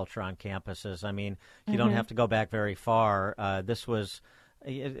was the culture on campuses. I mean, you don't have to go back very far. This was...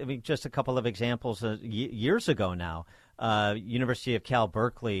 I mean, just a couple of examples years ago now. University of Cal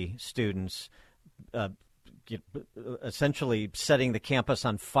Berkeley students essentially setting the campus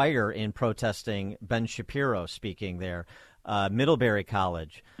on fire in protesting Ben Shapiro speaking there. Middlebury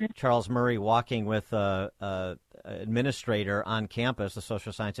College, Charles Murray walking with an administrator on campus, the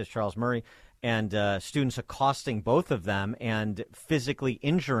social scientist Charles Murray, and students accosting both of them and physically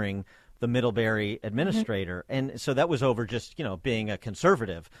injuring the Middlebury administrator. And so that was over just, being a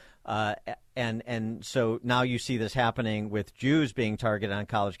conservative. And so now you see this happening with Jews being targeted on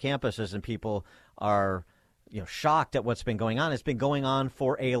college campuses, and people are, shocked at what's been going on. It's been going on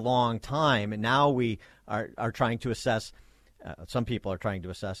for a long time. And now we are trying to assess, some people are trying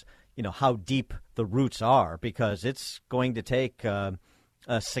to assess, how deep the roots are, because it's going to take a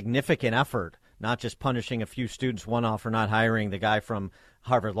significant effort, not just punishing a few students one-off for not hiring the guy from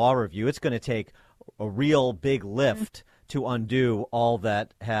Harvard Law Review. It's going to take a real big lift to undo all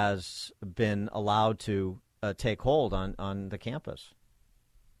that has been allowed to take hold on the campus.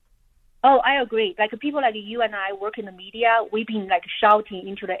 Oh, I agree. Like people like you and I work in the media, we've been shouting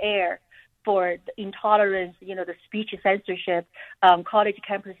into the air for the intolerance, the speech censorship, college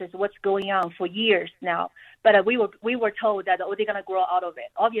campuses, what's going on for years now. But we were told that they're going to grow out of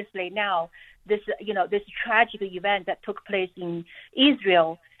it. Obviously now this tragic event that took place in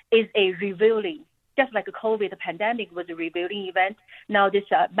Israel is a revealing, just like a COVID pandemic was a revealing event. Now this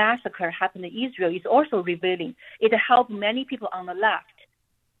massacre happened in Israel is also revealing. It helped many people on the left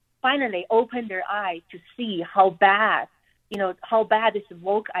finally open their eyes to see how bad this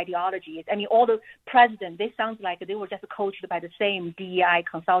woke ideology is. I mean, all the presidents, they sound like they were just coached by the same DEI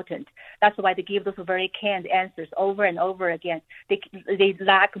consultant. That's why they give those very canned answers over and over again. They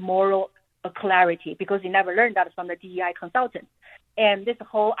lack moral clarity, because they never learned that from the DEI consultant. And this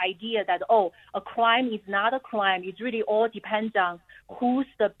whole idea that, a crime is not a crime, it really all depends on who's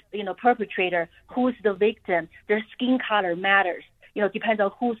the perpetrator, who's the victim. Their skin color matters. Depends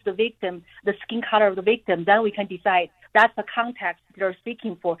on who's the victim, the skin color of the victim, then we can decide. That's the context they're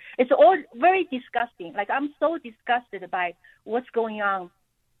seeking for. It's all very disgusting. Like, I'm so disgusted by what's going on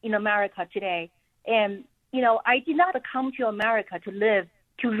in America today. And, I did not come to America to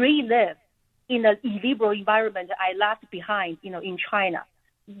relive in the illiberal environment I left behind, in China.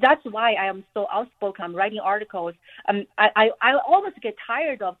 That's why I am so outspoken. I'm writing articles. I almost get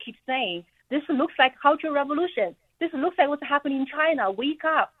tired of keep saying, this looks like cultural revolution. This looks like what's happening in China. Wake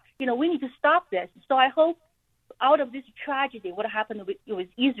up. We need to stop this. So I hope out of this tragedy, what happened with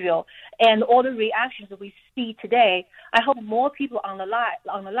Israel and all the reactions that we see today, I hope more people on the left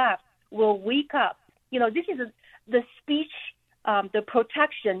will wake up. This is the speech, the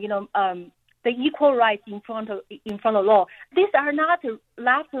protection, the equal rights in front of law. These are not a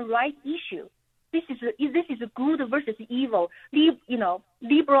left or right issue. This is a good versus evil,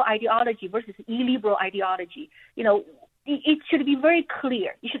 liberal ideology versus illiberal ideology. It should be very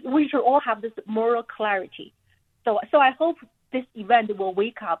clear. We should all have this moral clarity. So I hope this event will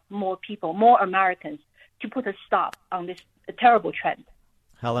wake up more people, more Americans, to put a stop on this terrible trend.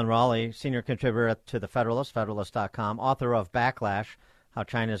 Helen Raleigh, senior contributor to The Federalist, Federalist.com, author of Backlash, How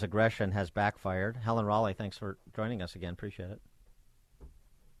China's Aggression Has Backfired. Helen Raleigh, thanks for joining us again. Appreciate it.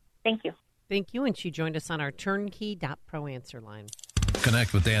 Thank you. Thank you, and she joined us on our turnkey.pro answer line.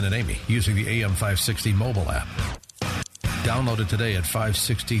 Connect with Dan and Amy using the AM560 mobile app. Download it today at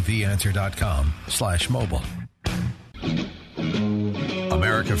 560theanswer.com/mobile.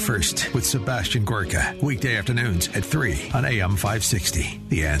 America First with Sebastian Gorka. Weekday afternoons at 3 on AM560.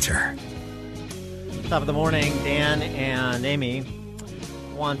 The Answer. Top of the morning, Dan and Amy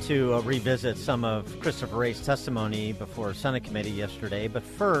want to revisit some of Christopher Wray's testimony before Senate committee yesterday. But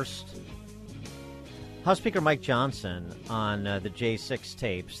first, House Speaker Mike Johnson on the J6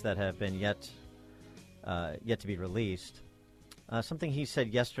 tapes that have been yet to be released. Something he said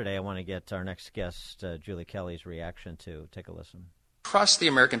yesterday I want to get our next guest, Julie Kelly's reaction to. Take a listen. Trust the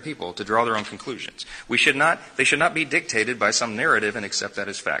American people to draw their own conclusions. They should not be dictated by some narrative and accept that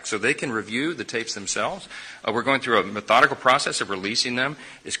as fact. So they can review the tapes themselves. We're going through a methodical process of releasing them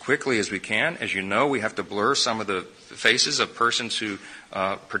as quickly as we can. As you know, we have to blur some of the faces of persons who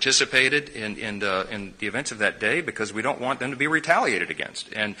participated in the events of that day because we don't want them to be retaliated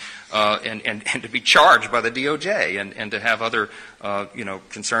against and to be charged by the DOJ and to have other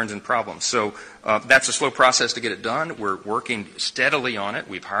concerns and problems. So that's a slow process to get it done. We're working steadily on it.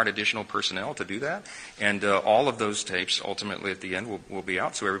 We've hired additional personnel to do that, and all of those tapes ultimately at the end will be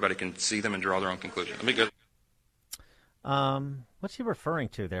out so everybody can see them and draw their own conclusion. Let me go. What's he referring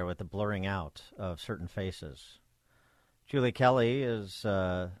to there with the blurring out of certain faces? Julie Kelly is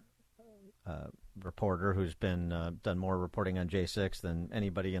a reporter who's been done more reporting on J6 than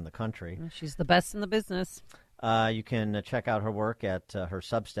anybody in the country. She's the best in the business. You can check out her work at her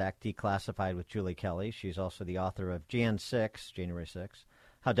Substack, Declassified with Julie Kelly. She's also the author of January 6,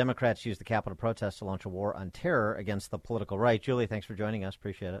 How Democrats Use the Capitol Protests to Launch a War on Terror Against the Political Right. Julie, thanks for joining us.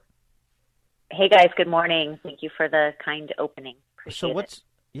 Appreciate it. Hey, guys. Good morning. Thank you for the kind opening. Appreciate it.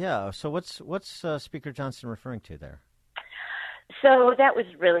 So what's Speaker Johnson referring to there? So that was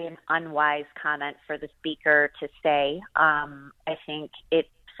really an unwise comment for the speaker to say. I think it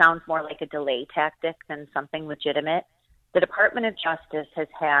sounds more like a delay tactic than something legitimate. The Department of Justice has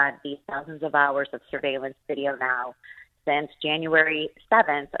had these thousands of hours of surveillance video now since January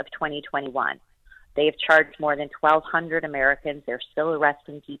 7th of 2021. They've charged more than 1,200 Americans. They're still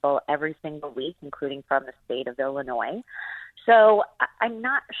arresting people every single week, including from the state of Illinois. So I'm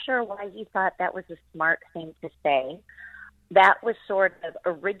not sure why he thought that was a smart thing to say. That was sort of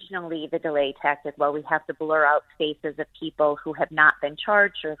originally the delay tactic. Well, we have to blur out faces of people who have not been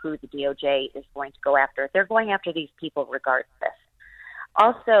charged or who the DOJ is going to go after. They're going after these people regardless.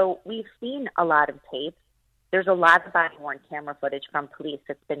 Also, we've seen a lot of tapes. There's a lot of body-worn camera footage from police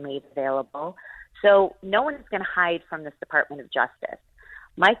that's been made available. So no one is going to hide from this Department of Justice.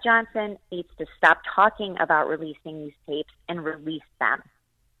 Mike Johnson needs to stop talking about releasing these tapes and release them.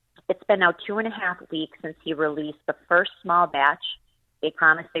 It's been now 2.5 weeks since he released the first small batch. They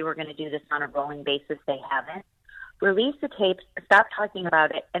promised they were going to do this on a rolling basis. They haven't. Release the tapes, stop talking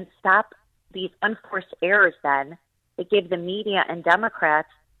about it, and stop these unforced errors then that give the media and Democrats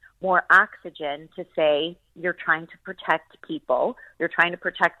more oxygen to say you're trying to protect people. You're trying to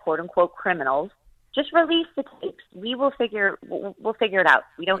protect quote-unquote criminals. Just release the tapes. We'll figure it out.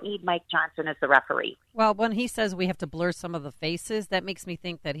 We don't need Mike Johnson as the referee. Well, when he says we have to blur some of the faces, that makes me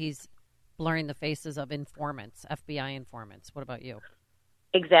think that he's blurring the faces of informants, FBI informants. What about you?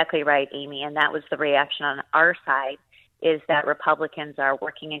 Exactly right, Amy. And that was the reaction on our side, is that Republicans are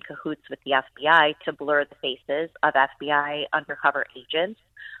working in cahoots with the FBI to blur the faces of FBI undercover agents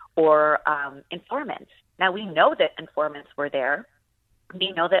or informants. Now, we know that informants were there.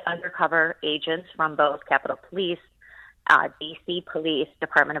 We know that undercover agents from both Capitol Police, D.C. Police,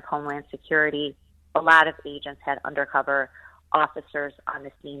 Department of Homeland Security, a lot of agents had undercover officers on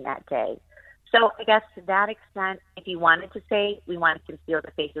the scene that day. So I guess to that extent, if you wanted to say we want to conceal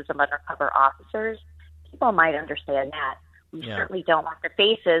the faces of undercover officers, people might understand that. We certainly don't want the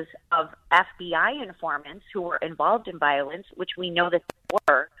faces of FBI informants who were involved in violence, which we know that they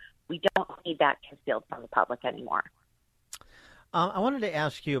were. We don't need that concealed from the public anymore. I wanted to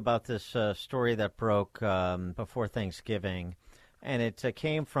ask you about this story that broke before Thanksgiving, and it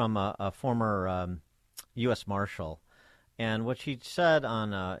came from a former U.S. Marshal. And what she said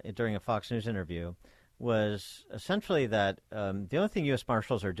during a Fox News interview was essentially that the only thing U.S.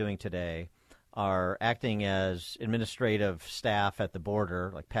 Marshals are doing today are acting as administrative staff at the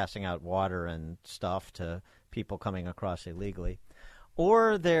border, like passing out water and stuff to people coming across illegally,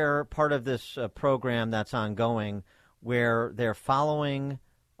 or they're part of this program that's ongoing where they're following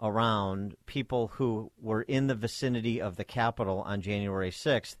around people who were in the vicinity of the Capitol on January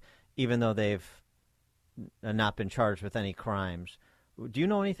 6th, even though they've not been charged with any crimes. Do you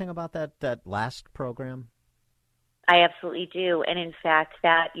know anything about that last program? I absolutely do. And in fact,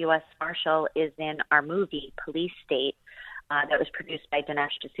 that U.S. Marshal is in our movie, Police State, that was produced by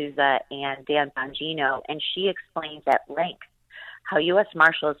Dinesh D'Souza and Dan Bongino. And she explains at length how U.S.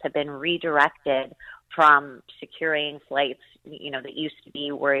 Marshals have been redirected from securing flights, that used to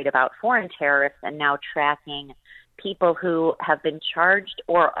be worried about foreign terrorists, and now tracking people who have been charged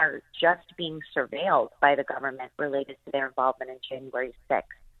or are just being surveilled by the government related to their involvement in January 6th.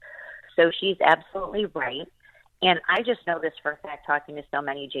 So she's absolutely right. And I just know this for a fact, talking to so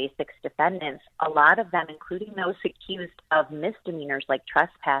many J6 defendants, a lot of them, including those accused of misdemeanors like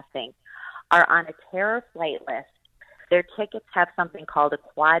trespassing, are on a terror flight list. Their tickets have something called a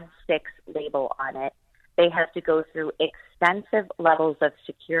Quad 6 label on it. They have to go through extensive levels of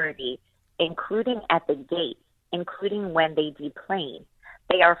security, including at the gate, including when they deplane.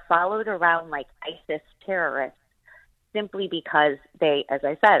 They are followed around like ISIS terrorists simply because they, as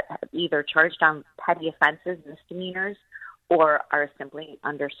I said, either charged on petty offenses, misdemeanors, or are simply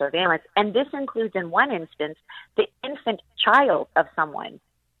under surveillance. And this includes, in one instance, the infant child of someone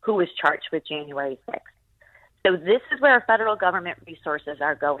who was charged with January 6th. So this is where federal government resources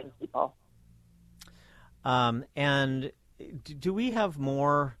are going, people. And do we have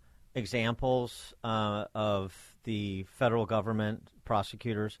more examples of the federal government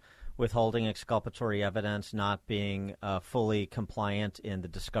prosecutors withholding exculpatory evidence, not being fully compliant in the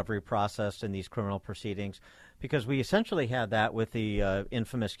discovery process in these criminal proceedings? Because we essentially had that with the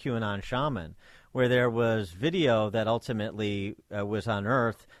infamous QAnon shaman, where there was video that ultimately was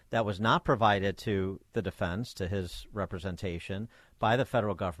unearthed that was not provided to the defense, to his representation, by the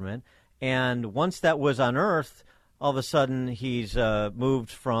federal government. And once that was unearthed, all of a sudden he's moved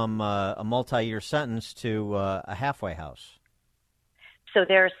from a multi-year sentence to a halfway house. So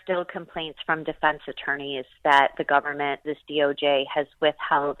there are still complaints from defense attorneys that the government, this DOJ, has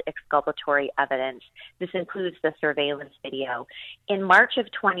withheld exculpatory evidence. This includes the surveillance video. In March of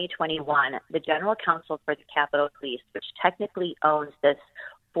 2021, the General Counsel for the Capitol Police, which technically owns this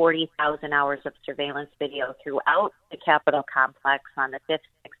 40,000 hours of surveillance video throughout the Capitol complex on the 5th,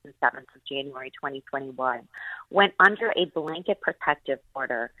 6th, and 7th of January 2021, went under a blanket protective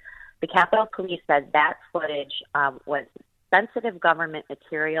order. The Capitol Police said that footage was sensitive government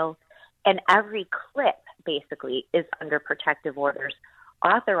material, and every clip basically is under protective orders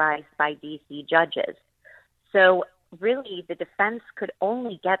authorized by D.C. judges. So really the defense could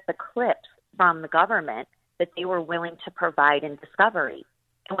only get the clips from the government that they were willing to provide in discovery.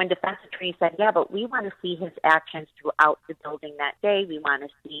 And when defense attorneys said, yeah, but we want to see his actions throughout the building that day, we want to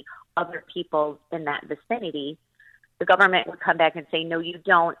see other people in that vicinity, the government would come back and say, no, you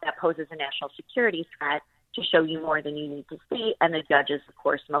don't. That poses a national security threat to show you more than you need to see. And the judges, of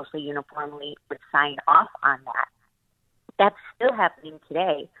course, mostly uniformly would sign off on that. That's still happening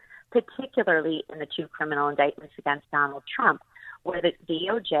today, particularly in the two criminal indictments against Donald Trump, where the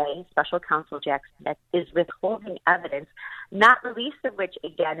DOJ, Special Counsel Jack Smith, is withholding evidence, not the least of which,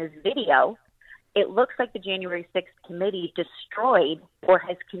 again, is video. It looks like the January 6th committee destroyed or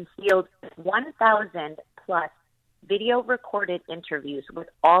has concealed 1,000 plus video recorded interviews with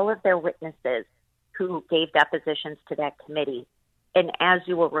all of their witnesses who gave depositions to that committee. And as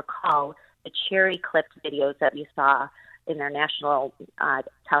you will recall, the cherry-clipped videos that we saw in their national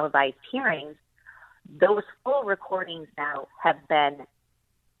televised hearings, those full recordings now have been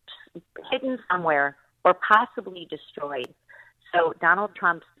hidden somewhere or possibly destroyed. So Donald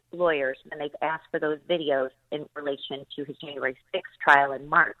Trump's lawyers, when they've asked for those videos in relation to his January 6th trial in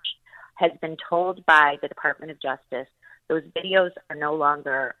March, has been told by the Department of Justice, those videos are no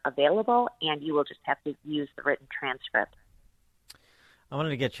longer available and you will just have to use the written transcript. I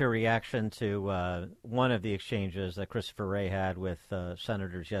wanted to get your reaction to one of the exchanges that Christopher Wray had with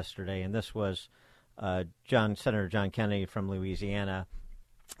senators yesterday, and this was Senator John Kennedy from Louisiana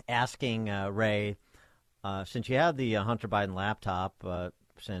asking Wray, since you had the Hunter Biden laptop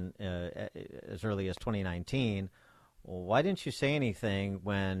as early as 2019, why didn't you say anything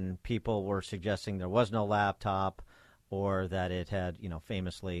when people were suggesting there was no laptop or that it had,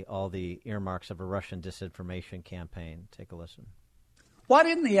 famously all the earmarks of a Russian disinformation campaign? Take a listen. Why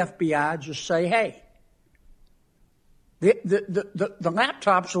didn't the FBI just say, hey, the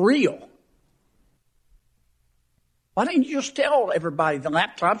laptop's real? Why didn't you just tell everybody the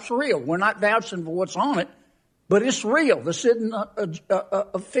laptop's real? We're not vouching for what's on it, but it's real. This isn't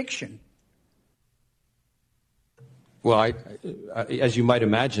a fiction. Well, as you might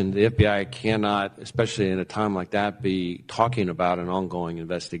imagine, the FBI cannot, especially in a time like that, be talking about an ongoing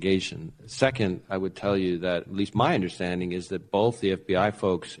investigation. Second, I would tell you that at least my understanding is that both the FBI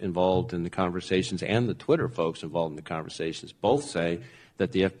folks involved in the conversations and the Twitter folks involved in the conversations both say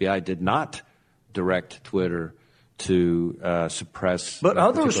that the FBI did not direct Twitter to suppress. But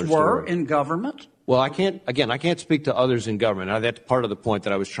others were in government. Well, I can't speak to others in government. That's part of the point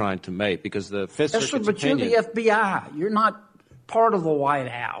that I was trying to make, because the Fifth Circuit's opinion. You're the FBI. You're not part of the White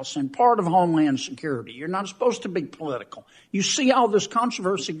House and part of Homeland Security. You're not supposed to be political. You see all this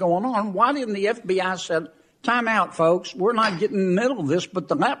controversy going on. Why didn't the FBI say, time out, folks, we're not getting in the middle of this, but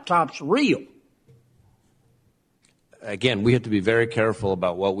the laptop's real? Again, we have to be very careful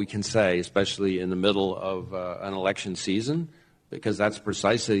about what we can say, especially in the middle of an election season, because that's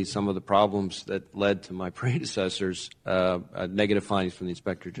precisely some of the problems that led to my predecessors' negative findings from the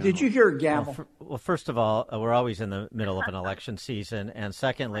Inspector General. Did you hear a gavel? Well, first of all, we're always in the middle of an election season. And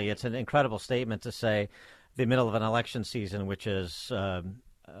secondly, it's an incredible statement to say the middle of an election season, which is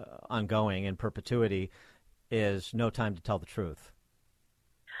ongoing in perpetuity, is no time to tell the truth.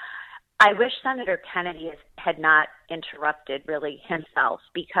 I wish Senator Kennedy had not interrupted really himself,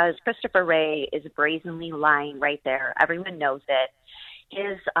 because Christopher Wray is brazenly lying right there. Everyone knows it.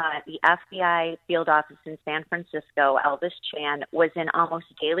 The FBI field office in San Francisco, Elvis Chan, was in almost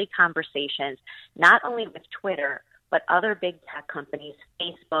daily conversations, not only with Twitter, but other big tech companies,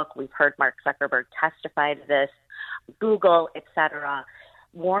 Facebook, we've heard Mark Zuckerberg testify to this, Google, etc.,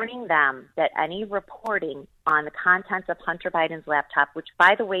 warning them that any reporting on the contents of Hunter Biden's laptop, which,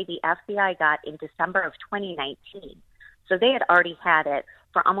 by the way, the FBI got in December of 2019. So they had already had it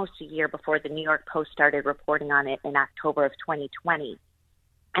for almost a year before the New York Post started reporting on it in October of 2020,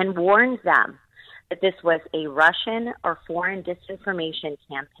 and warns them that this was a Russian or foreign disinformation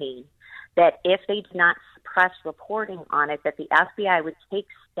campaign, that if they did not suppress reporting on it, that the FBI would take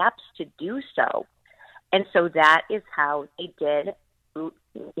steps to do so. And so that is how they did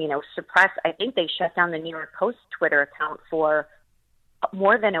suppress. I think they shut down the New York Post Twitter account for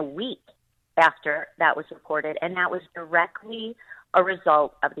more than a week after that was reported. And that was directly a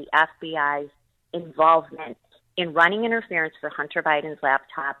result of the FBI's involvement in running interference for Hunter Biden's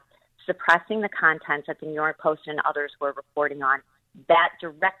laptop, suppressing the contents that the New York Post and others were reporting on. That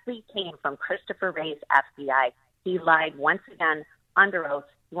directly came from Christopher Wray's FBI. He lied once again under oath.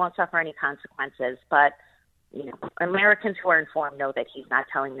 He won't suffer any consequences, but Americans who are informed know that he's not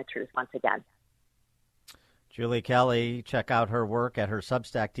telling the truth once again. Julie Kelly, check out her work at her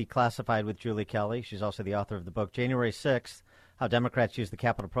Substack, Declassified with Julie Kelly. She's also the author of the book, January 6th, How Democrats Used the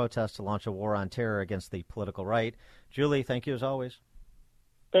Capitol Protest to Launch a War on Terror Against the Political Right. Julie, thank you as always.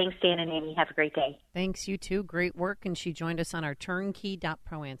 Thanks, Dan and Amy. Have a great day. Thanks, you too. Great work. And she joined us on our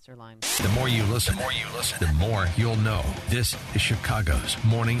turnkey.pro answer line. The more you listen, the more you'll know. This is Chicago's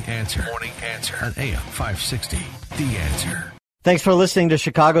Morning Answer. Morning Answer on AM 560. The Answer. Thanks for listening to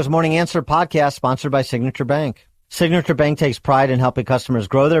Chicago's Morning Answer podcast, sponsored by Signature Bank. Signature Bank takes pride in helping customers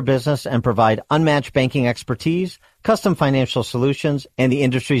grow their business and provide unmatched banking expertise, custom financial solutions, and the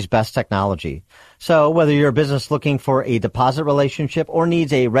industry's best technology. So whether you're a business looking for a deposit relationship or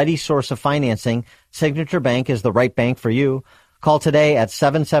needs a ready source of financing, Signature Bank is the right bank for you. Call today at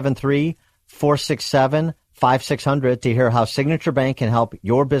 773-467-5600 to hear how Signature Bank can help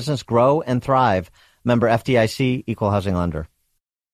your business grow and thrive. Member FDIC, Equal Housing Lender.